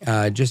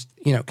 Just,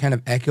 kind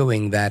of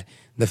echoing that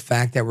the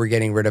fact that we're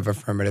getting rid of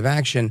affirmative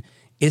action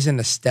isn't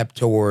a step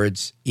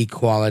towards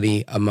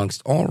equality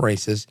amongst all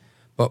races,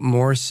 but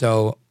more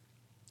so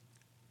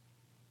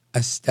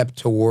a step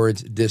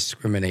towards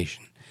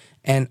discrimination.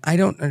 And I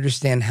don't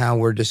understand how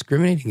we're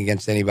discriminating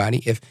against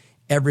anybody if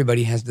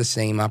everybody has the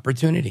same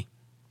opportunity.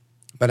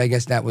 But I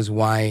guess that was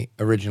why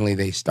originally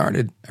they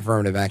started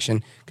affirmative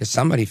action, because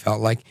somebody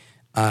felt like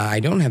I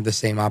don't have the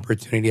same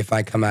opportunity if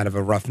I come out of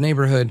a rough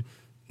neighborhood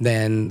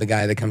than the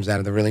guy that comes out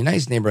of the really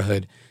nice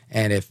neighborhood.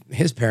 And if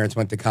his parents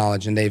went to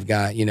college and they've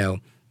got,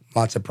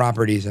 lots of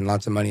properties and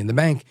lots of money in the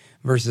bank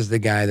versus the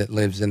guy that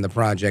lives in the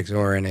projects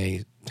or in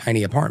a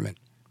tiny apartment.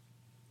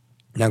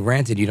 Now,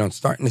 granted, you don't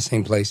start in the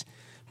same place,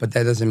 but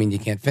that doesn't mean you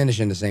can't finish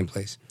in the same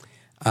place.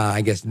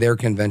 I guess their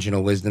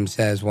conventional wisdom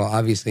says, well,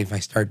 obviously, if I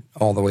start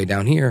all the way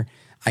down here,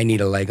 I need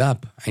a leg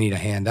up. I need a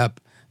hand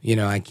up.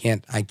 I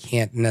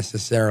can't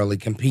necessarily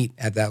compete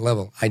at that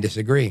level. I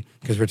disagree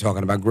because we're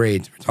talking about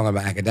grades. We're talking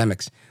about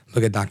academics.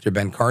 Look at Dr.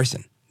 Ben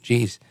Carson.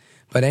 Jeez.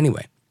 But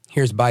anyway,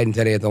 here's Biden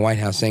today at the White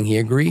House saying he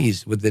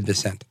agrees with the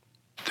dissent.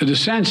 The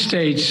dissent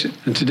states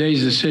in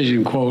today's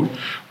decision, quote,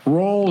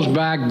 rolls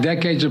back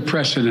decades of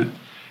precedent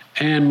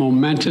and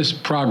momentous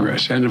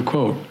progress, end of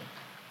quote.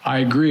 I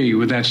agree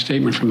with that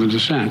statement from the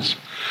dissent.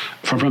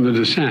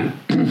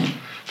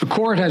 The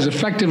court has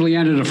effectively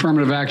ended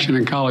affirmative action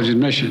in college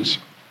admissions.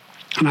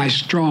 And I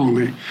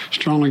strongly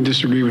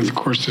disagree with the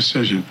court's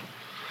decision.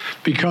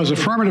 Because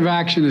affirmative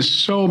action is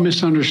so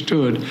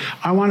misunderstood,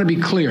 I want to be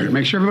clear,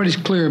 make sure everybody's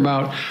clear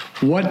about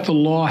what the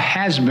law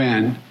has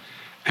been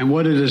and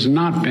what it has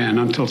not been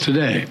until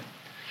today.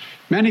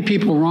 Many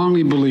people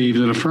wrongly believe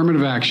that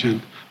affirmative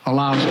action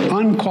allows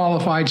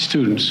unqualified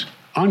students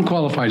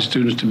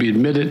to be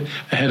admitted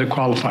ahead of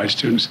qualified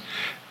students.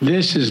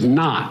 This is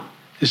not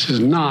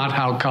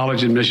how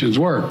college admissions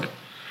work.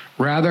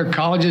 Rather,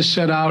 colleges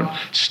set out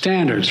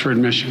standards for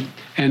admission,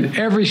 and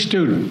every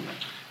student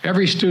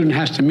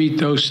has to meet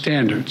those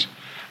standards.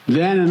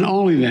 Then and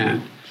only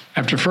then,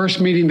 after first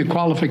meeting the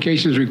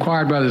qualifications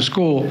required by the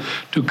school,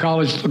 do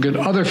colleges look at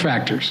other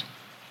factors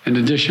in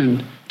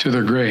addition to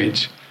their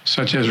grades,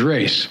 such as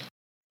race.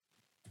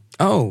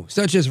 Oh,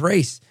 such as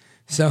race.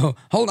 So,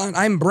 hold on,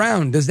 I'm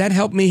brown. Does that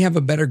help me have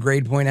a better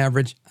grade point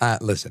average?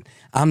 Listen,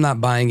 I'm not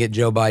buying it,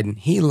 Joe Biden.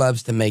 He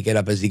loves to make it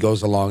up as he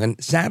goes along.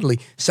 And sadly,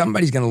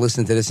 somebody's going to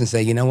listen to this and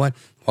say, you know what?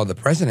 Well, the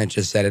president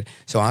just said it.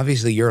 So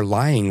obviously you're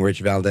lying,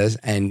 Rich Valdez,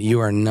 and you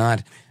are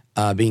not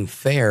being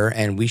fair,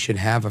 and we should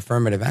have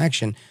affirmative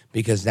action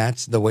because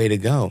that's the way to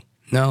go.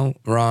 No,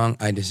 wrong.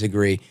 I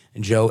disagree.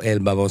 Joe El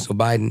Baboso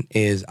Biden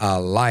is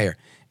a liar.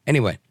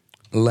 Anyway,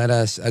 let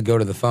us go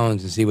to the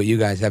phones and see what you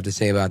guys have to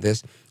say about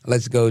this.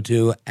 Let's go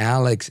to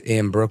Alex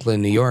in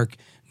Brooklyn, New York.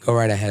 Go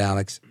right ahead,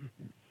 Alex.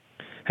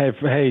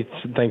 Hey,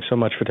 thanks so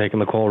much for taking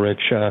the call,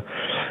 Rich.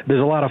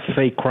 There's a lot of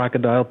fake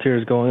crocodile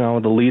tears going on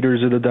with the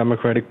leaders of the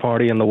Democratic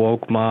Party and the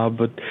woke mob,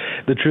 but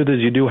the truth is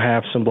you do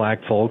have some black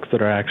folks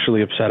that are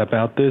actually upset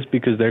about this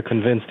because they're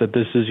convinced that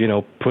this is,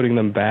 putting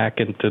them back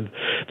into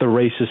the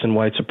racist and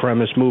white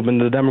supremacist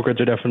movement. The Democrats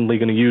are definitely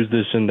going to use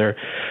this in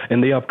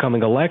the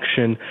upcoming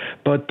election,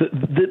 but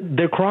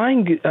they're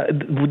crying.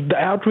 The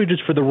outreach is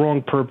for the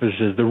wrong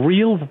purposes. The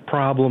real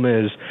problem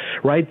is,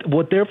 right,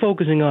 what they're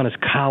focusing on is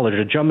college.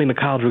 They're jumping to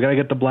college. We got to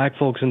get the black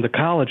folks into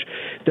college.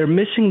 They're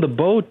missing the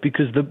boat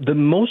because the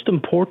most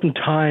important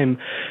time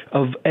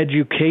of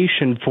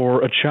education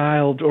for a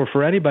child or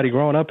for anybody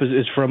growing up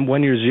is from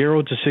when you're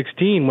 0 to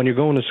 16, when you're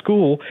going to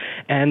school.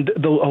 And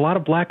a lot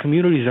of black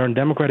communities are in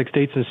Democratic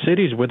states and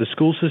cities where the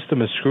school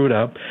system is screwed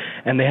up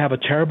and they have a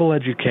terrible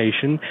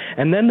education.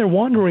 And then they're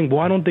wondering,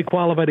 why don't they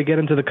qualify to get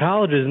into the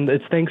colleges? And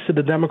it's thanks to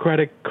the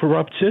Democratic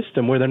corrupt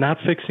system where they're not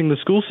fixing the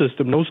school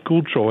system, no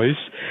school choice.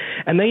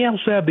 And they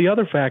also have the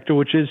other factor,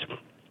 which is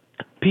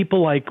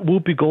people like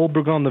Whoopi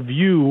Goldberg on The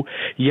View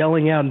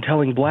yelling out and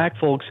telling black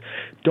folks,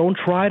 don't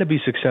try to be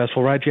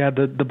successful, right? You had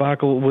the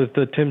debacle with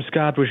Tim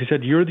Scott where she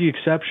said, you're the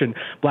exception.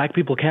 Black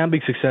people can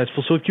be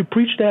successful. So if you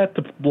preach that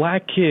to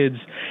black kids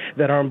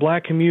that are in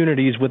black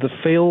communities with a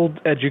failed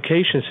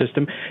education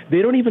system,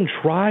 they don't even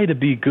try to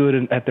be good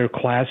at their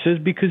classes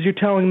because you're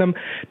telling them,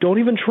 don't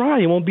even try.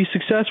 You won't be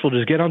successful.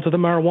 Just get onto the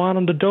marijuana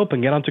and the dope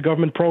and get onto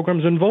government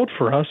programs and vote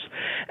for us.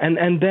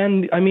 And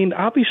then,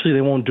 obviously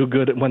they won't do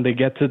good when they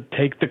get to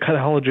take the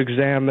college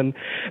exam and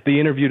the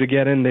interview to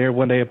get in there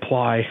when they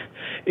apply.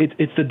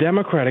 It's the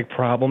Democratic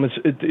problem.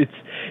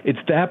 It's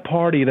that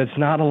party that's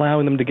not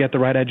allowing them to get the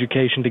right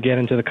education to get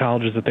into the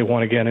colleges that they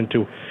want to get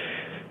into.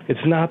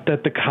 It's not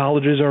that the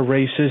colleges are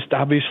racist.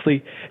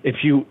 Obviously, it's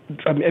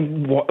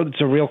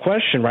a real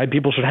question, right?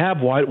 People should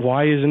have.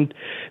 Why isn't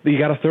you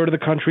got a third of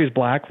the country is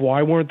black?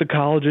 Why weren't the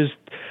colleges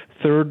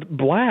third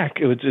black?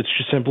 It's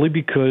just simply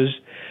because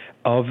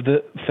of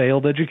the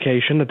failed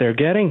education that they're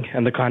getting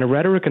and the kind of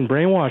rhetoric and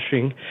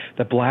brainwashing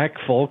that black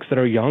folks that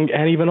are young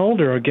and even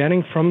older are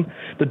getting from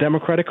the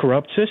Democratic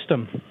corrupt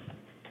system.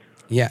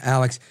 Yeah,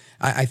 Alex,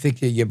 I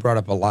think you brought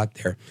up a lot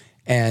there.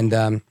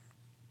 And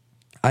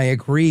I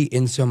agree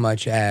in so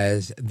much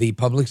as the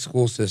public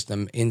school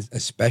system,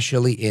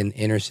 especially in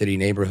inner city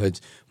neighborhoods,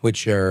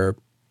 which are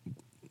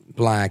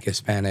black,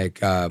 Hispanic,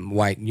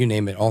 white, you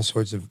name it, all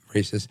sorts of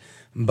races,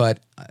 but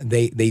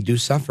they do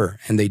suffer,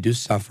 and they do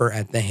suffer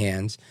at the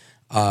hands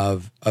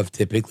of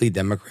typically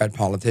Democrat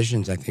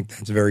politicians. I think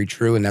that's very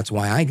true, and that's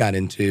why I got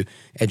into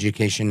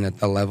education at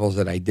the levels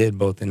that I did,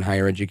 both in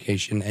higher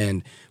education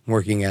and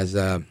working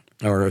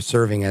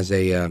serving as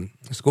a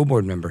school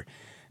board member.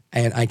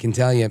 And I can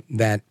tell you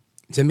that,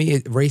 to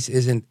me, race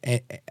isn't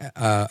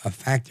a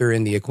factor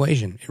in the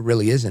equation. It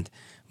really isn't.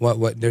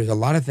 There's a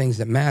lot of things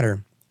that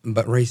matter,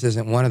 but race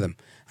isn't one of them.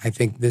 I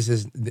think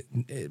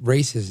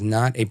race is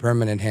not a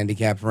permanent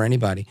handicap for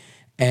anybody,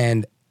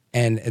 and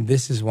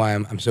this is why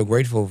I'm so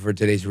grateful for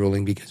today's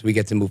ruling, because we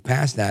get to move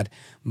past that.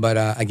 But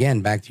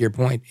again, back to your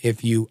point,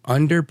 if you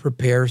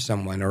under-prepare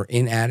someone or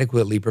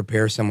inadequately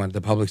prepare someone at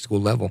the public school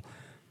level,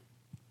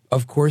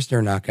 of course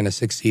they're not going to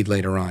succeed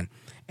later on.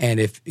 And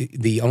if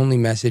the only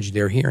message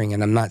they're hearing,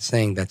 and I'm not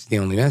saying that's the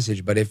only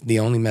message, but if the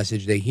only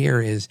message they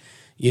hear is,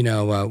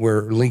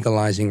 we're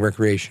legalizing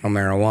recreational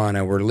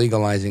marijuana, we're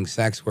legalizing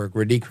sex work,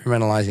 we're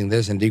decriminalizing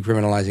this and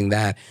decriminalizing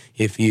that,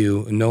 if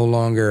you no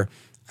longer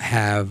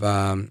have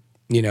a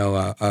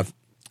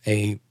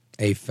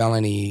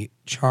felony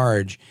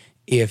charge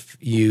if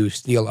you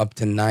steal up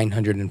to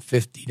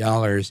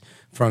 $950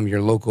 from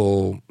your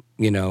local,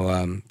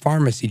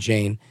 pharmacy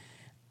chain,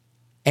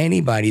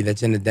 anybody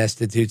that's in a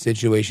destitute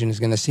situation is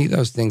going to see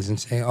those things and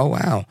say, oh,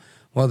 wow,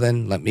 well,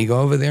 then let me go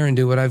over there and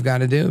do what I've got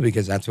to do,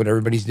 because that's what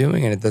everybody's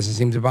doing and it doesn't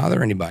seem to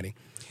bother anybody.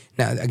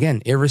 Now,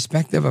 again,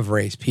 irrespective of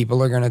race,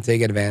 people are going to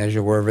take advantage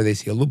of wherever they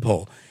see a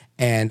loophole.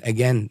 And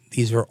again,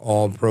 these are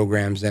all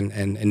programs and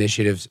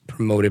initiatives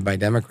promoted by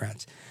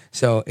Democrats.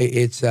 So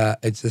it's a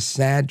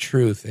sad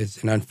truth.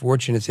 It's an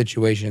unfortunate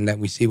situation that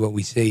we see what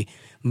we see,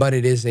 but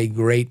it is a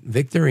great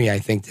victory, I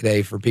think,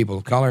 today for people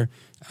of color,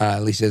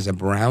 at least as a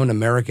brown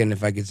American,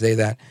 if I could say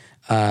that.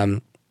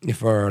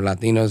 for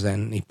Latinos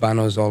and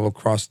Hispanos all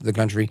across the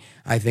country.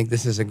 I think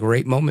this is a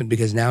great moment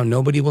because now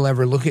nobody will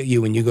ever look at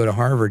you when you go to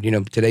Harvard.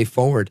 Today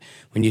forward,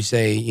 when you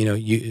say,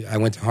 I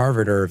went to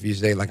Harvard, or if you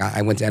say, like,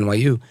 I went to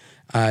NYU,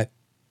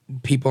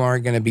 people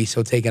aren't going to be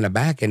so taken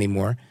aback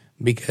anymore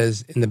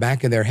because in the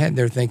back of their head,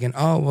 they're thinking,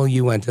 oh, well,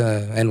 you went to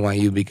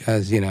NYU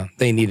because,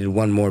 they needed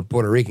one more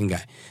Puerto Rican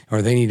guy,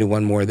 or they needed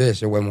one more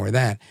this or one more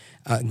that.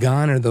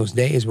 Gone are those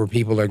days where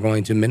people are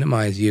going to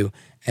minimize you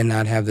and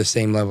not have the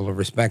same level of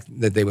respect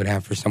that they would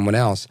have for someone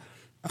else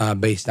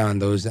based on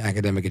those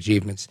academic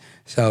achievements.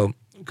 So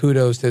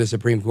kudos to the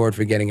Supreme Court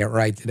for getting it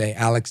right today.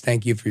 Alex,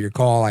 thank you for your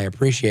call. I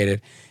appreciate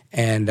it.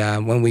 And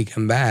when we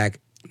come back,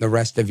 the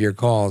rest of your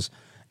calls,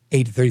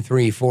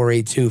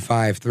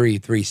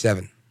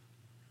 833-482-5337.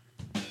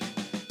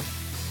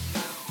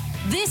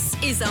 This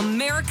is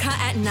America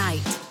at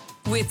Night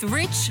with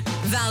Rich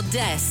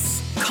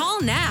Valdez. Call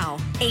now,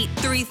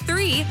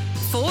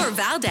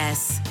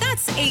 833-4VALDEZ.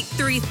 That's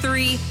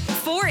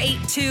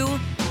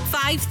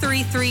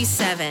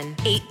 833-482-5337.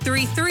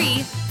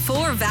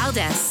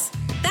 833-4VALDEZ.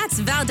 That's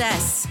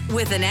Valdez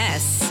with an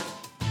S.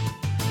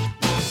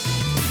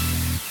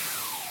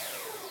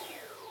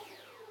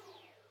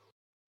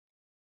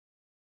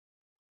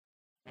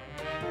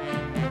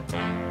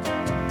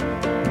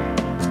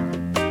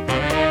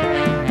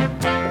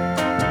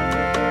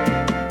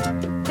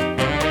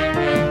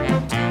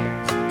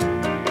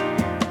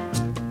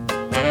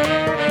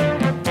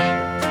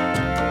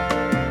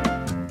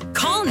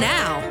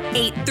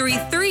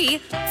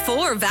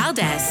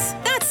 Valdez.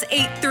 That's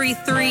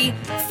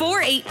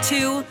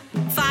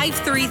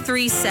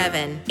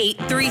 833-482-5337.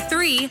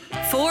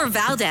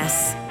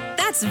 833-4VALDEZ.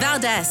 That's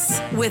Valdez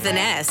with an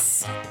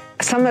S.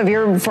 Some of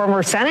your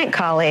former Senate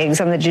colleagues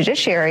on the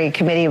Judiciary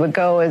Committee would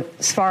go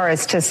as far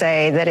as to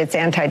say that it's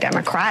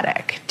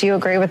anti-democratic. Do you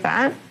agree with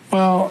that?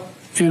 Well,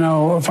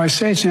 if I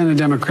say it's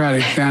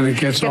anti-democratic, then it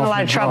gets in a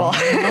lot of trouble.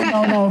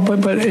 No,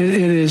 but it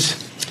is.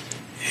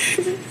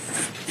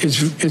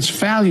 Its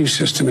value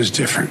system is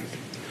different.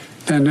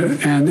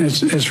 And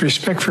its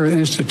respect for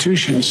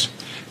institutions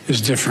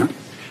is different.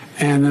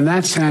 And in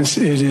that sense,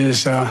 it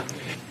is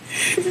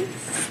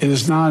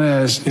not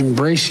as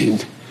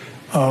embracing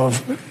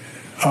of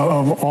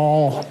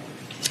all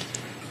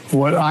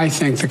what I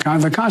think the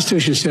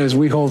Constitution says.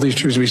 We hold these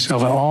truths we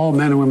self. All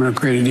men and women are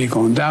created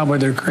equal, endowed by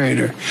their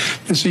Creator.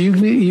 It's the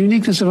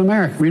uniqueness of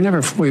America. We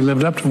never fully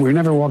lived up to it. We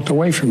never walked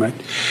away from it.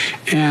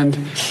 And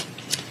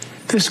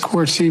this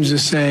court seems to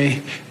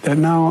say that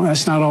no,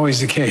 that's not always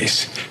the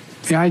case.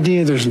 The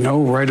idea there's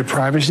no right of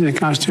privacy in the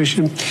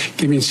Constitution,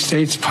 giving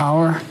states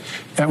power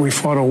that we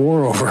fought a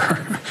war over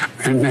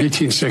in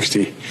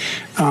 1860.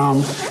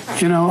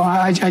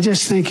 I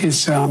just think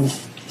it's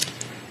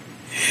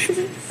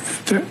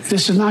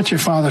this is not your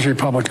father's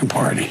Republican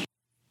Party.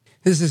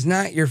 This is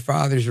not your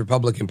father's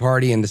Republican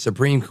Party, and the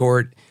Supreme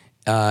Court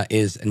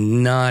is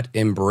not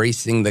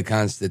embracing the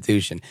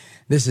Constitution.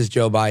 This is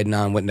Joe Biden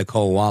on with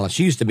Nicole Wallace.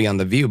 She used to be on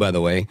The View, by the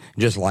way,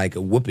 just like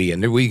Whoopi.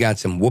 And we got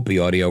some Whoopi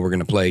audio we're going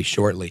to play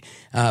shortly.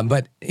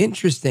 But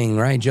interesting,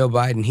 right? Joe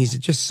Biden, he's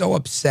just so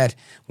upset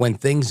when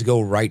things go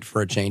right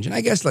for a change. And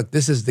I guess, look,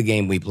 this is the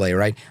game we play,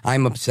 right?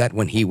 I'm upset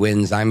when he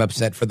wins. I'm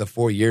upset for the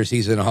 4 years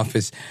he's in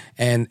office.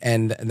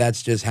 And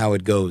that's just how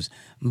it goes.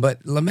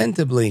 But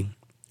lamentably,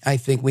 I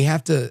think we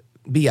have to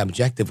be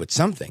objective with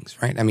some things,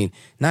 right? I mean,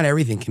 not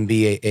everything can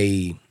be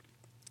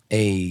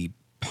a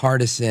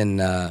partisan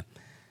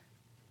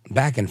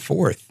back and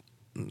forth.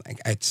 Like,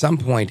 at some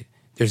point,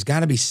 there's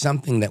got to be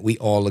something that we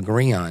all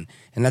agree on.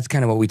 And that's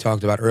kind of what we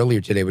talked about earlier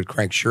today with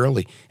Craig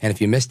Shirley. And if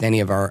you missed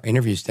any of our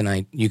interviews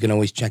tonight, you can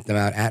always check them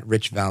out at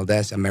Rich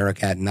Valdez,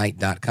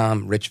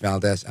 AmericaAtNight.com, Rich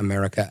Valdez,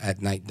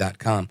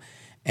 AmericaAtNight.com,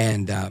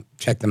 and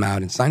check them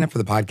out and sign up for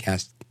the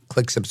podcast.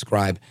 Click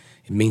subscribe.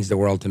 It means the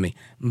world to me.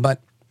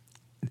 But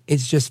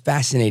it's just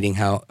fascinating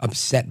how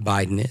upset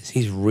Biden is.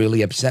 He's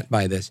really upset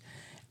by this.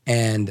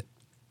 And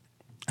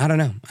I don't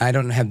know. I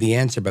don't have the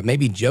answer, but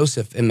maybe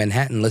Joseph in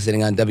Manhattan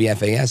listening on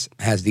WFAS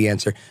has the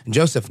answer.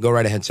 Joseph, go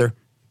right ahead, sir.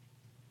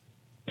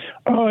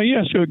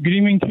 Yes. Good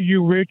evening to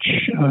you, Rich,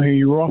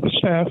 your office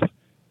staff,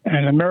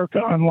 and America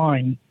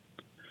Online.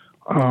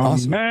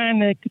 Awesome.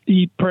 Manic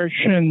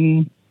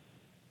depression.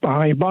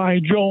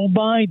 Bye-bye, Joe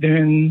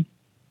Biden.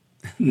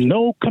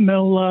 No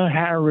Kamala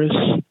Harris.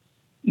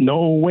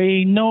 No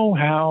way, no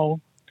how.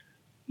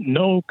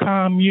 No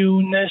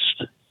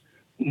communist.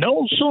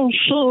 No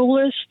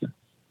socialist.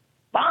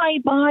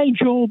 Bye-bye,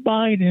 Joe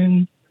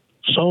Biden.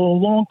 So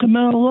long,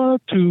 Kamala,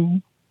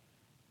 too.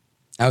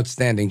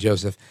 Outstanding,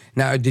 Joseph.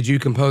 Now, did you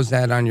compose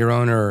that on your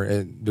own,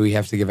 or do we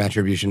have to give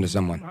attribution to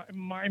someone?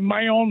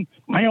 My own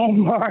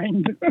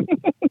mind.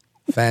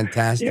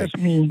 Fantastic. Yes,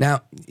 me.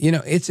 Now,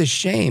 it's a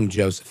shame,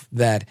 Joseph,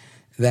 that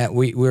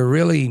we're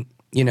really,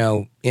 in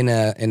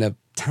a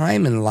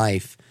time in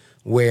life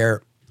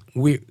where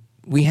we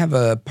have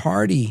a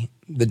party,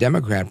 the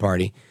Democrat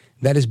Party,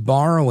 that is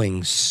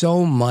borrowing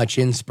so much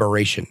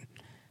inspiration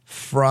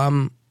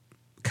from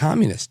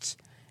communists.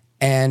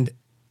 And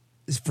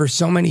for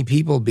so many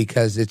people,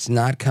 because it's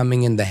not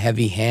coming in the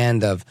heavy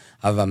hand of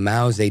a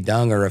Mao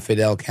Zedong or a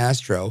Fidel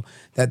Castro,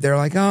 that they're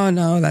like, oh,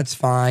 no, that's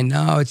fine.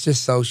 No, it's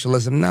just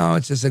socialism. No,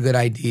 it's just a good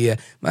idea.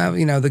 Well,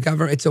 the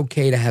government, it's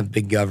okay to have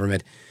big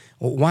government.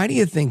 Why do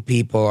you think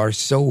people are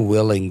so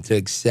willing to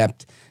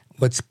accept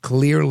what's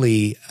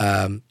clearly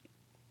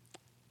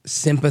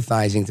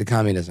sympathizing to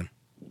communism?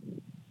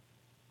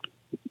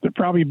 They're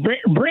probably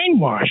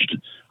brainwashed.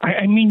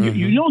 I mean,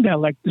 you know that,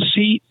 like the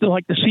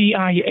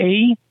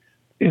CIA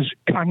is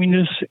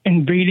communists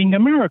invading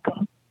America.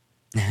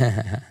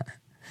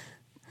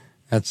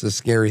 That's a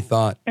scary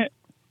thought.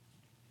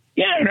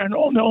 And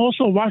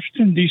also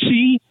Washington,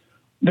 D.C.,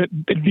 the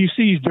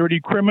D.C.'s dirty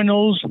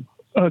criminals,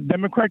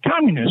 Democrat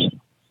communists.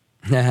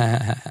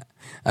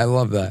 I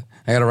love that.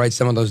 I got to write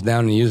some of those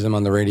down and use them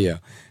on the radio.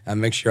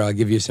 Make sure I'll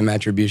give you some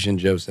attribution,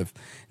 Joseph.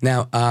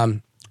 Now,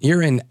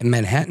 you're in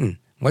Manhattan.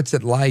 What's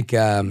it like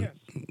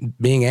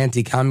being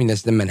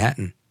anti-communist in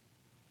Manhattan?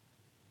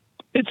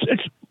 It's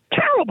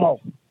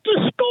terrible,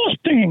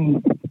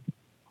 disgusting.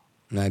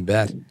 I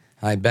bet.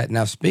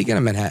 Now, speaking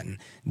of Manhattan,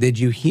 did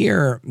you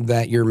hear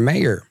that your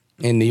mayor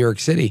in New York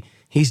City,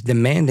 he's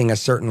demanding a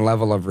certain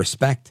level of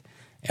respect,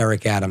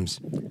 Eric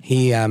Adams?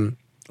 He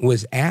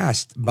was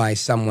asked by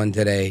someone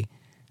today,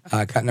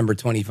 cut number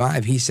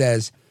 25. He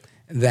says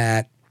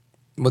that,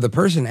 the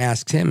person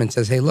asks him and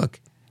says, hey, look,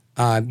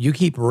 you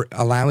keep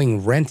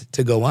allowing rent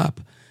to go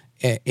up.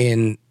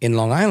 In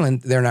Long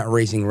Island, they're not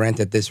raising rent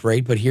at this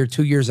rate, but here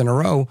 2 years in a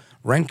row,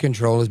 rent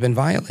control has been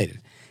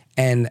violated.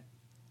 And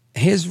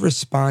his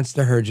response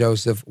to her,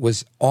 Joseph,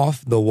 was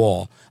off the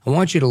wall. I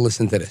want you to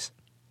listen to this.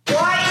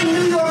 Why in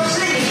New York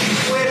City,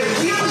 where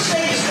the real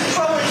estate is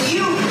controlling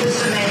you,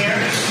 Mr. Mayor,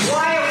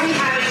 why are we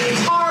having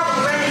these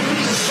horrible rent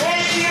increases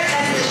last year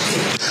and this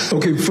year?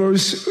 Okay,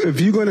 first, if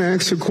you're going to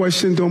ask a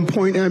question, don't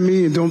point at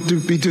me and don't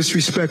be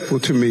disrespectful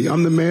to me.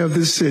 I'm the mayor of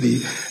this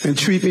city, and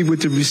treat me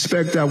with the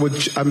respect I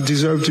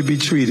deserve to be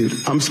treated.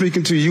 I'm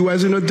speaking to you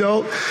as an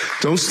adult.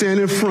 Don't stand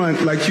in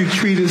front like you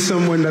treated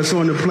someone that's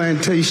on the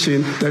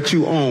plantation that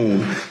you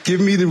own. Give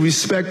me the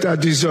respect I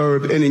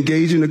deserve and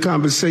engage in a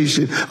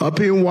conversation up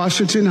here in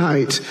Washington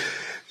Heights.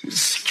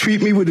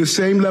 Treat me with the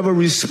same level of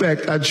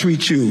respect I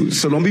treat you.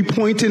 So don't be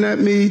pointing at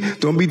me.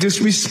 Don't be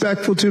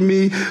disrespectful to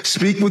me.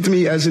 Speak with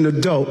me as an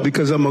adult,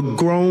 because I'm a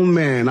grown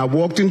man. I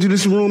walked into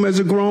this room as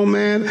a grown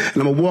man, and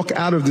I'm going to walk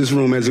out of this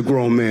room as a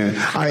grown man.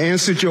 I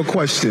answered your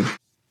question.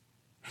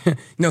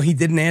 No, he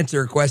didn't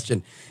answer a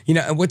question.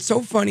 What's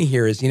so funny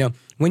here is,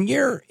 when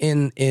you're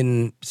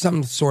in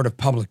some sort of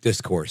public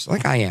discourse,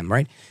 like I am,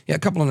 right? Yeah, a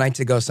couple of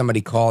nights ago,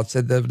 somebody called,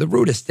 said the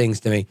rudest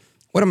things to me.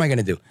 What am I going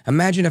to do?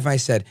 Imagine if I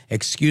said,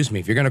 excuse me,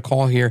 if you're going to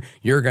call here,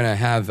 you're going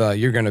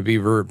to be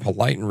very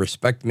polite and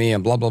respect me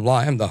and blah, blah, blah.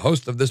 I'm the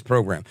host of this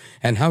program.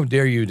 And how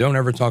dare you? Don't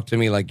ever talk to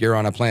me like you're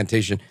on a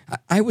plantation.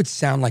 I would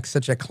sound like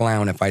such a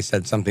clown if I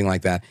said something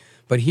like that.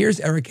 But here's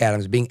Eric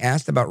Adams being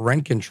asked about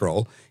rent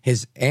control.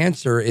 His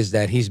answer is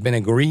that he's been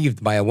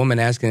aggrieved by a woman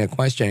asking a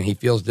question and he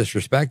feels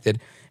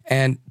disrespected,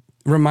 and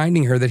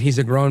reminding her that he's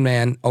a grown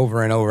man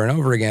over and over and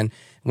over again.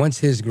 Once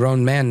his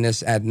grown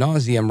manness ad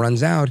nauseum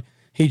runs out,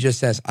 he just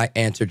says, I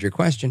answered your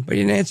question, but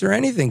he didn't answer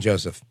anything,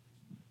 Joseph.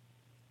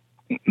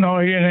 No,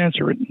 he didn't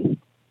answer it.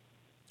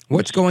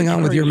 What's going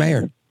on with your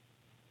mayor?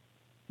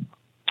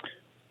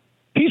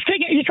 He's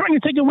trying to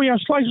take away our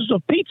slices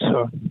of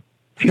pizza.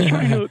 He's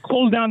trying to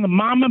close down the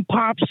mom and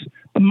pops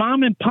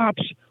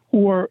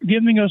who are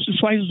giving us the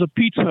slices of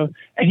pizza,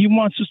 and he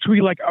wants us to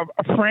be like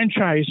a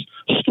franchise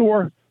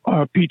store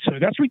pizza.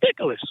 That's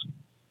ridiculous.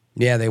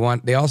 Yeah,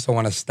 they also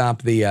want to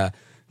stop the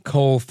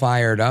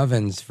coal-fired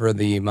ovens for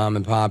the mom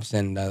and pops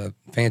and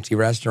fancy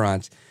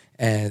restaurants,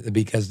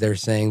 because they're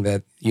saying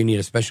that you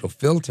need a special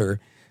filter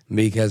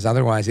because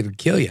otherwise it'll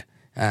kill you.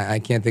 I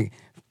can't think.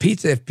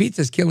 If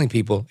pizza's killing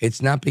people,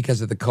 it's not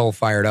because of the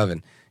coal-fired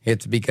oven.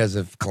 It's because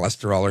of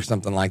cholesterol or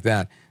something like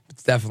that.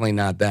 It's definitely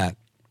not that.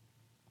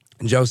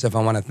 Joseph,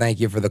 I want to thank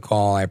you for the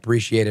call. I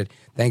appreciate it.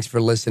 Thanks for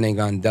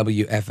listening on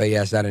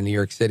WFAS out of New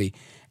York City.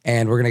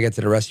 And we're going to get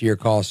to the rest of your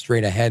calls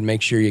straight ahead.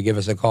 Make sure you give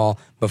us a call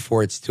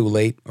before it's too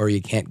late or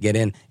you can't get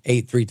in.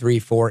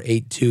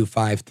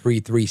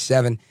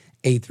 833-482-5337.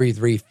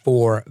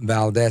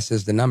 833-4-VALDEZ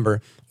is the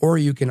number. Or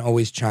you can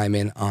always chime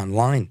in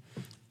online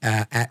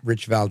at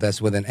Rich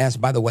Valdez with an S.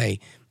 By the way,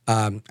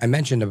 I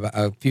mentioned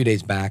a few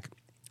days back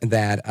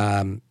that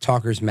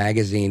Talkers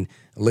Magazine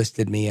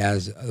listed me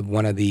as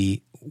one of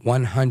the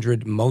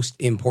 100 most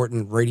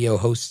important radio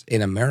hosts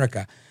in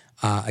America.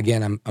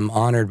 Again, I'm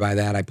honored by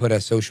that. I put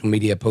a social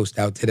media post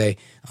out today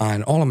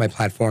on all of my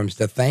platforms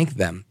to thank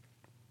them.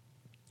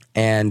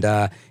 And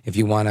if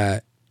you want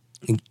to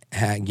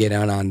get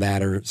on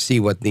that or see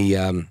what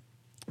the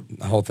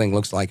whole thing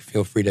looks like,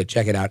 feel free to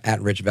check it out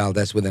at Rich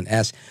Valdez with an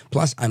S.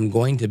 Plus, I'm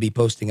going to be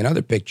posting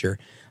another picture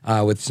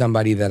with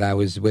somebody that I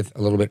was with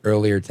a little bit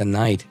earlier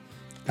tonight.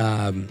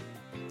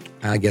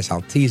 I guess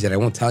I'll tease it. I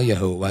won't tell you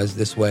who it was.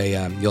 This way,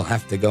 you'll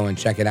have to go and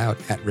check it out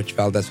at Rich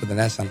Valdez with an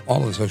S on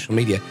all of the social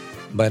media.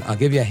 But I'll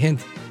give you a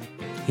hint.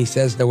 He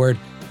says the word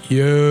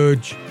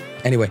huge.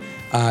 Anyway,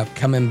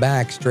 coming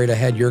back straight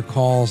ahead, your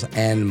calls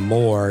and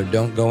more.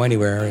 Don't go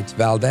anywhere. It's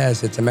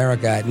Valdez. It's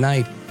America at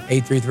Night.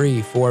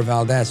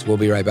 833-4-VALDEZ. We'll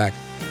be right back.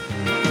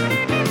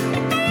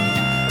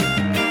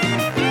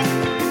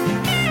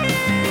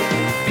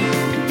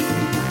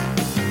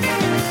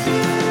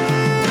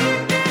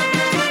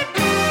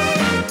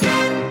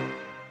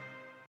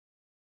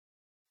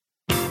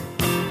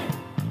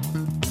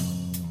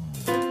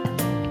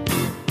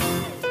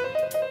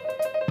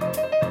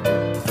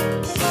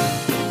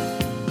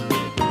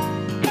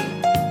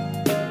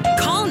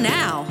 Call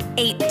now,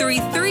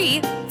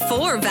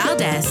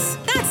 833-4-VALDEZ.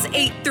 That's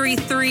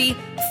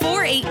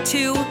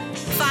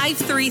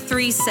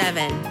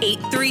 833-482-5337.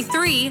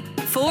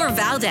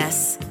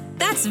 833-4-VALDEZ.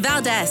 That's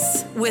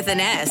Valdez with an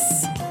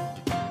S.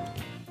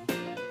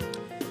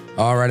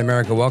 All right,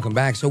 America, welcome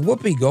back. So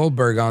Whoopi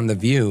Goldberg on The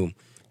View,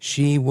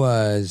 she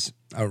was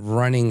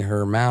running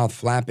her mouth,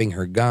 flapping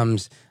her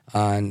gums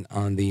on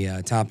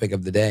the topic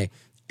of the day.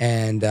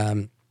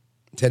 And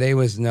today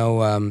was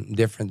no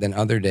different than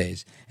other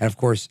days. And, of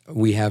course,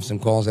 we have some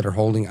calls that are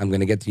holding. I'm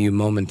going to get to you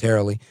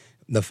momentarily.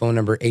 The phone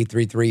number,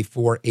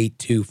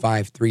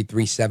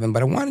 833-482-5337.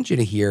 But I wanted you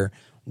to hear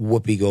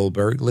Whoopi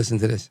Goldberg. Listen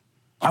to this.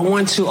 I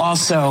want to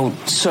also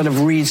sort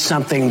of read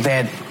something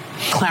that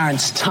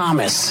Clarence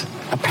Thomas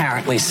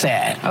apparently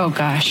said. Oh,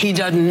 gosh. He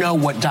doesn't know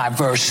what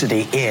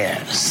diversity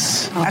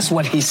is. Oh. That's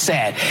what he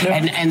said.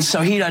 Yeah. And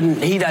so he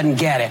doesn't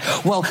get it.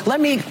 Well,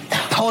 let me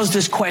pose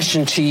this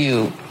question to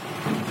you,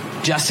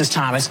 Justice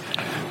Thomas.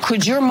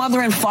 Could your mother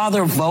and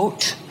father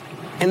vote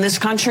in this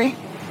country?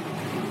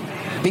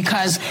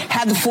 Because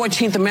had the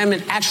 14th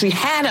Amendment actually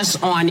had us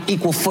on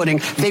equal footing,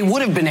 they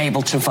would have been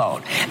able to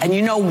vote. And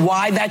you know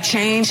why that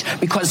changed?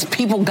 Because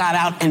people got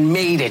out and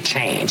made it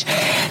change.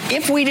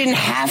 If we didn't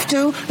have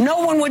to,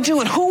 no one would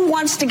do it. Who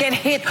wants to get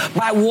hit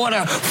by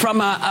water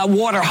from a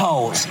water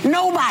hose?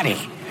 Nobody.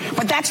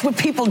 But that's what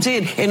people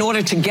did in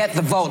order to get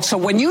the vote. So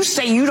when you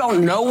say you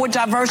don't know what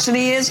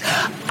diversity is,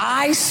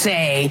 I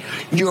say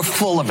you're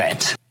full of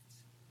it.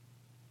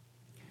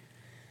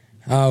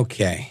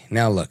 Okay.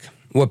 Now look,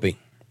 Whoopi.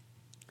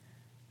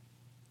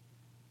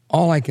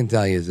 All I can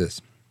tell you is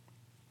this.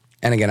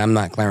 And again, I'm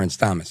not Clarence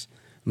Thomas,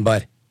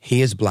 but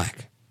he is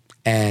black.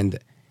 And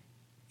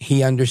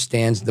he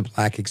understands the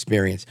black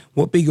experience.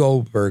 Whoopi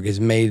Goldberg has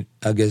made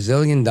a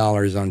gazillion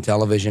dollars on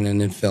television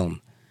and in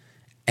film.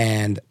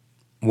 And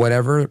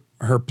whatever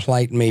her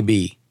plight may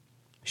be,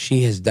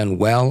 she has done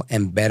well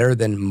and better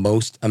than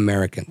most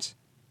Americans.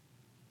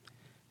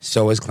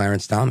 So has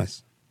Clarence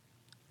Thomas.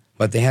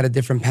 But they had a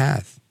different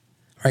path.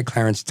 Right?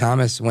 Clarence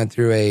Thomas went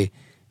through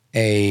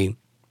a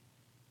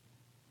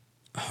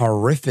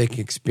horrific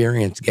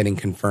experience getting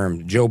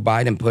confirmed. Joe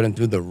Biden put him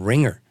through the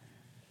ringer.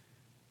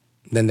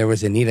 Then there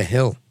was Anita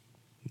Hill,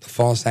 the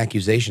false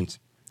accusations.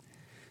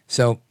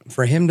 So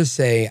for him to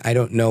say, I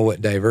don't know what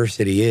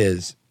diversity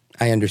is,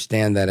 I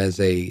understand that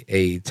as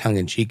a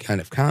tongue-in-cheek kind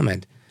of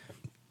comment,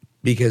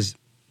 because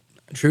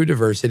true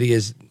diversity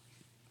is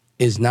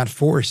not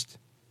forced.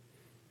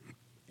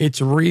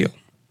 It's real,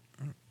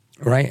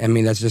 right? I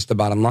mean, that's just the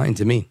bottom line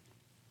to me.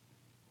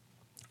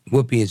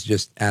 Whoopi is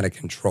just out of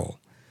control.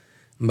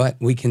 But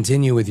we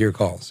continue with your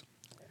calls.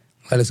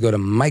 Let us go to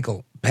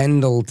Michael,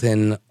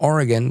 Pendleton,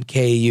 Oregon,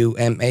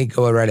 KUMA.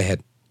 Go right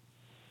ahead.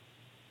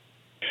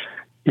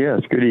 Yes,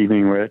 good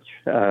evening, Rich.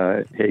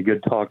 Hey,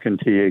 good talking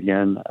to you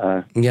again.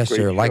 Yes,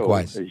 sir.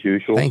 Likewise. As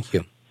usual. Thank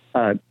you.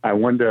 I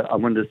wanted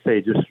to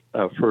say just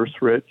first,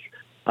 Rich,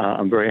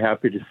 I'm very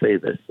happy to say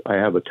this. I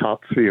have a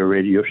top 3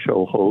 radio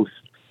show host.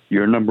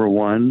 You're number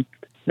 1.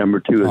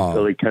 Number 2 is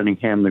Billy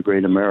Cunningham, the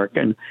Great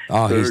American.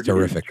 Oh, Third he's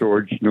terrific. Is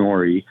George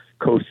Norrie,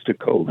 Coast to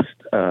Coast.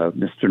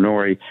 Mr.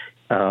 Norrie,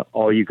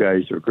 all you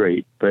guys are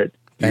great, but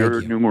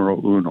you're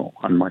numero uno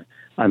on my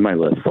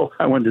list. So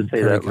I wanted to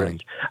say that,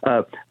 Rich.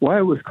 Why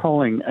I was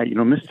calling,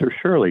 Mr.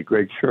 Shirley,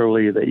 Greg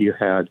Shirley, that you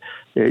had.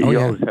 You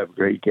always have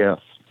great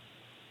guests,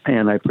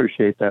 and I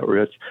appreciate that,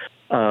 Rich.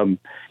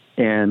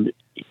 And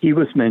he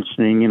was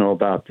mentioning,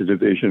 about the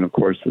division, of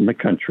course, in the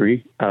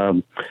country,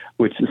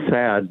 which is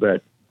sad,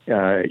 but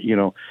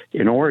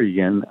in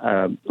Oregon,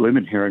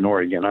 living here in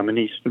Oregon, I'm in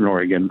Eastern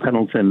Oregon.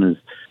 Pendleton is,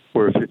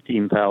 we're a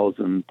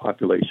 15,000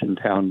 population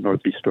town,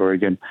 Northeast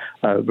Oregon,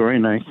 very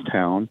nice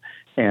town.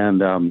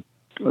 And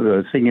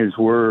the thing is,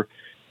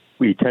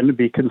 we tend to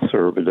be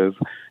conservative.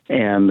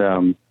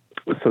 And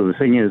so the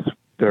thing is,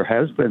 there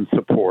has been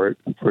support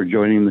for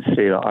joining the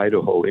state of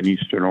Idaho in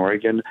Eastern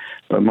Oregon.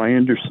 But my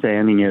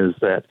understanding is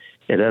that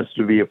it has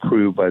to be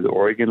approved by the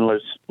Oregon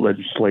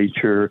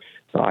legislature,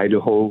 the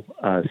Idaho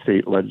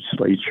state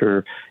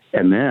legislature,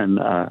 and then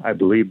I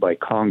believe by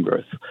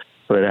Congress.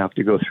 So they have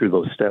to go through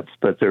those steps.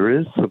 But there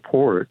is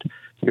support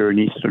here in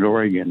Eastern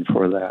Oregon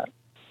for that.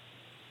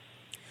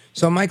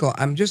 So, Michael,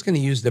 I'm just going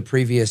to use the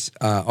previous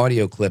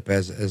audio clip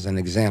as an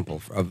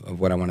example of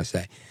what I want to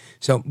say.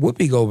 So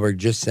Whoopi Goldberg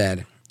just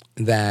said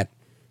that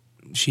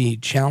she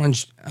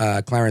challenged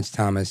Clarence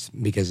Thomas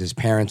because his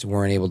parents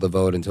weren't able to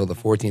vote until the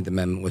 14th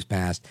Amendment was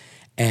passed.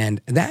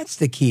 And that's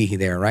the key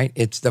there, right?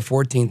 It's the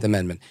 14th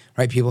Amendment,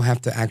 right? People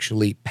have to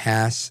actually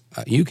pass.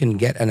 You can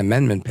get an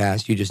amendment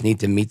passed. You just need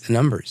to meet the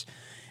numbers.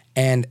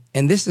 And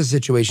this is a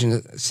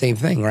situation, same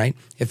thing, right?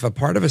 If a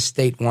part of a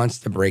state wants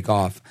to break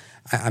off,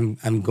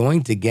 I'm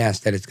going to guess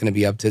that it's going to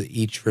be up to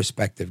each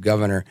respective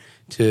governor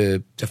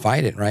to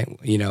fight it, right?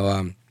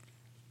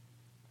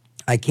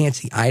 I can't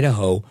see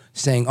Idaho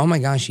saying, "Oh my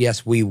gosh,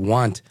 yes, we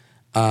want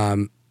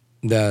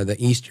the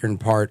eastern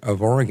part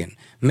of Oregon."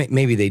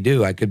 Maybe they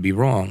do. I could be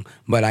wrong,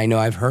 but I know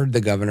I've heard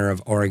the governor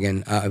of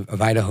Oregon,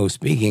 of Idaho,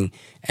 speaking,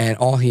 and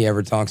all he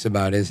ever talks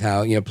about is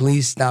how,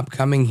 please stop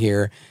coming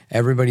here.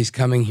 Everybody's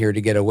coming here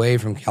to get away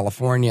from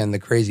California and the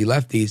crazy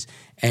lefties,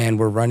 and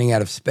we're running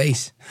out of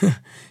space.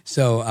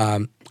 So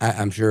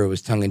I'm sure it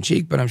was tongue in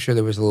cheek, but I'm sure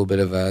there was a little bit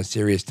of a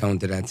serious tone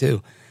to that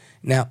too.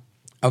 Now,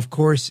 of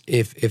course,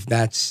 if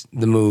that's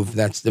the move,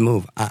 that's the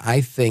move.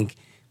 I think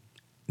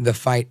the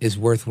fight is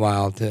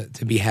worthwhile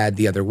to be had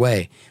the other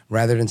way.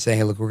 Rather than say,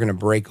 hey, look, we're going to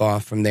break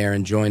off from there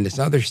and join this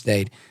other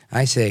state,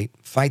 I say,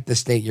 fight the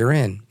state you're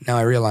in. Now,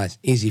 I realize,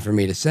 easy for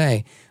me to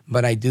say,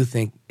 but I do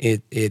think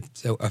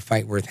it's a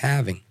fight worth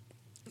having.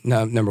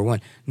 No, number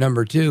one.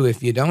 Number two,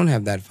 if you don't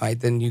have that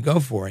fight, then you go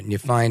for it and you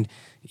find,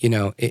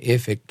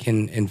 if it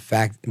can, in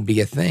fact,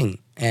 be a thing.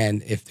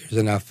 And if there's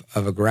enough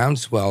of a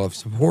groundswell of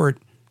support,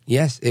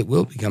 yes, it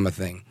will become a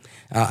thing.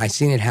 I've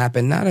seen it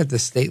happen, not at the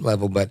state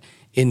level, but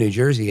in New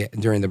Jersey.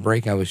 During the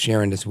break, I was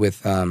sharing this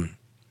with Count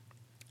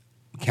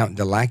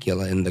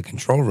Delacula in the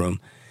control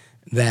room,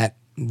 that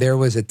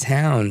there is a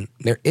town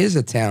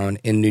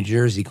in New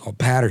Jersey called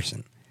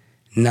Paterson.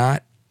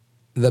 Not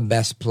the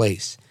best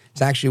place.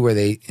 It's actually where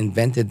they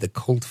invented the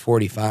Colt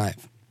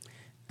 45.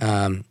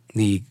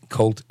 The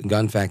Colt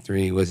gun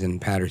factory was in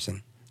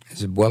Paterson,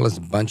 as well as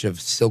a bunch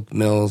of silk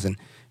mills, and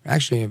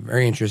actually a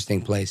very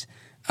interesting place.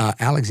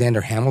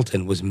 Alexander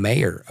Hamilton was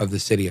mayor of the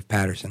city of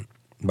Paterson,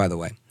 by the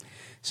way.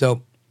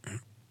 So,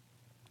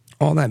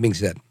 all that being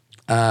said,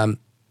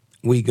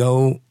 we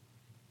go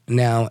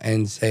now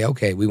and say,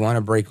 okay, we want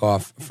to break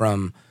off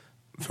from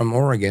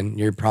Oregon.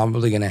 You're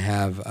probably going to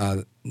have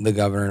the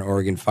governor in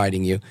Oregon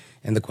fighting you.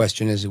 And the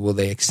question is, will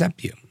they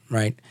accept you,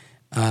 right?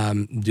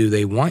 Do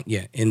they want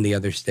you in the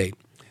other state?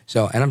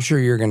 So, and I'm sure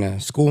you're going to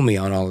school me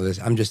on all of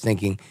this. I'm just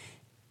thinking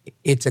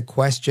it's a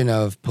question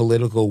of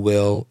political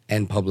will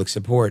and public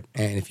support.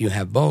 And if you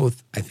have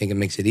both, I think it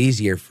makes it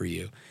easier for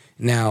you.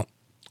 Now,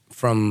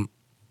 from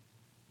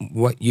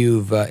what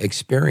you've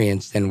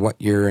experienced and what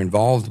you're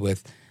involved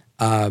with,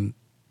 do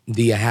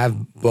you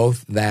have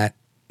both that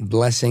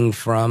blessing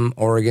from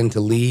Oregon to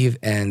leave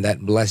and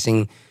that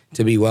blessing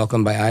to be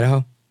welcomed by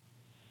Idaho?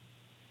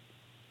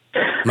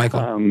 Michael?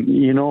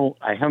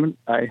 I haven't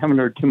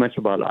heard too much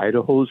about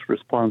Idaho's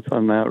response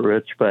on that,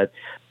 Rich, but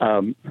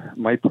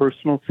my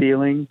personal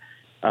feeling,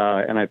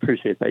 and I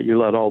appreciate that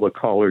you let all the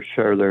callers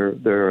share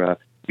their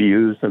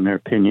views and their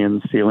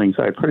opinions, feelings.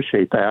 I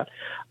appreciate that.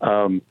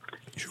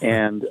 Sure.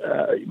 And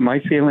my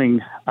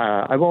feeling,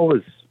 I've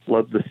always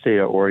loved the state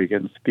of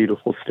Oregon. It's a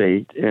beautiful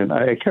state, and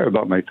I care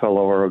about my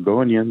fellow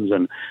Oregonians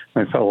and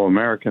my fellow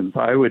Americans.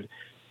 I would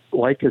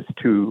like us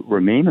to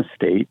remain a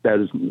state. That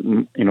is,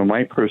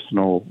 my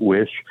personal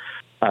wish,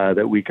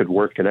 that we could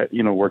work that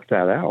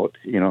out.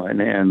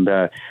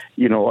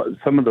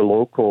 Some of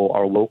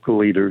our local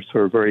leaders who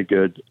are very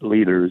good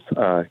leaders,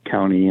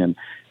 county and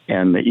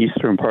the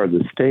eastern part of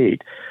the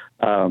state.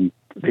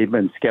 They've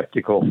been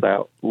skeptical if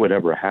that would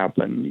ever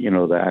happen,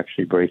 the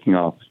actually breaking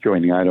off,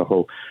 joining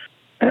Idaho.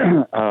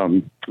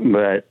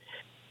 But,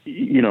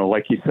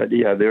 like you said,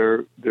 yeah,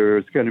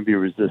 there's going to be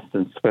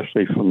resistance,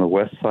 especially from the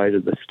west side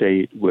of the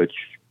state, which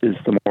is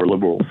the more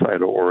liberal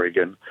side of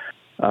Oregon.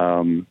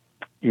 And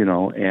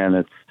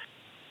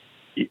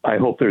I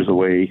hope there's a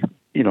way,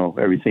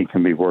 everything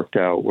can be worked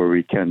out where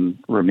we can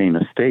remain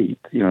a state.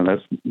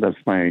 That's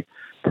my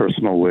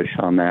personal wish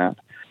on that.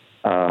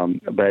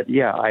 But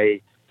yeah,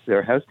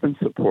 there has been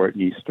support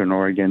in Eastern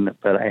Oregon,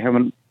 but I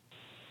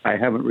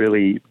haven't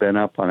really been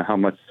up on how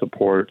much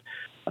support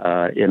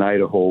in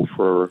Idaho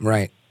for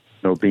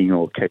being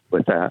okay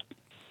with that.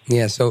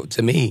 Yeah, so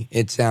to me,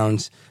 it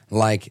sounds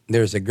like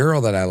there's a girl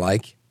that I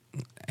like.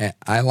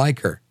 I like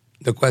her.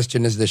 The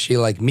question is, does she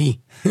like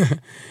me?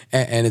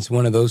 And it's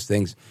one of those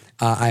things.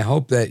 I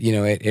hope that,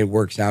 it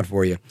works out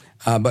for you.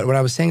 But what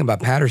I was saying about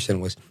Paterson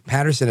was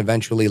Paterson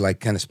eventually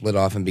kind of split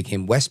off and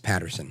became West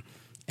Paterson.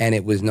 And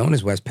it was known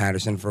as West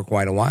Paterson for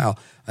quite a while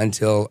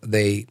until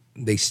they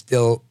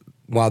still,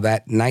 while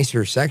that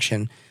nicer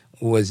section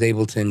was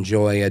able to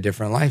enjoy a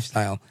different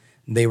lifestyle,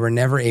 they were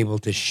never able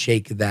to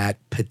shake that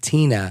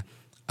patina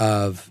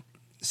of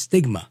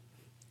stigma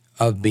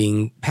of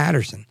being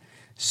Paterson.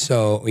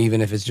 So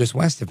even if it's just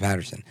west of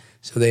Paterson.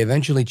 So they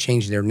eventually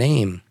changed their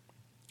name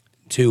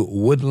to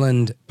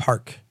Woodland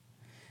Park.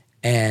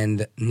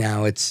 And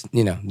now it's,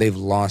 they've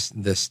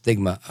lost the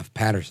stigma of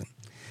Paterson.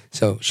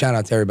 So shout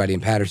out to everybody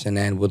in Paterson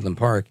and Woodland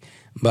Park.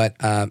 But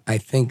I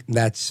think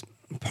that's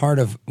part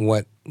of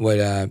what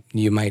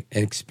you might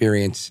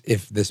experience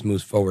if this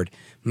moves forward.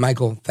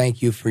 Michael,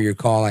 thank you for your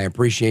call. I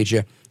appreciate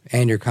you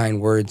and your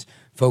kind words.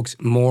 Folks,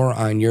 more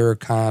on your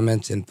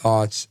comments and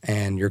thoughts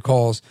and your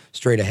calls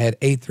straight ahead,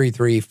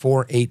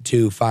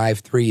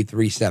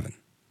 833-482-5337.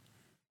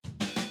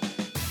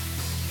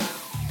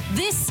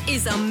 This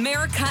is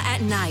America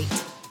at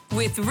Night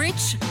with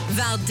Rich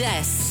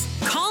Valdez.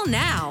 Call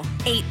now,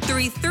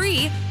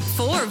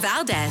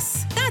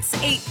 833-4VALDEZ. That's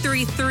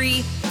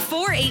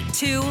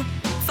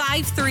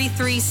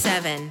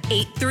 833-482-5337.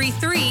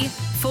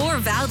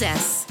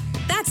 833-4VALDEZ.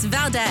 That's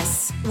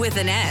Valdez with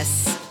an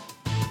S.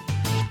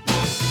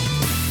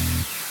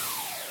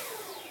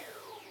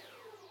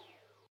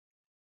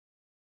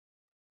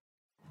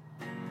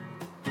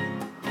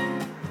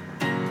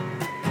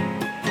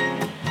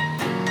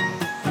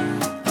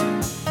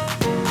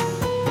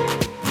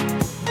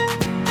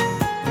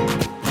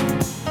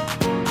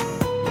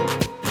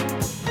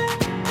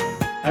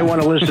 I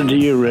want to listen to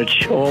you,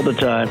 Rich, all the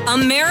time.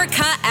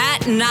 America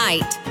at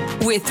Night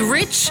with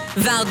Rich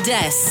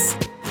Valdez.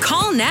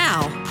 Call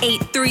now,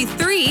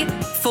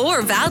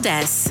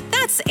 833-4VALDEZ.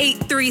 That's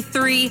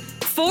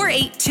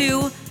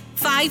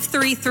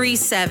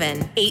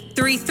 833-482-5337.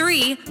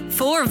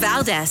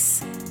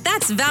 833-4VALDEZ.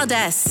 That's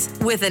Valdez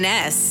with an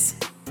S.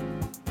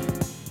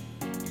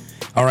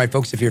 All right,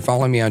 folks, if you're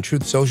following me on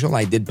Truth Social,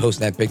 I did post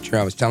that picture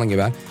I was telling you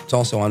about. It's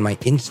also on my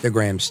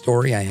Instagram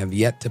story. I have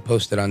yet to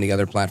post it on the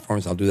other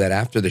platforms. I'll do that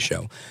after the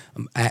show.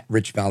 I'm at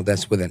Rich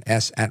Valdez with an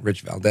S, at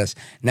Rich Valdez.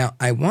 Now,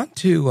 I want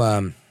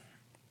to,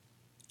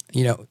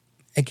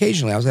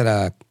 occasionally, I was at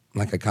a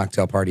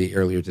cocktail party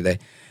earlier today,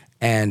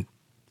 and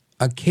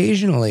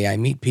occasionally I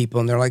meet people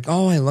and they're like,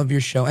 oh, I love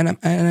your show. And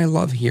I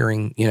love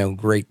hearing,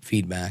 great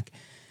feedback.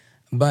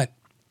 But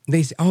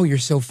they say, oh, you're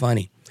so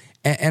funny.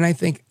 And I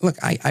think, look,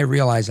 I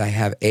realize I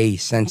have a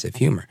sense of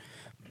humor,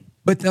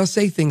 but they'll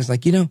say things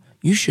like, you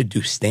should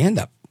do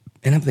stand-up.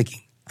 And I'm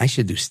thinking, I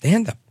should do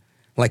stand-up.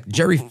 Like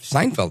Jerry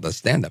Seinfeld does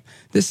stand-up.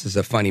 This is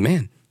a funny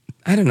man.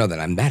 I don't know that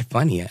I'm that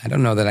funny. I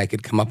don't know that I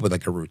could come up with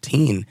like a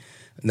routine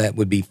that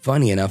would be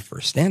funny enough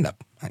for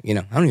stand-up. I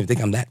don't even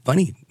think I'm that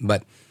funny,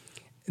 but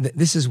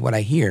this is what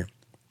I hear.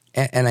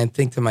 And I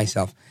think to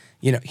myself,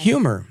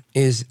 humor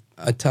is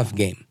a tough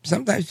game.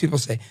 Sometimes people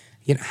say,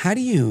 how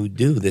do you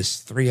do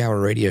this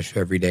 3-hour radio show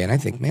every day? And I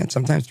think, man,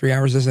 sometimes 3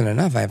 hours isn't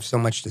enough. I have so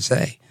much to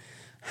say.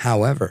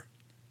 However,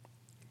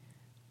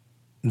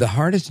 the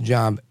hardest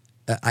job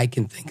I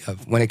can think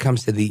of when it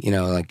comes to the,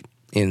 like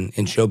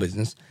in show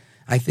business,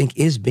 I think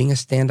is being a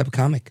stand-up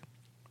comic.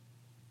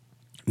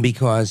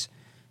 Because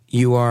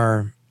you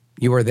are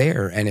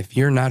there. And if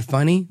you're not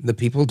funny, the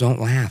people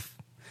don't laugh,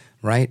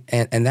 right?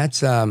 And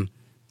that's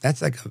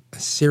like a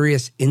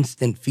serious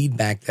instant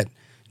feedback that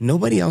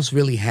nobody else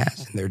really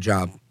has in their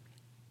job.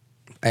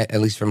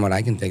 At least from what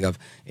I can think of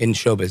in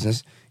show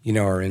business,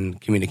 or in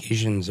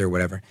communications or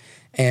whatever.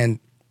 And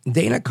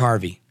Dana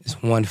Carvey is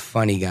one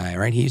funny guy,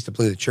 right? He used to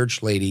play the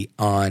church lady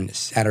on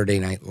Saturday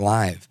Night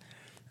Live.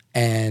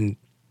 And,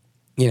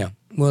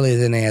 well,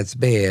 isn't that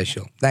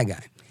special? That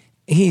guy.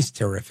 He's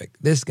terrific.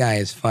 This guy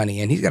is funny.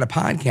 And he's got a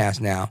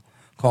podcast now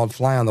called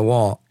Fly on the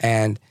Wall.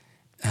 And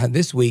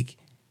this week,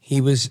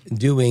 he was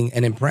doing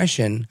an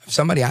impression of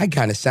somebody I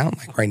kind of sound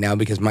like right now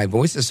because my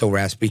voice is so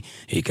raspy.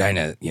 He kind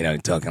of,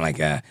 talking like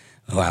I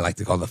like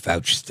to call the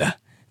Fauci,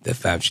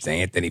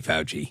 Anthony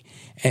Fauci.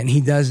 And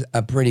he does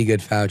a pretty good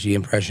Fauci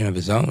impression of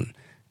his own.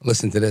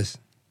 Listen to this.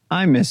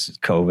 I miss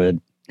COVID.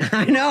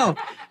 I know.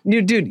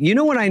 Dude, you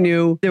know what I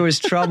knew? There was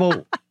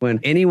trouble when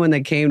anyone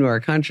that came to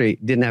our country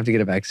didn't have to get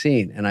a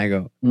vaccine. And I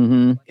go,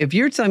 if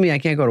you're telling me I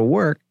can't go to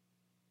work,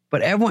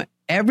 but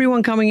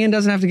everyone coming in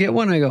doesn't have to get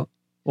one, I go,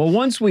 well,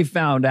 once we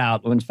found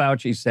out when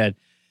Fauci said,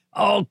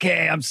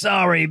 okay, I'm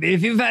sorry, but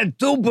if you've had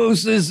 2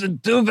 boosters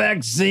and 2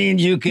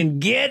 vaccines, you can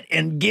get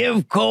and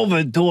give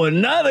COVID to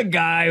another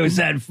guy who's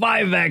had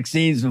 5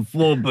 vaccines and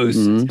 4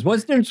 boosters. Mm-hmm.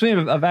 What's the difference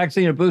between a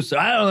vaccine and a booster?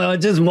 I don't know.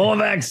 It's just more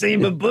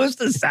vaccine, but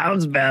booster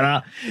sounds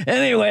better.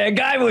 Anyway, a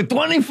guy with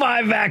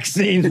 25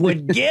 vaccines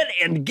would get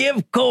and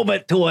give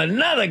COVID to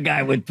another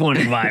guy with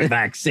 25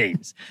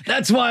 vaccines.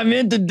 That's why I'm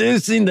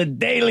introducing the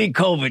daily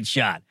COVID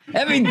shot.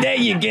 Every day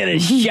you get a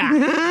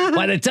shot.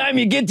 By the time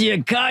you get to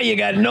your car, you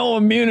got no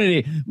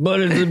immunity,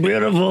 but it's a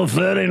beautiful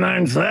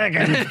 39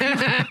 seconds.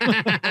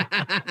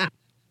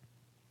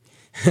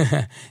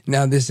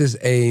 Now, this is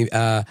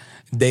a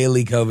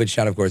daily COVID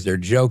shot. Of course, they're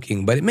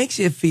joking, but it makes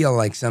you feel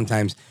like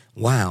sometimes,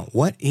 wow,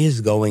 what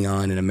is going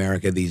on in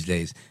America these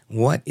days?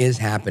 What is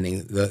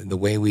happening? The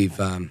way we've,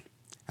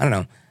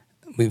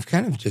 we've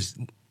kind of just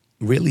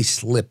really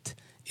slipped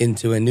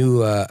into a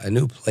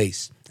new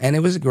place. And it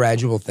was a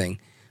gradual thing.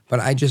 But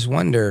I just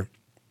wonder,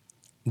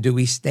 do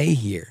we stay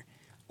here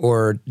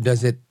or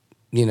does it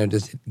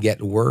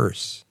get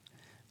worse?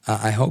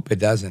 I hope it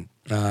doesn't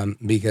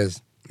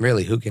because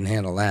really, who can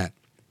handle that?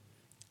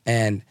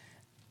 And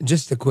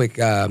just a quick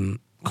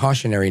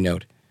cautionary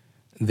note,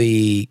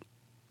 the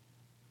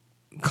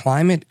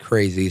climate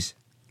crazies,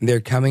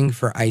 they're coming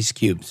for ice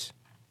cubes.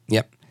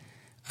 Yep.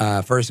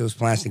 First it was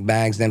plastic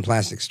bags, then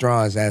plastic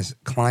straws. As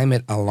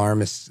climate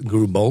alarmists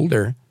grew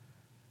bolder,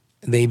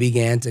 they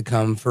began to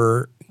come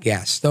for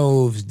gas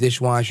stoves,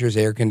 dishwashers,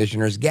 air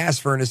conditioners, gas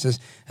furnaces,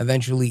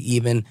 eventually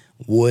even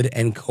wood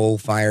and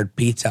coal-fired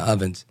pizza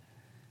ovens.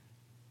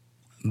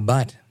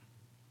 But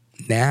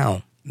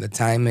now the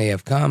time may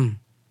have come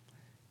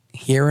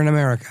here in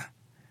America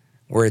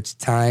where it's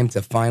time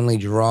to finally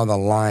draw the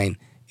line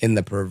in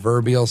the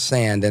proverbial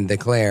sand and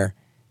declare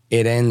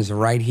it ends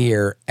right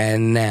here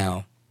and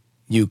now.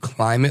 You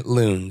climate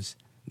loons,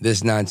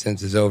 this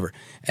nonsense is over.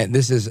 And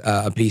this is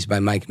a piece by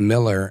Mike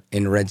Miller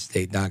in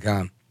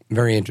redstate.com.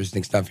 Very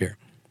interesting stuff here.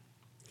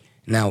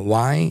 Now,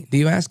 why, do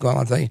you ask? Well,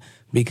 I'll tell you.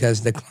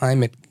 Because the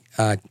climate,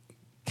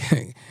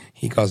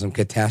 he calls them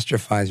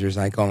catastrophizers,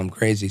 I call them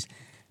crazies.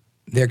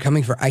 They're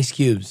coming for ice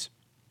cubes.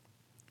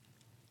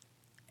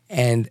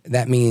 And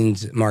that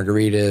means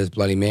margaritas,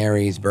 Bloody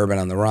Marys, bourbon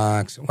on the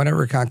rocks,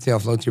 whatever cocktail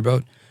floats your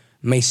boat,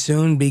 may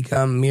soon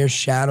become mere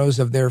shadows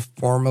of their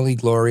formerly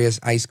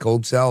glorious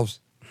ice-cold selves.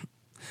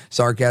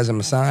 Sarcasm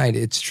aside,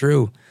 it's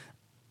true.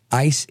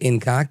 Ice in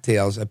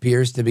cocktails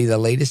appears to be the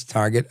latest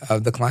target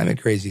of the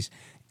climate crazies.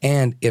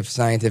 And if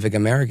Scientific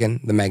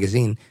American, the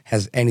magazine,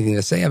 has anything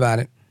to say about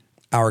it,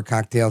 our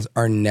cocktails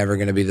are never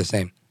going to be the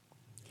same.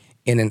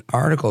 In an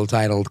article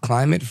titled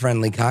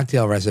Climate-Friendly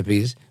Cocktail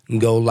Recipes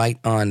Go Light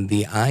on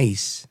the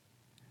Ice,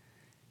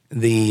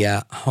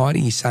 the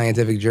haughty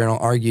scientific journal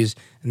argues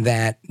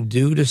that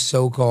due to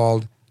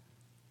so-called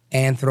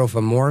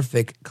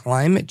anthropomorphic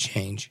climate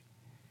change,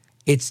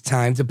 it's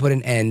time to put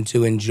an end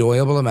to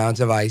enjoyable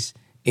amounts of ice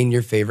in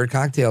your favorite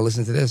cocktail.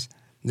 Listen to this.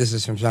 This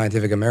is from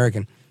Scientific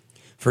American.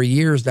 For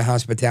years, the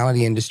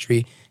hospitality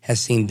industry has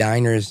seen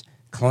diners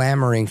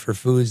clamoring for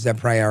foods that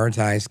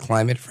prioritize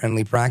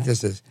climate-friendly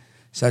practices,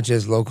 such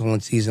as local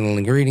and seasonal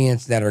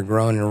ingredients that are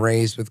grown and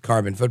raised with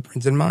carbon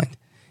footprints in mind.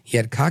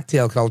 Yet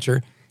cocktail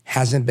culture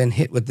hasn't been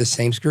hit with the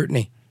same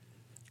scrutiny.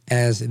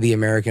 As the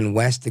American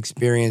West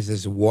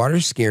experiences water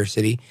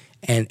scarcity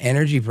and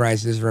energy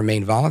prices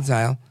remain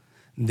volatile,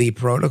 the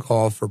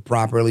protocol for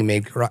properly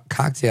made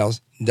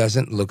cocktails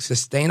doesn't look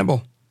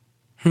sustainable.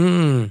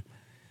 Is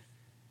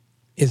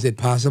it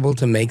possible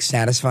to make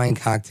satisfying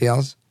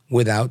cocktails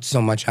without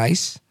so much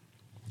ice?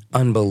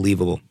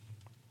 Unbelievable.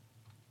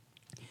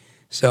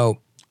 So,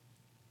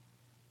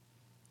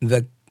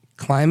 the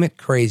climate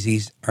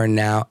crazies are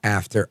now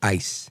after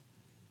ice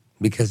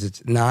because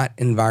it's not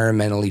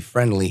environmentally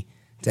friendly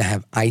to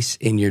have ice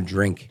in your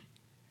drink.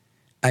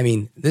 I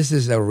mean, this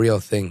is a real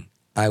thing.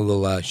 I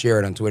will share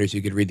it on Twitter so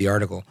you could read the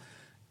article.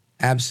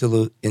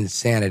 Absolute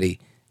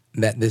insanity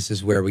that this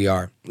is where we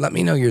are. Let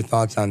me know your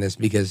thoughts on this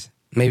because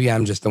maybe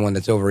I'm just the one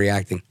that's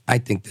overreacting. I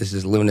think this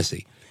is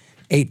lunacy.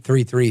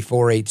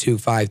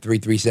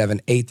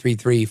 833-482-5337,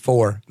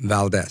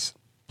 833-4-VALDEZ.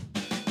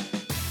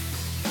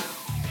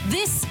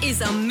 This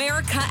is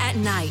America at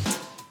Night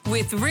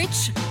with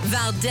Rich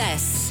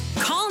Valdez.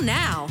 Call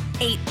now,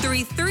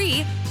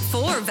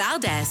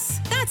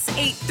 833-4-VALDEZ. That's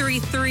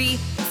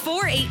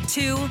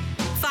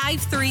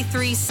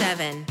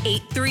 833-482-5337.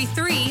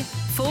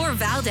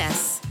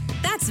 833-4-VALDEZ.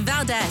 That's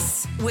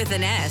Valdez with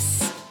an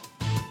S.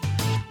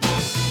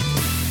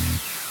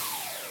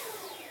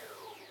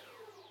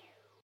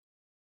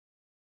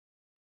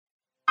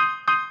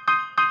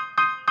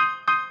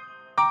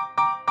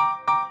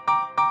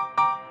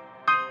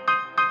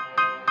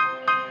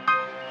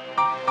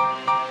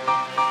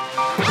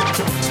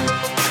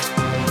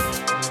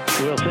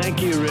 Well,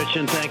 thank you, Rich,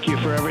 and thank you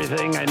for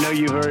everything. I know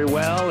you very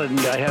well, and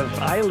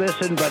I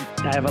listen, but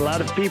I have a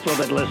lot of people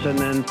that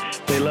listen, and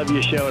they love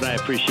your show, and I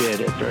appreciate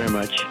it very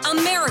much.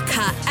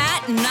 America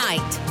at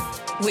Night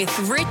with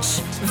Rich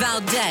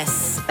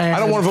Valdez. I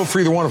don't want to vote for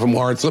either one of them,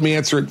 Lawrence. Let me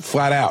answer it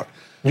flat out.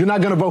 You're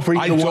not going to vote for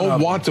either one of them? I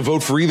don't want to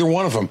vote for either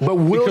one of them. But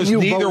will because you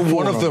neither vote for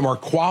one of them are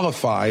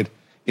qualified,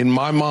 in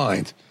my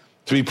mind,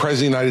 to be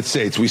president of the United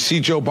States. We see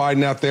Joe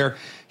Biden out there.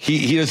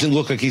 He doesn't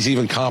look like he's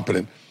even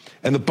competent.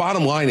 And the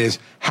bottom line is,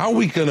 how are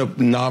we going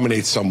to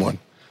nominate someone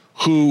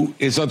who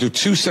is under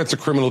 2 sets of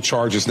criminal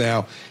charges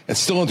now and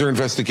still under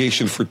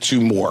investigation for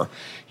 2 more?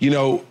 You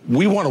know,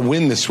 we want to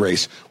win this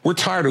race. We're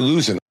tired of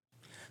losing.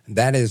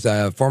 That is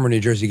former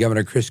New Jersey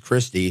Governor Chris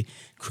Christie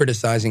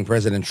criticizing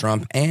President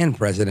Trump and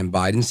President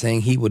Biden,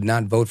 saying he would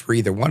not vote for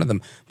either one of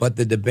them. But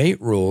the debate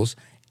rules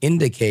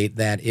indicate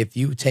that if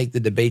you take the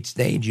debate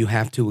stage, you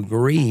have to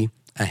agree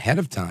ahead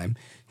of time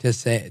to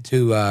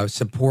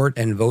support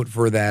and vote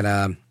for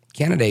that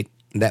candidate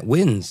that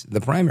wins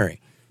the primary.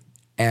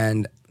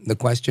 And the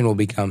question will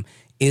become,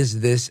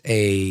 is this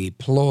a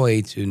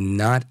ploy to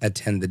not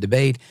attend the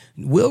debate?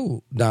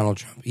 Will Donald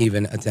Trump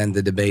even attend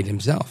the debate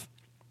himself?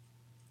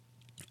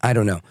 I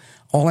don't know.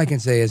 All I can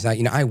say is,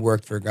 I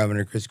worked for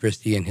Governor Chris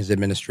Christie and his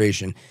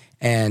administration,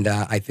 and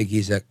I think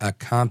he's a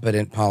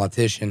competent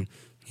politician.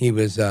 He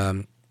was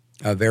a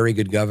very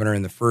good governor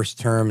in the first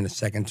term and the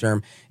second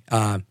term.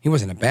 He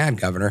wasn't a bad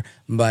governor,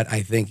 but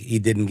I think he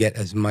didn't get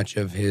as much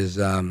of his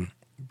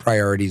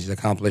priorities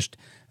accomplished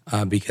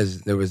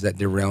because there was that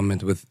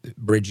derailment with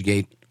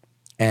Bridgegate.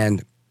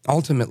 And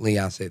ultimately,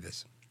 I'll say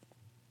this.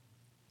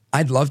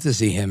 I'd love to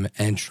see him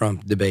and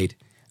Trump debate.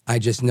 I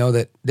just know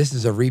that this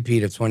is a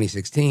repeat of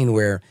 2016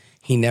 where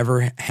he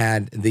never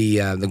had the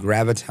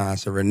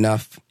gravitas or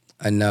enough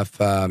enough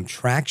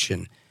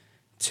traction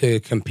to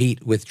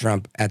compete with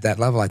Trump at that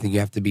level. I think you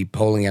have to be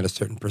polling at a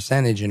certain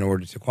percentage in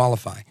order to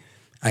qualify.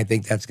 I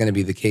think that's going to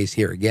be the case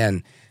here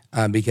again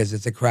because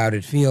it's a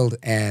crowded field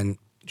and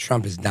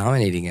Trump is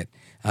dominating it.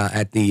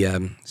 At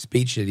the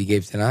speech that he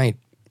gave tonight,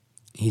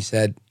 he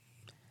said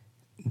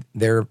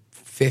they're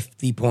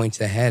 50 points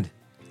ahead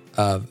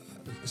of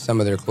some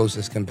of their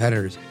closest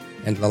competitors.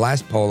 And the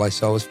last poll I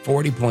saw was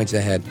 40 points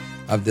ahead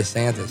of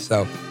DeSantis.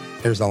 So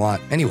there's a lot.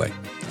 Anyway,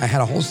 I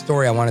had a whole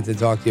story I wanted to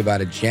talk to you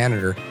about a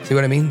janitor. See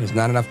what I mean? There's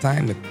not enough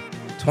time.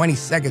 20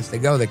 seconds to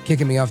go. They're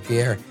kicking me off the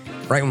air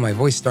right when my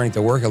voice is starting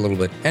to work a little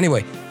bit.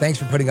 Anyway, thanks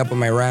for putting up with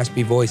my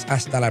raspy voice.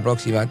 Hasta la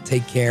próxima.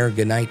 Take care,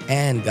 good night,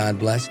 and God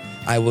bless.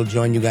 I will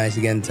join you guys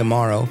again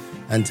tomorrow.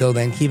 Until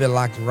then, keep it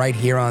locked right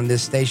here on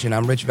this station.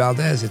 I'm Rich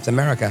Valdez. It's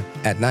America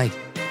at Night.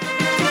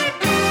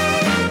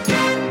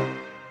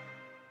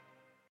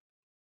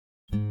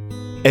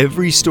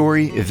 Every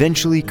story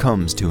eventually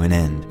comes to an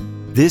end.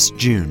 This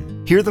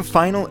June, hear the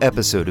final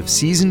episode of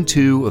Season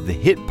 2 of the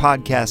hit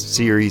podcast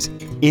series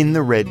In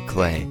the Red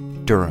Clay,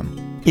 Durham.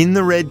 In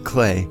the Red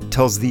Clay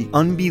tells the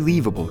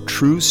unbelievable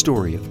true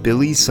story of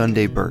Billy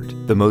Sunday Burt,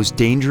 the most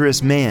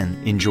dangerous man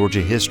in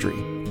Georgia history.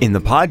 In the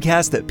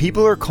podcast that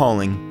people are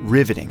calling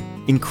riveting,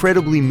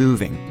 incredibly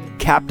moving,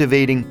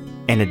 captivating,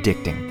 and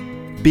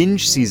addicting.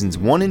 Binge Seasons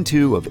 1 and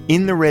 2 of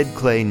In the Red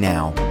Clay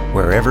now,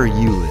 wherever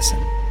you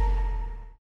listen.